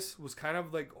 Gradius was kind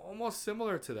of like almost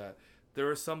similar to that. There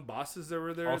were some bosses that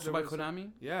were there. Also by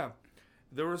Konami? Yeah.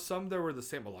 There were some that were the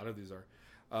same. A lot of these are.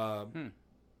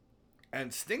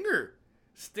 And Stinger.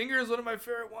 Stinger is one of my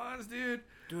favorite ones, dude.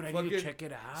 Dude, I need to check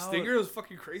it out. Stinger was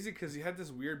fucking crazy because he had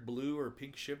this weird blue or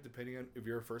pink ship depending on if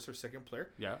you're a first or second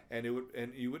player. Yeah. And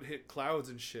you would hit clouds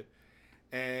and shit.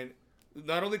 And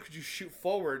not only could you shoot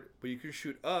forward, but you could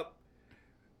shoot up.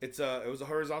 It was a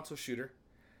horizontal shooter.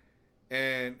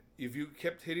 And if you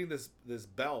kept hitting this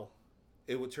bell,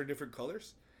 it would turn different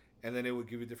colors, and then it would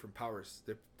give you different powers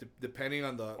depending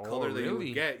on the color that you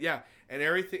would get. Yeah, and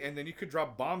everything, and then you could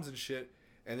drop bombs and shit,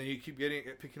 and then you keep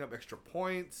picking up extra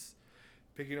points,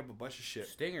 picking up a bunch of shit.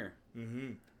 Stinger.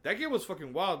 Mm-hmm. That game was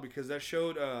fucking wild because that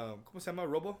showed ¿cómo se llama?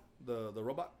 Robo, the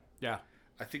robot. Yeah,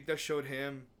 I think that showed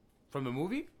him from the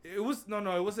movie. It was no,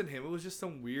 it wasn't him. It was just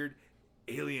some weird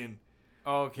alien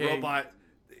robot.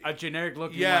 A generic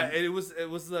looking one. Yeah, and it was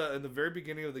in the very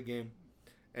beginning of the game,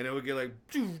 and it would get like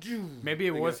maybe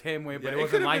it was him, but it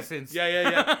wasn't licensed.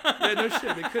 Yeah, no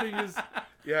shit. They could have used.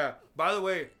 Yeah. By the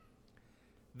way,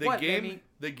 the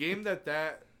game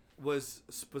that was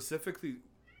specifically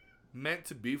meant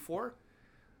to be for,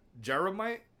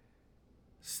 Gyromite,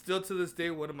 still to this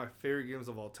day one of my favorite games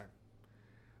of all time.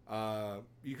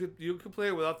 You could play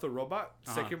it without the robot.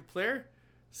 Second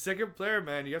player,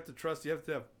 man, you have to trust. You have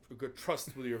to have a good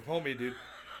trust with your homie, dude,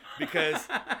 because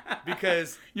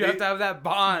you have to have that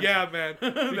bond. Yeah, man,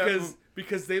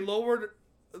 because they lowered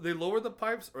the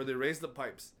pipes or they raised the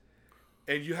pipes,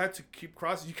 and you had to keep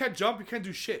crossing. You can't jump. You can't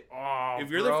do shit. Oh, if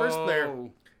you're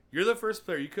the first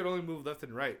player, you could only move left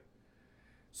and right.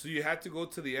 So you had to go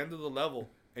to the end of the level,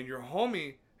 and your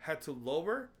homie had to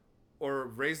lower or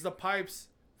raise the pipes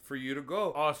for you to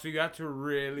go. Oh, so you got to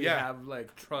really have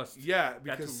like trust. Yeah,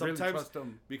 because sometimes really trust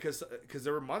them. because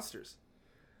there were monsters.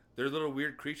 They're little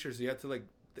weird creatures. You had to like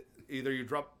either you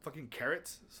drop fucking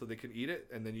carrots so they can eat it,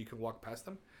 and then you can walk past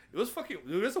them. It was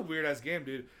a weird ass game,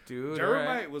 dude.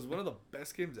 Jeremiah was one of the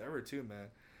best games ever too, man.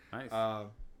 Nice.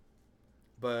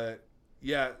 But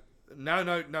yeah, now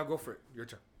go for it. Your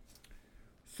turn.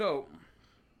 So,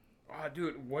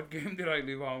 dude, what game did I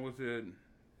leave on? Was it?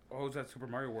 Oh, was that Super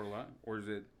Mario World, huh? Or is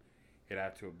it? It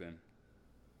had to have been.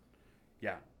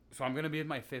 Yeah. So I'm gonna be at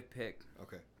my 5th pick.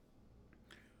 Okay.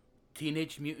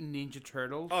 Teenage Mutant Ninja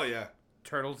Turtles. Oh yeah.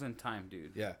 Turtles in Time,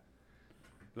 dude. Yeah.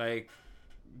 Like,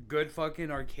 good fucking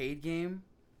arcade game.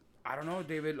 I don't know,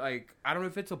 David. Like, I don't know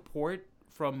if it's a port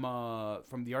from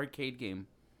the arcade game.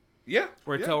 Yeah.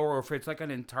 Or if it's like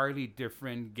an entirely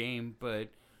different game, but.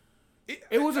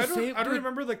 It was I don't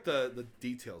remember like the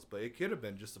details, but it could have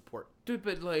been just a port. Dude,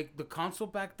 but like the console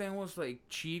back then was like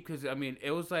cheap because I mean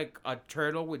it was like a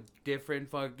turtle with different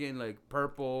fucking like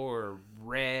purple or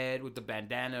red with the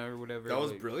bandana or whatever. That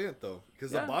was brilliant though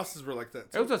because the bosses were like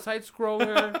that too. It was a side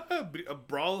scroller, a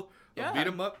brawl, a beat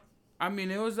 'em up. I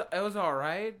mean it was all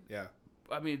right. Yeah.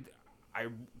 I mean,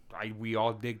 we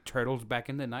all dig Turtles back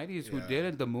in the 90s. Who did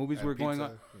it? The movies were going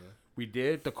on. Yeah. We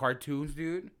did the cartoons,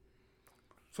 dude.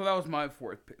 So that was my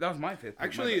 4th pick. That was my 5th pick.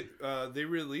 Actually, they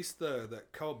released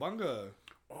that Cowabunga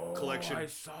collection. I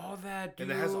saw that, dude.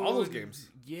 And it has all those games.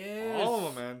 Yes. All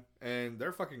of them, man. And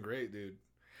they're fucking great, dude.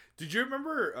 Did you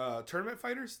remember Tournament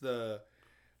Fighters? The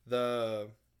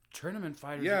Tournament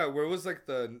Fighters? Yeah, where it was like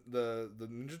the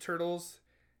Ninja Turtles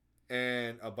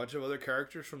and a bunch of other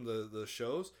characters from the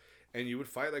shows. And you would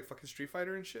fight like fucking Street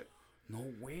Fighter and shit.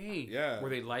 No way. Yeah. Were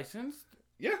they licensed?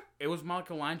 Yeah, it was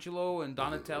Michelangelo and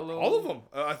Donatello. All of them.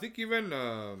 I think even.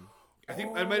 I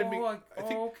think I might have been.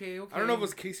 Okay. I don't know if it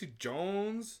was Casey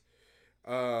Jones.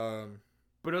 But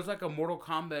it was like a Mortal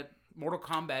Kombat.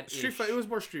 Street Fighter. It was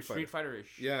more Street Fighter. Street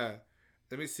Fighter-ish. Yeah.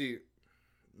 Let me see.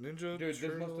 Ninja. Dude, this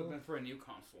must have been for a new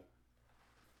console.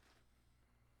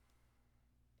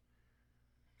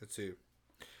 Let's see.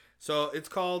 So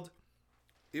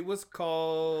it was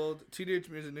called Teenage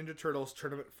Mutant Ninja Turtles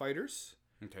Tournament Fighters.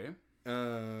 Okay.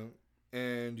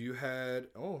 And you had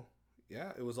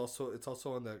it's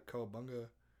also on that Cowabunga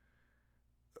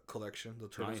collection, the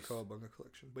Turtles Cowabunga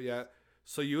collection. But yeah,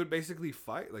 so you would basically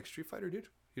fight like Street Fighter, dude.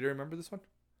 You don't remember this one?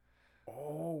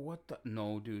 Oh, what the?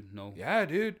 No, dude, no. Yeah,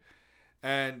 dude.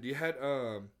 And you had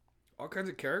all kinds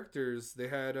of characters. They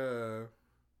had I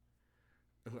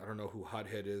don't know who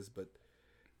Hothead is, but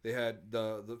they had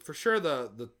the for sure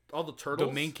the all the turtles.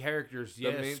 The main characters,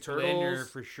 yes. The main turtles.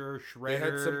 For sure, Shredder. They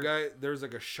had some guy. There was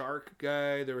like a shark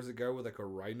guy. There was a guy with like a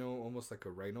rhino, almost like a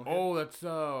rhino head. Oh, that's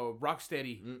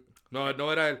Rocksteady. No, it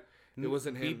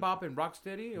wasn't him. Bebop and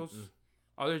Rocksteady? It was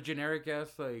other generic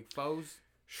ass like foes.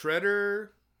 Shredder.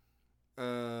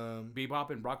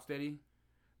 Bebop and Rocksteady.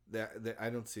 That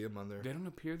I don't see him on there. They don't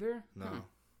appear there? No.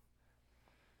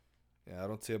 Yeah, I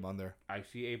don't see him on there. I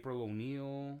see April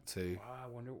O'Neil. Let's see. I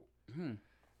wonder.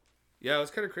 Yeah, it was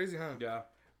kind of crazy, huh? Yeah.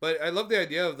 But I love the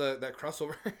idea of that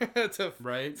crossover to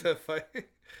fight.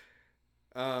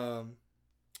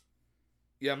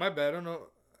 Yeah, my bad. I don't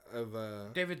know.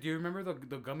 David, do you remember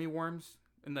the gummy worms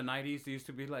in the 90s? They used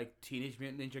to be like Teenage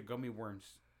Mutant Ninja gummy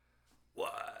worms.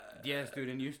 What? Yes, dude,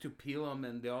 and you used to peel them,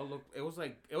 and they all looked. It was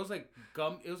like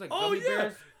gummy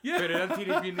bears. Yeah. But it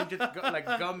Teenage Mutant Ninja like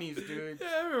gummies, dude.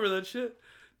 Yeah, I remember that shit.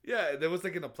 Yeah, that was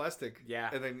like in a plastic. Yeah.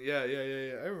 And then yeah.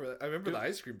 I remember the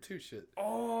ice cream too. Shit.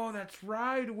 Oh, that's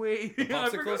right. Wait, I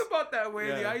forgot about that. Way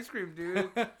the ice cream,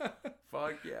 dude.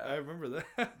 Fuck yeah. I remember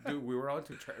that. Dude, we were on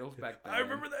to turtles back then. I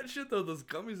remember that shit though. Those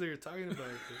gummies that you're talking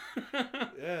about.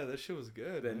 Yeah, that shit was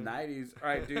good. The 90s. All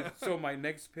right, dude. So my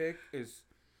next pick is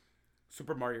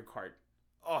Super Mario Kart.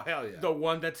 Oh hell yeah. The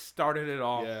one that started it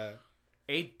all. Yeah.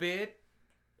 8-bit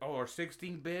or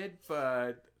 16-bit,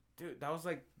 but dude, that was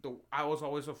like I was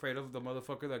always afraid of the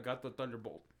motherfucker that got the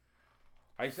Thunderbolt.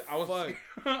 I was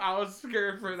I was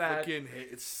scared for that.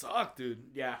 It sucked, dude.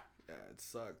 Yeah. Yeah, it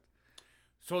sucked.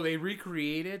 So they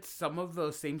recreated some of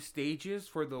the same stages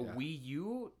for the Wii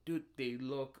U. Dude, they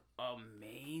look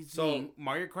amazing. So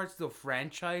Mario Kart's the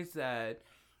franchise that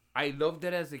I loved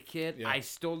it as a kid. Yeah. I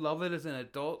still love it as an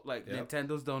adult. Like, Yep.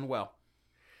 Nintend's done well.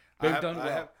 I They've have, done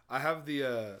well. I have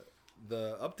the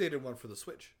updated one for the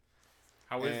Switch.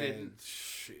 How is it?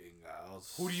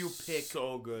 Who do you pick?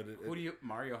 So good. Who do you...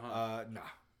 Mario, huh?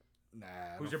 Nah.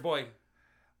 Who's your boy?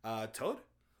 Toad.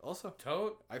 Also.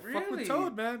 Toad? I fuck with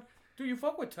Toad, man. Dude, you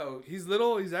fuck with Toad. He's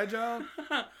little. He's agile.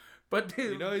 But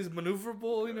dude, you know, he's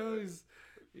maneuverable. You know, he's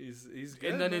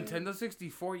good, in the man. Nintendo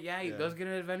 64. Yeah, he does get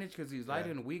an advantage because he's light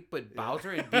and weak. But Yeah.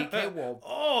 Bowser and DK will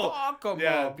fuck him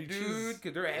up, dude.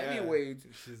 Because they're heavyweights.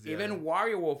 Even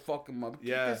Wario will fuck him up.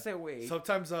 Keep this away.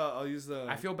 Sometimes I'll use the.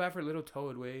 I feel bad for little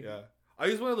Toad. Way. Yeah. I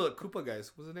use one of the Koopa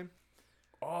guys. What's his name?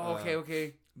 Oh,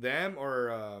 okay. Them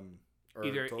or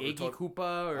either Iggy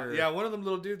Koopa or yeah, one of them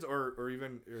little dudes or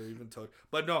even Toad.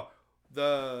 But no,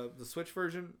 the Switch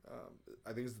version,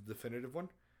 I think is the definitive one,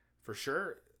 for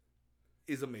sure,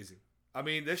 is amazing. I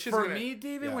mean, this shit's for me,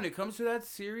 David. When it comes to that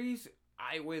series,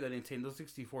 I way the Nintendo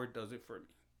 64 does it for me.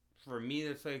 For me,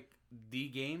 it's like the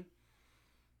game.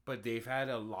 But they've had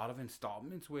a lot of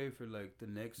installments way for like the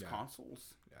next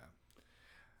consoles. Yeah.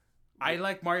 I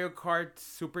like Mario Kart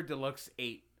Super Deluxe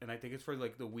 8, and I think it's for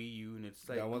like the Wii U, and it's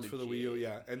like that one's for the Wii U,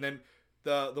 yeah. And then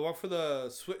the one for the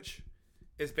Switch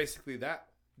is basically that,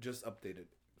 just updated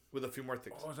with a few more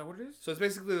things. Oh, is that what it is? So it's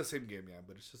basically the same game, yeah,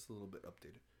 but it's just a little bit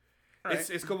updated. Right.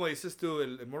 It's como hiciste tú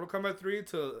in Mortal Kombat 3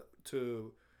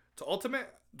 to Ultimate.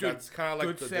 Dude, that's kind of like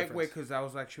good the segue difference. because that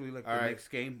was actually like the next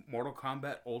game, Mortal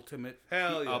Kombat Ultimate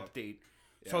update.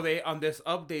 Yeah. So they on this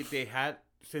update they had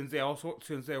since they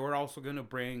were also gonna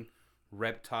bring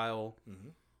Reptile,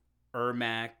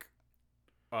 Ermac,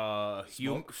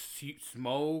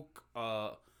 Smoke.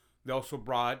 They also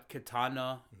brought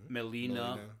Katana,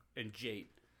 Melina, and Jade.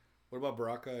 What about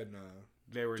Baraka and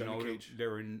they were Johnny Cage?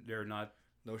 They're not.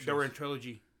 No shows. They were in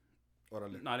trilogy.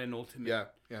 Orale. Not in Ultimate.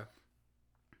 Yeah.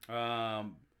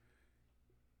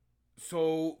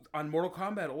 So on Mortal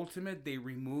Kombat Ultimate, they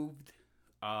removed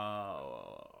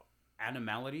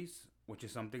animalities, which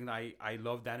is something that I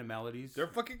loved. Animalities. They're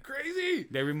fucking crazy.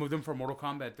 They removed them from Mortal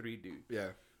Kombat 3, dude.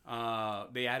 Yeah.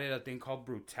 They added a thing called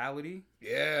brutality.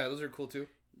 Yeah, those are cool too.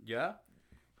 Yeah.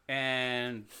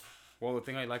 And well, the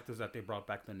thing I liked is that they brought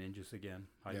back the ninjas again.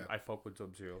 I fuck with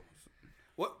Sub-Zero.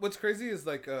 What's crazy is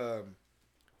like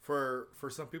for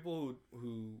some people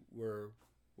who were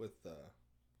with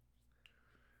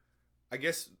I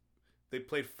guess they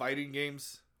played fighting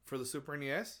games for the Super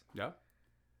NES. Yeah.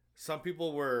 Some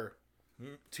people were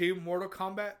Team Mortal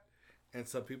Kombat, and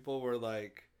some people were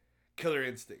like Killer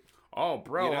Instinct. Oh,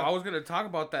 bro, you know? I was gonna talk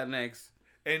about that next.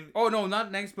 And oh no,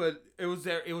 not next, but it was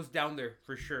there. It was down there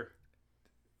for sure.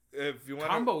 If you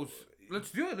want combos,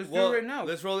 let's do it. Let's do it right now.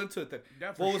 Let's roll into it then.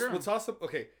 Yeah, for sure. What's awesome?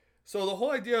 Okay, so the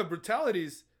whole idea of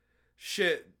brutalities,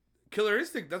 shit, Killer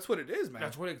Instinct. That's what it is, man.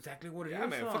 That's exactly what it is. Yeah,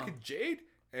 man. Fucking Jade.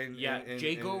 And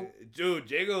Jago. Dude,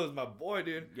 Jago is my boy,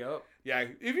 dude. Yep. Yeah,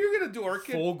 if you're gonna do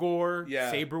Orchid, Fulgor,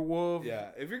 Saberwolf. Yeah,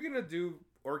 if you're gonna do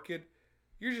Orchid,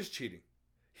 you're just cheating.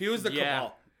 He was the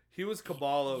Cabal. He was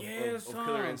Cabal of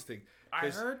Killer Instinct. I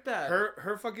heard that.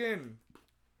 Her fucking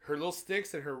little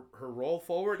sticks and her roll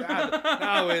forward.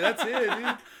 Nah, wait, that's it,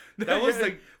 dude. That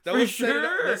was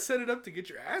set it up to get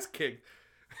your ass kicked.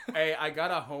 Hey, I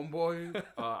got a homeboy.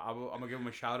 I'm gonna give him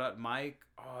a shout out, Mike.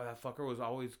 Oh, that fucker was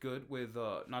always good with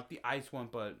not the ice one,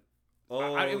 but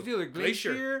it was either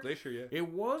Glacier. Glacier, yeah. It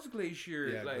was Glacier.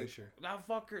 Yeah, like, Glacier. That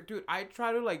fucker, dude. I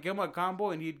tried to like give him a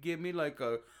combo, and he'd give me like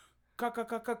a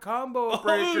combo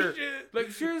breaker. Oh, shit.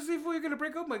 Like seriously, fool, you're gonna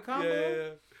break up my combo? Yeah.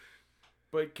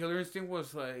 But Killer Instinct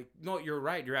was like, no, you're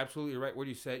right. You're absolutely right. What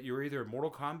you said, you were either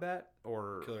Mortal Kombat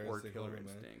or Killer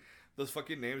Instinct. Man. Those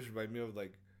fucking names remind me of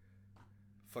like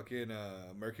fucking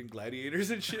American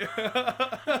Gladiators and shit.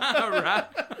 Right?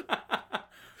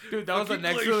 Dude, that was an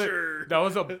excellent. That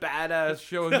was a badass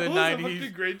show in the 90s. That was a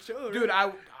fucking great show, right? Dude.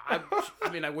 I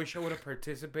mean, I wish I would have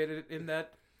participated in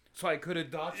that, so I could have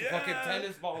dodged a fucking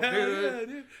tennis ball, dude. Yeah,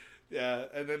 dude. Yeah,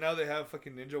 and then now they have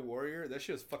fucking Ninja Warrior. That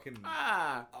shit was fucking.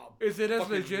 Is it as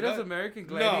legit as American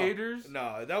Gladiators?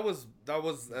 No, that was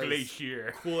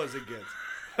Glacier. Cool as it gets.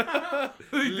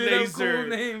 They did have cool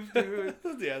names, dude.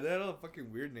 Yeah, they had all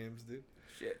fucking weird names, dude.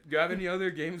 Shit. Do you have any other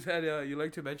games that you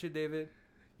like to mention, David?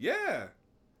 Yeah.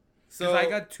 So I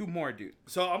got two more, dude.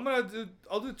 So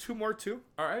I'll do two more too.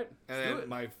 All right. And then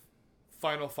my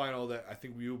final that I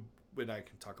think you and I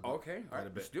can talk about. Okay. All right.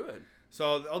 Let's do it.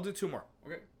 So I'll do two more.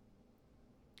 Okay.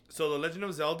 So The Legend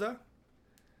of Zelda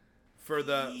for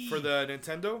the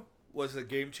Nintendo was a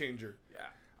game changer.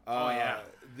 Yeah.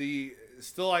 The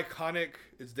still iconic.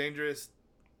 It's dangerous.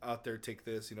 Out there, take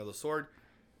this. The sword.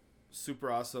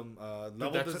 Super awesome.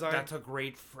 Level design. That's a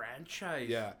great franchise.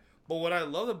 Yeah. But what I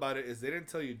loved about it is they didn't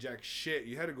tell you jack shit.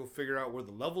 You had to go figure out where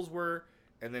the levels were,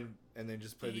 and then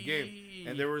just play the game.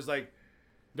 And there was like,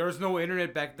 there was no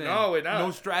internet back then.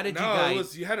 No strategy guide. It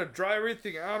was, you had to draw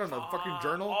everything out on a fucking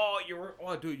journal.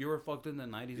 Dude, you were fucked in the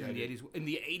 90s and the 80s. In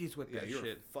the 80s with that shit. You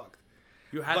were fucked.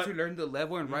 You had to learn the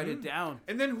level and write it down.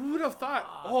 And then who would have thought,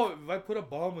 if I put a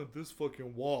bomb at this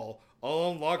fucking wall,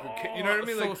 I'll unlock a you know what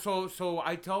I mean? So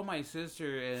I tell my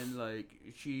sister, and like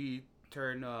she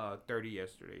turned 30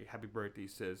 yesterday. Happy birthday,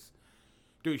 sis.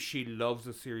 Dude, she loves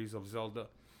the series of Zelda.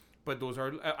 But those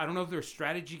are, I don't know if they're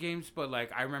strategy games, but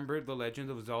like I remember The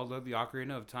Legend of Zelda, The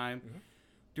Ocarina of Time. Mm-hmm.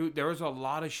 Dude, there was a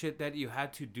lot of shit that you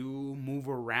had to do, move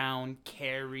around,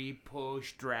 carry,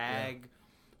 push, drag. Yeah.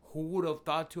 Who would have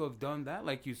thought to have done that,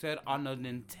 like you said, on a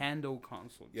Nintendo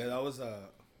console? Yeah, that was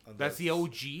that's the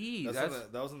OG. That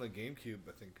was on the GameCube,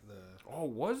 I think.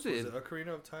 Was it? Was it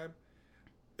Ocarina of Time?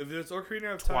 If it's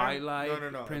Ocarina of Time,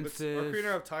 Twilight, no. Princess,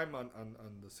 Ocarina of Time on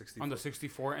the 64. On the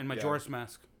 64 and Majora's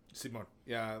Mask. Simon,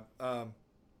 yeah.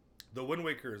 The Wind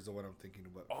Waker is the one I'm thinking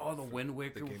about. Oh, the Wind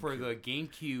Waker for the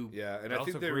GameCube. Yeah, and I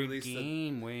think they released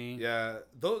game, Wayne. Yeah,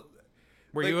 those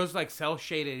where he was like cell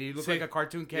shaded. He looked like a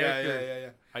cartoon character. Yeah.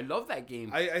 I love that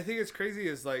game. I think it's crazy.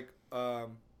 Is like the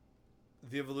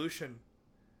evolution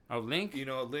of Link. You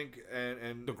know, Link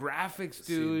and the graphics,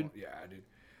 dude. Yeah, dude.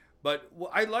 But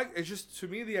what I like is just, to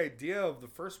me, the idea of the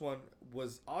first one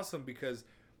was awesome because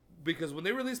when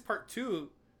they released part 2.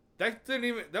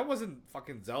 That wasn't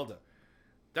fucking Zelda.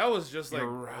 That was just like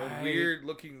a weird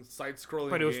looking side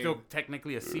scrolling. But it was still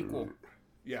technically a sequel.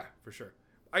 Yeah, for sure.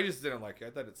 I just didn't like it. I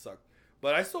thought it sucked.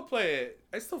 But I still play it.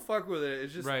 I still fuck with it.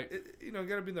 It's just, you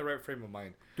gotta be in the right frame of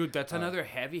mind. Dude, that's another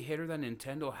heavy hitter that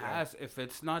Nintendo has. Yeah. If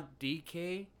it's not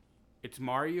DK, it's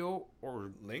Mario or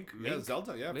Link. Yeah,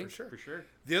 Zelda. Yeah, Link, for sure. For sure.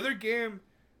 The other game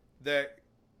that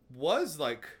was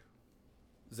like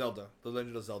Zelda, The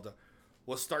Legend of Zelda,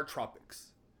 was Star Tropics.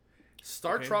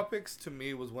 Star Tropics to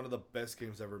me was one of the best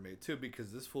games ever made too,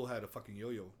 because this fool had a fucking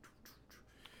yo-yo.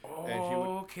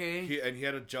 And he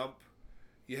had to jump.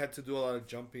 You had to do a lot of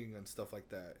jumping and stuff like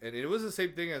that. And it was the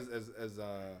same thing as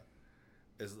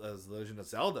Legend of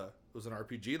Zelda. It was an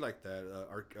RPG like that,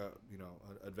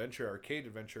 arcade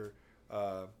adventure.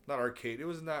 Not arcade. It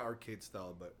was not arcade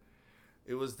style, but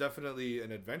it was definitely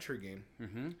an adventure game.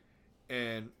 Mm-hmm.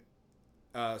 And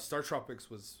Star Tropics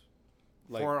was.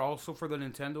 For the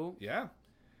Nintendo? Yeah.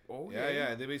 Oh,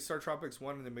 yeah. They made Star Tropics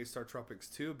 1 and they made Star Tropics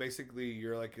 2. Basically,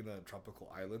 you're like in the tropical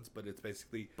islands, but it's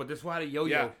basically... But this one had a yo-yo.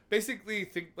 Yeah. Basically,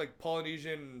 think like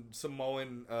Polynesian,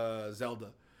 Samoan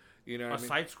Zelda. You know what I mean?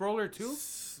 Side scroller too?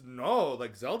 No,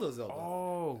 like Zelda.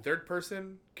 Oh. Third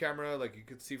person camera, like you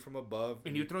could see from above.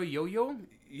 And you throw yo-yo?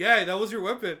 Yeah, that was your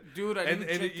weapon. Dude,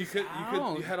 you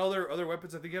had other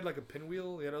weapons. I think you had like a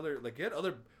pinwheel. You had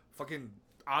other fucking...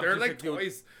 They're like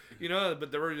toys,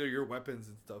 but they were your weapons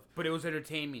and stuff. But it was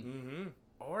entertaining. Mm-hmm.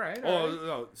 All right.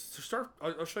 No.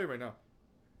 I'll show you right now.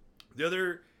 The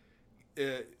other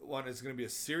one is going to be a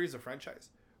series of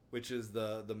franchise, which is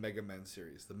the Mega Man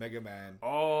series. The Mega Man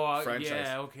franchise.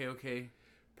 Yeah, okay.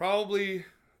 Probably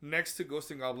next to Ghosts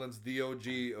and Goblins, the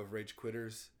OG of Rage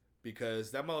Quitters,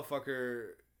 because that motherfucker...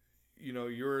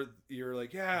 you're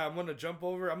like, yeah, I'm gonna jump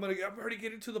over. I'm already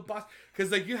getting to the boss,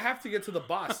 because like you have to get to the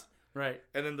boss. Right.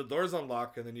 And then the doors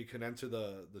unlock, and then you can enter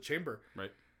the chamber.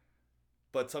 Right.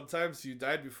 But sometimes you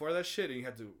died before that shit, and you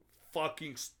had to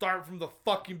fucking start from the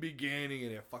fucking beginning,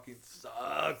 and it fucking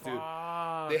sucked, dude.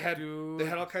 They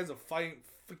had all kinds of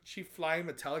flying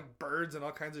metallic birds and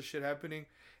all kinds of shit happening,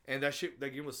 and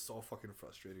that game was so fucking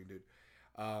frustrating, dude.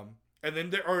 And then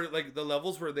there are like the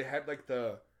levels where they had like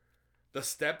the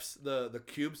steps, the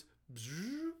cubes.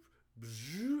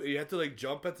 You have to like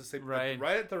jump at the same right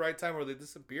at the right time, or they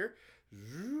disappear.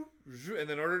 And then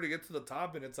in order to get to the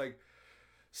top, and it's like,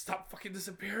 stop fucking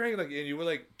disappearing, like, and you would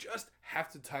like just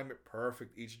have to time it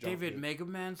perfect each jump. David, Mega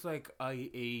Man's like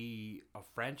a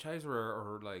franchise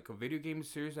or like a video game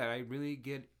series that I really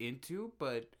get into,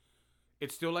 but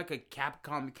it's still like a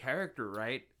Capcom character,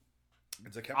 right?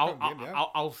 It's a Capcom game, yeah.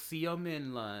 I'll see him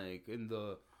in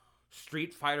the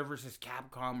Street Fighter versus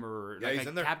Capcom or like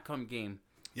a Capcom game.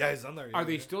 Yeah, he's on there. Are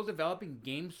they still developing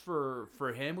games for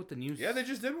him with the new... Yeah, they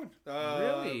just did one.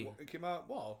 Really? It came out,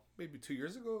 maybe 2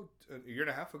 years ago, a year and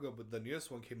a half ago, but the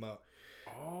newest one came out.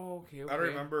 Oh, okay. I don't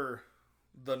remember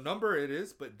the number it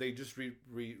is, but they just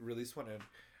released one, and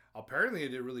apparently it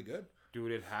did really good.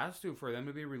 Dude, it has to for them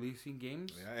to be releasing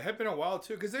games. Yeah, it had been a while,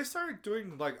 too, because they started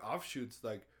doing, like, offshoots,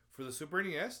 like, for the Super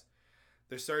NES.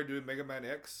 They started doing Mega Man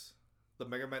X, the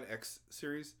Mega Man X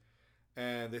series,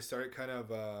 and they started kind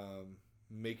of...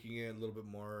 making it a little bit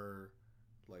more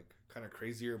like kind of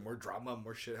crazier, more drama,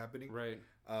 more shit happening. Right.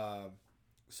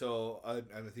 So and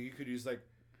I think you could use like,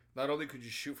 not only could you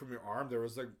shoot from your arm, there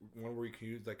was like one where you could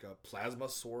use like a plasma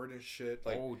sword and shit.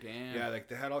 Like, oh damn. Yeah, like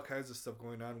they had all kinds of stuff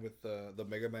going on with the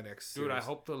Mega Man X series. Dude, I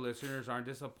hope the listeners aren't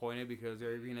disappointed because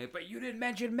they're being like, but you didn't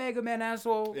mention Mega Man,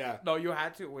 asshole. Yeah. No, you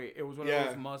had to. Wait, it was one of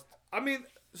those must. I mean,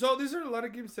 so these are a lot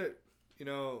of games that, you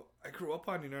know, I grew up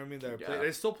on, you know what I mean? That I played.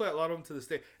 I still play a lot of them to this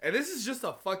day. And this is just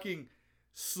a fucking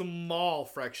small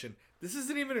fraction. This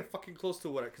isn't even fucking close to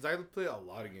what, because I play a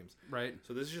lot of games. Right.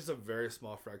 So this is just a very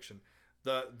small fraction.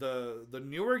 The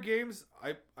newer games,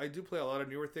 I do play a lot of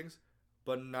newer things,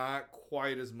 but not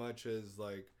quite as much as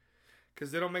like,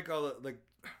 because they don't make all the, like,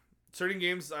 certain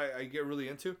games I get really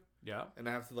into. Yeah. And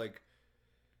I have to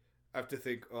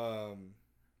think,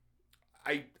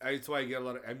 that's why I get a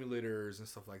lot of emulators and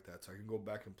stuff like that, so I can go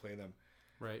back and play them.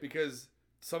 Right. Because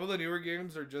some of the newer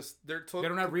games are just, they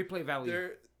don't have replay value.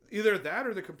 They're either that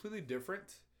or they're completely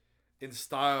different in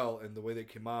style and the way they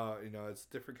came out. You know, it's a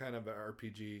different kind of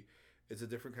RPG. It's a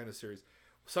different kind of series.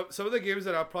 Some of the games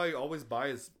that I'll probably always buy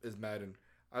is Madden.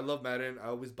 I love Madden. I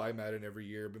always buy Madden every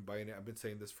year. I've been buying it. I've been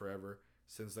saying this forever,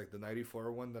 since like the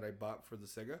 94 one that I bought for the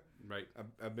Sega. Right.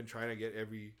 I've been trying to get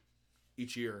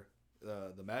each year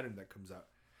the Madden that comes out.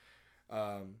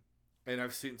 And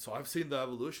I've seen the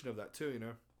evolution of that too, you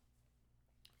know.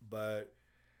 But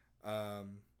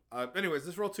anyways,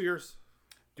 let's roll 2 years.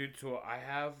 Dude, so I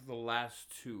have the last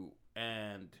two,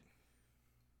 and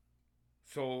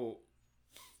so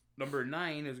number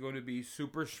 9 is going to be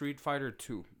Super Street Fighter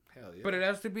 2. Hell yeah. But it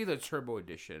has to be the Turbo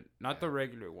Edition, not the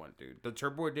regular one, dude. The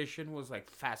Turbo Edition was like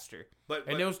faster. But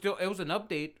it was an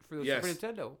update for the Super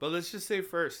Nintendo. But let's just say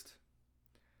first,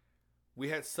 we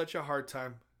had such a hard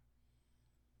time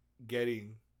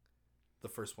getting the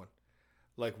first one.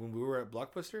 Like when we were at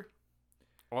Blockbuster.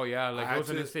 Oh yeah, like it was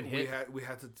an instant hit. We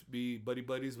had to be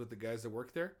buddies with the guys that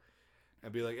work there,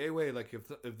 and be like, hey, wait, like if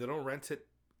they don't rent it,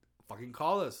 fucking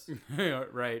call us.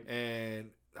 Right.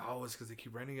 And it's because they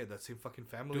keep renting it. That same fucking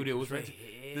family. Dude, it was renting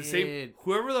the same.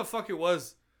 Whoever the fuck it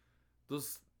was,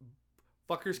 those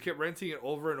fuckers kept renting it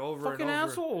over and over fucking and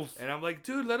over. Assholes. And I'm like,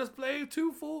 dude, let us play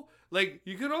too, fool. Like,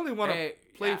 you could only want to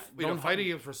play fighting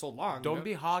games for so long. Don't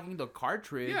be hogging the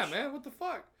cartridge. Yeah, man, what the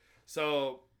fuck?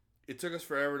 So it took us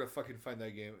forever to fucking find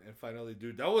that game, and finally,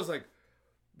 dude, that was like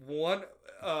one.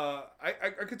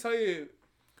 I could tell you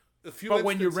a few. But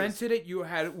when you rented it,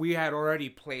 we had already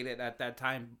played it at that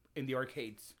time in the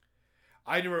arcades.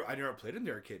 I never played it in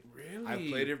the arcade. Really? I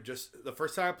played it just the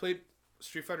first time I played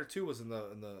Street Fighter 2 was in the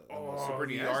Super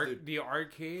NES. The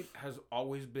arcade has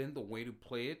always been the way to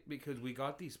play it because we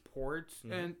got these ports,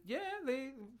 and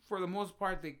they for the most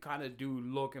part they kind of do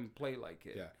look and play like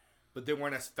it. Yeah. But they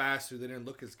weren't as fast or they didn't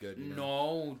look as good. You know?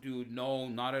 No, dude, no,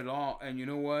 not at all. And you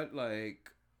know what? Like,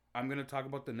 I'm going to talk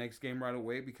about the next game right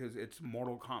away because it's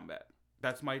Mortal Kombat.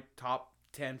 That's my top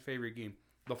 10 favorite game.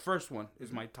 The first one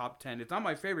is my top 10. It's not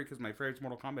my favorite because my favorite's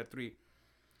Mortal Kombat 3.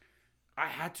 I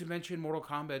had to mention Mortal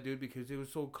Kombat, dude, because it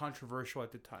was so controversial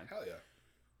at the time. Hell yeah.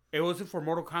 It wasn't for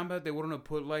Mortal Kombat. They wouldn't have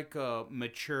put, like, a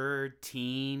mature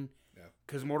teen. Yeah.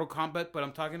 Because Mortal Kombat, but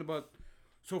I'm talking about...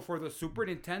 So, for the Super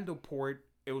Nintendo port...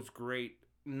 It was great.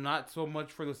 Not so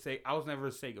much for the Sega. I was never a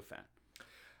Sega fan.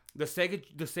 The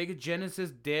Sega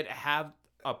Genesis did have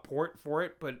a port for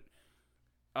it, but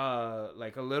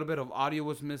like a little bit of audio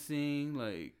was missing.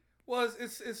 Like, well,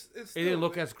 it didn't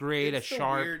look as great, as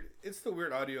sharp. It's the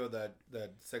weird audio that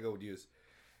Sega would use.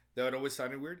 That would always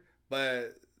sounded weird.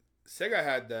 But Sega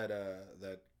had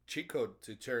that cheat code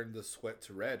to turn the sweat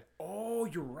to red. Oh,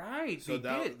 you're right. So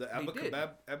the Abba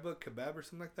Kebab or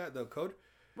something like that. The code.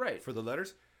 Right. For the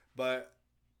letters. But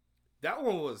that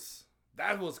was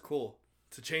cool.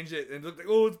 To change it and look like,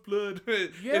 oh, it's blood.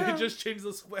 Yeah. And it just changed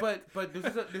the sweat. But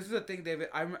this is the thing, David.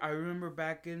 I remember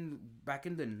back in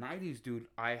the 90s, dude,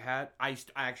 I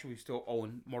actually still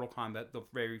own Mortal Kombat, the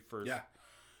very first. Yeah.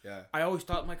 Yeah. I always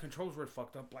thought my controls were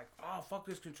fucked up. Like, oh, fuck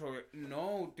this controller.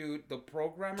 No, dude, the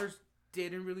programmers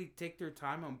didn't really take their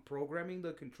time on programming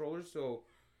the controller, so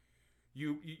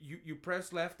You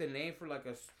press left and A for like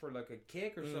a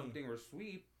kick or something or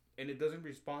sweep, and it doesn't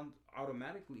respond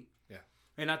automatically. Yeah.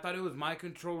 And I thought it was my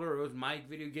controller, it was my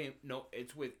video game. No,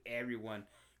 it's with everyone.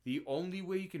 The only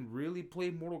way you can really play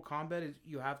Mortal Kombat is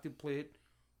you have to play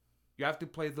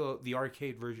the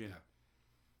arcade version. Yeah.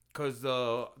 Cause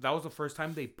that was the first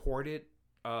time they ported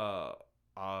an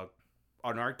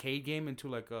arcade game into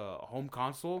like a home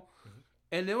console. Mm-hmm.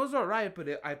 And it was alright, but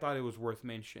I thought it was worth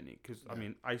mentioning because I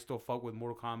mean I still fuck with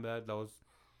Mortal Kombat. That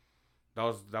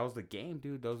was the game,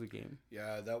 dude. That was the game.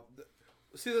 Yeah,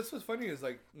 see, that's what's funny is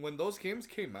like when those games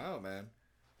came out, man,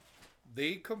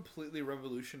 they completely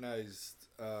revolutionized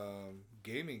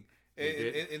gaming,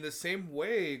 In the same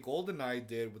way GoldenEye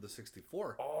did with the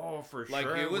 64. Oh, for like,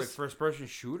 sure. It was with first-person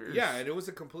shooters. Yeah, and it was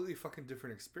a completely fucking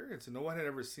different experience, and no one had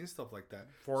ever seen stuff like that.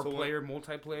 Four-player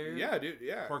multiplayer. Yeah, dude.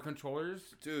 Yeah. 4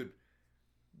 controllers. Dude,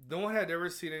 no one had ever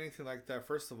seen anything like that.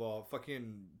 First of all,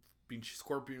 fucking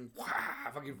Scorpion,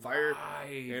 fucking fire,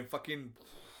 and fucking.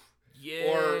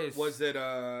 Yes. Or was it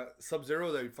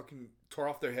Sub-Zero that fucking tore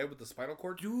off their head with the spinal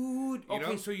cord? Dude,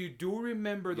 okay, so you do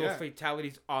remember those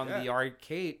fatalities on the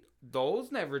arcade.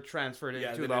 Those never transferred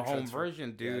into the home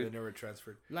version, dude. Yeah, they never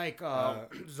transferred. Like,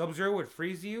 Sub-Zero would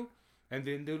freeze you and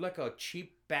then do like a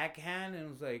cheap backhand and it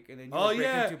was like, and then you would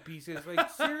break into pieces. Like,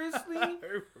 seriously?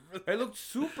 It looked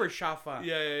super shafa.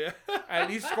 Yeah. At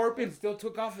least Scorpion still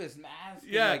took off his mask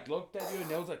and like looked at you and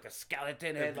there was like a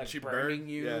skeleton head like burning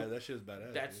you. Yeah, that shit was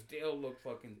badass. That still looked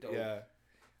fucking dope. Yeah.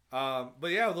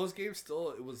 But yeah, those games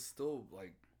it was still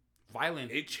like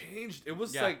violent. It changed. It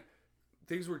was like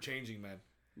things were changing, man.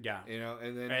 Yeah. You know,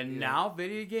 and then now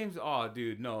video games, oh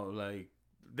dude, no, like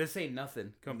this ain't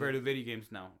nothing compared to video games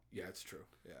now. Yeah, it's true.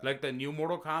 Yeah. Like the new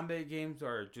Mortal Kombat games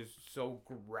are just so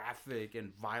graphic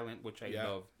and violent, which I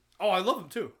love. Oh, I love them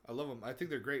too. I love them. I think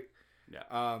they're great.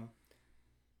 Yeah.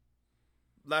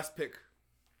 Last pick.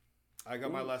 I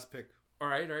got my last pick. All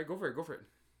right, go for it.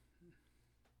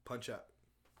 Punch Out.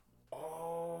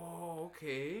 Oh,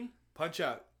 okay. Punch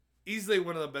Out. Easily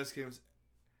one of the best games.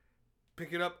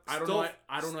 Pick it up. I don't know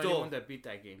anyone that beat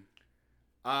that game.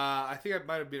 I think I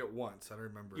might have beat it once. I don't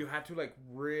remember. You had to like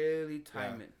really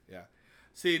time it. Yeah.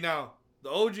 See, now the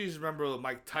OGs remember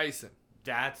Mike Tyson.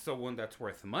 That's the one that's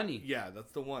worth money. Yeah,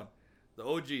 that's the one. The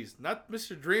OGs, not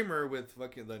Mr. Dreamer with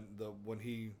fucking the when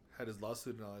he had his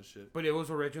lawsuit and all that shit. But it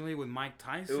was originally with Mike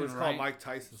Tyson. It was called Mike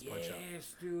Tyson's Punch Out.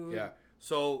 Yes, dude. Yeah.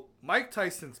 So Mike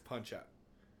Tyson's Punch Out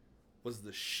was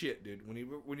the shit, dude. When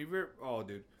you were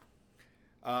dude.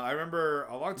 I remember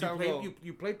a long time ago.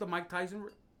 You played the Mike Tyson?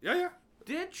 Yeah.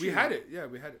 Did you? We had it. Yeah,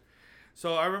 we had it.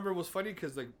 So I remember it was funny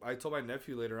because like I told my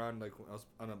nephew later on, like when I was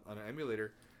on an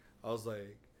emulator, I was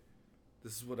like,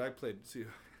 "This is what I played." See,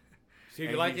 so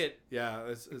you like it?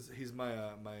 Yeah, he's my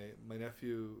my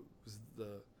nephew was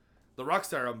the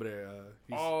Rockstar hombre.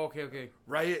 Okay.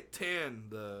 Riot 10,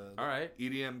 the all right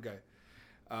EDM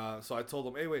guy. So I told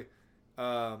him, "Hey, wait,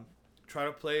 try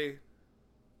to play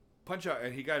Punch Out,"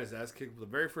 and he got his ass kicked with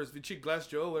the very first Vichy Glass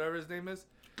Joe, whatever his name is.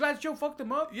 Glass Joe fucked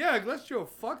him up? Yeah, Glass Joe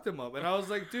fucked him up. And I was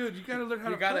like, dude, you gotta learn how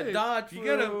to play. You gotta dodge. You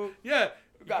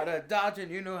gotta dodge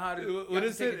and you know how to... What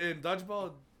is it in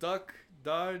dodgeball? Duck,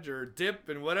 dodge, or dip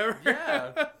and whatever?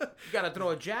 Yeah. You gotta throw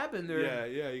a jab in there.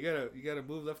 Yeah. You gotta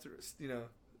move left,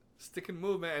 stick and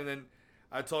move, man. And then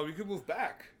I told him you could move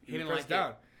back. He didn't like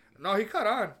down. No, he caught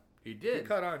on. He did. He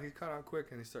caught on quick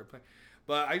and he started playing.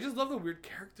 But I just love the weird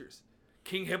characters.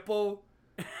 King Hippo.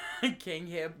 King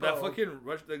Hippo. That fucking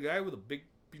the guy with a big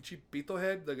Pito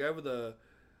head, the guy with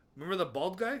remember the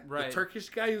bald guy? Right. The Turkish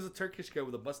guy? He was a Turkish guy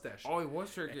with a mustache. Oh, he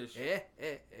was Turkish.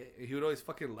 He would always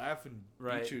fucking laugh and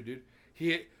beat you, dude.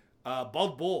 He,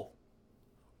 Bald Bull.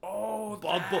 Oh,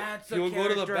 Bald Bull. He would go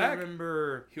to the back. I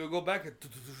remember. He would go back and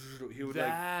he would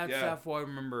that's what I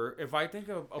remember. If I think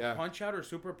of a Punch Out or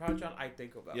Super Punch Out, I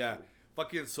think of that. Yeah.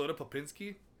 Fucking Soda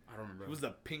Popinski. I don't remember. He was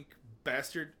the pink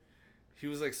bastard. He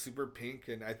was like super pink,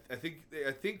 and I think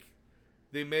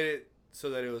they made it so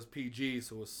that it was PG,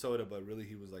 so it was soda, but really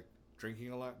he was like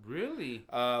drinking a lot. Really?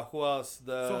 Who else?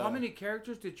 So how many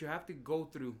characters did you have to go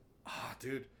through? Ah,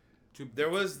 dude. There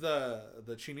was the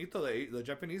Chinito, the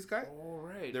Japanese guy. Oh,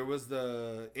 right. There was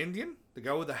the Indian, the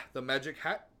guy with the magic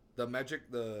hat,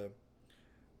 the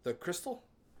crystal,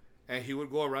 and he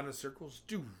would go around in circles,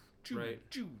 choo,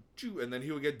 and then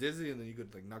he would get dizzy, and then you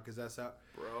could like knock his ass out.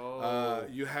 Bro.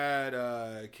 You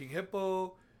had King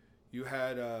Hippo. You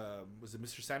had was it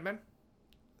Mr. Sandman?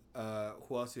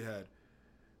 Who else you had?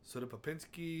 Soda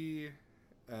Popinski.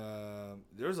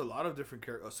 There was a lot of different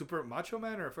characters. Super Macho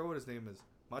Man, or I forget what his name is.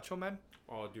 Macho Man?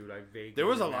 Oh, dude, I vaguely There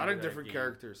was a lot of different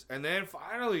characters. And then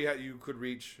finally you could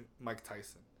reach Mike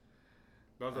Tyson.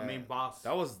 That was the main boss.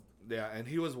 That was, and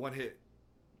he was one hit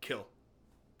kill.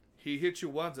 He hit you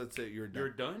once, that's it, you're done. You're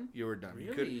done? You were done.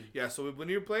 Really? So when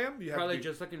you play him, you have probably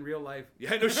just like in real life.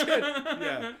 Yeah, no shit.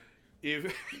 Yeah.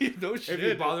 If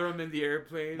you bother him in the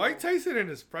airplane. Mike Tyson in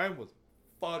his prime was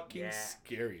fucking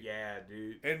scary. Yeah,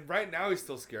 dude. And right now he's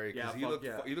still scary because he looks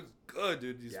good,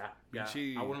 dude. He's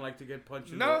I wouldn't like to get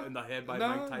punched in the head by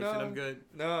Mike Tyson. I'm good.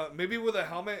 No, maybe with a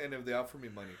helmet and if they offer me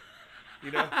money,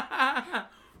 you know.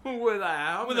 With a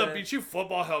helmet. With a beat you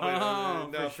football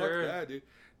helmet. No, fuck that, dude.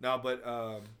 No, but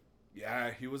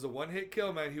he was a one hit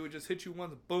kill, man. He would just hit you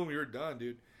once, boom, you're done,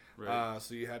 dude. Right.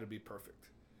 So you had to be perfect.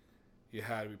 You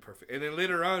had to be perfect. And then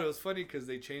later on, it was funny because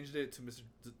they changed it to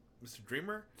Mr.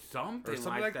 Dreamer, something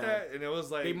like that. And it was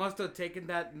like they must have taken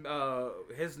that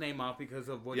his name out because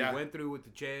of what he went through with the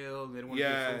jail. They didn't want to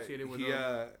be associated with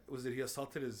him. He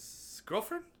assaulted his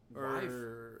girlfriend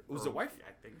or was it wife?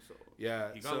 I think so.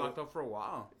 Yeah, he got locked up for a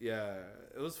while. Yeah,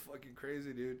 it was fucking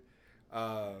crazy, dude.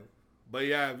 But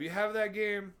yeah, if you have that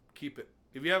game, keep it.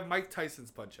 If you have Mike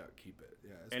Tyson's Punch Out, keep it.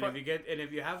 Yeah,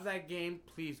 if you have that game,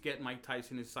 please get Mike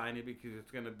Tyson to sign it because it's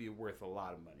gonna be worth a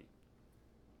lot of money.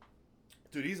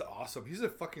 Dude, he's awesome. He's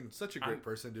such a great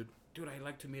person, dude. Dude, I'd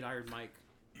like to meet Iron Mike.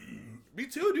 Me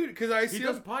too, dude. Because he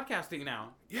does podcasting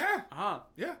now. Yeah.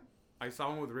 Yeah. I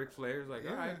saw him with Ric Flair. It's like,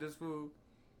 all right, this fool.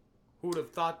 Who would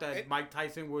have thought that Mike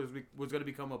Tyson was going to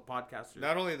become a podcaster?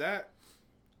 Not only that,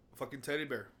 fucking teddy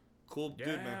bear, cool dude,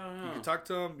 man. You can talk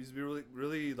to him. He's really,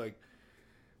 really like,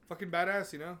 fucking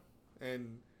badass, you know.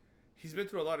 And he's been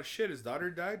through a lot of shit. His daughter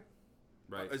died.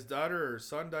 Right. His daughter or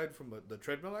son died from the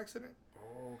treadmill accident.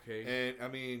 Okay. And I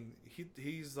mean,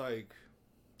 he's like,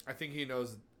 I think he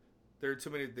knows there are too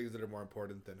many things that are more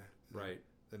important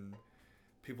than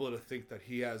people to think that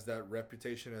he has that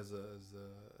reputation as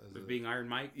being Iron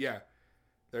Mike. Yeah,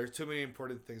 there are too many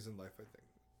important things in life. I think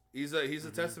he's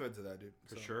a testament to that, dude.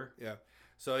 For sure. Yeah.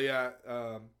 So yeah,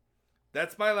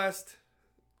 that's my last.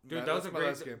 Dude, that was a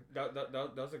great game.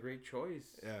 That was a great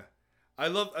choice. Yeah, I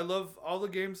love all the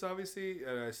games, obviously,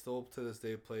 and I still to this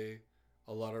day play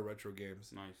a lot of retro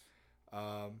games. Nice.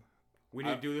 We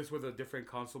need to do this with a different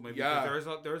console, maybe. Yeah.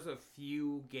 There's a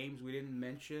few games we didn't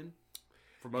mention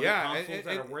from other consoles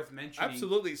that are worth mentioning.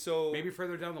 Absolutely. So maybe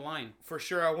further down the line. For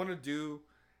sure, I want to do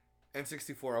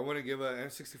N64. I want to give an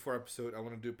N64 episode. I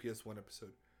want to do a PS1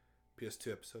 episode,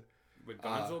 PS2 episode. With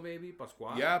Gonzo, maybe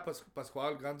Pascual. Yeah,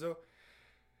 Pascual Gonzo.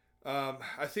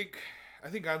 I think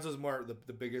Gonzo's more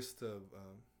the biggest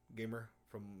gamer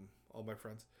from all my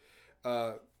friends.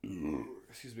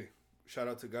 Excuse me. Shout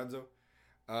out to Gonzo.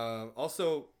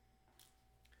 Also,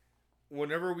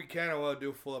 whenever we can, I want to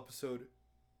do a full episode.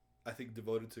 I think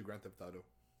devoted to Grand Theft Auto.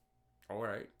 All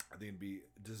right. I think it'd be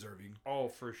deserving. Oh,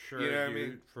 for sure. You know what I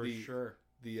mean? For sure.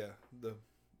 The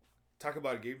talk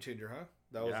about a game changer, huh?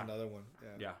 That was another one.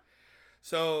 Yeah.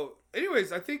 So,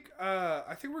 anyways, I think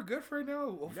we're good for right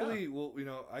now. Hopefully, we'll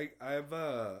I have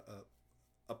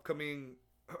upcoming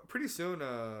pretty soon.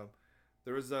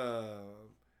 There was a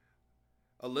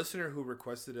listener who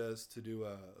requested us to do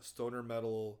a stoner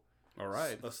metal, all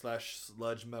right, a /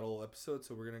 sludge metal episode.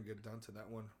 So we're gonna get down to that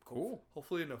one. Cool.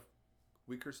 Hopefully in a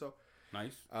week or so.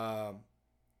 Nice.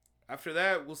 After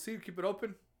that, we'll see. Keep it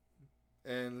open,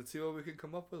 and let's see what we can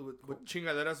come up with. What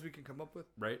chingaderas we can come up with.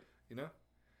 Right. You know.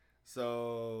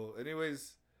 So,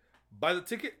 anyways, buy the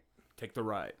ticket. Take the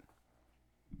ride.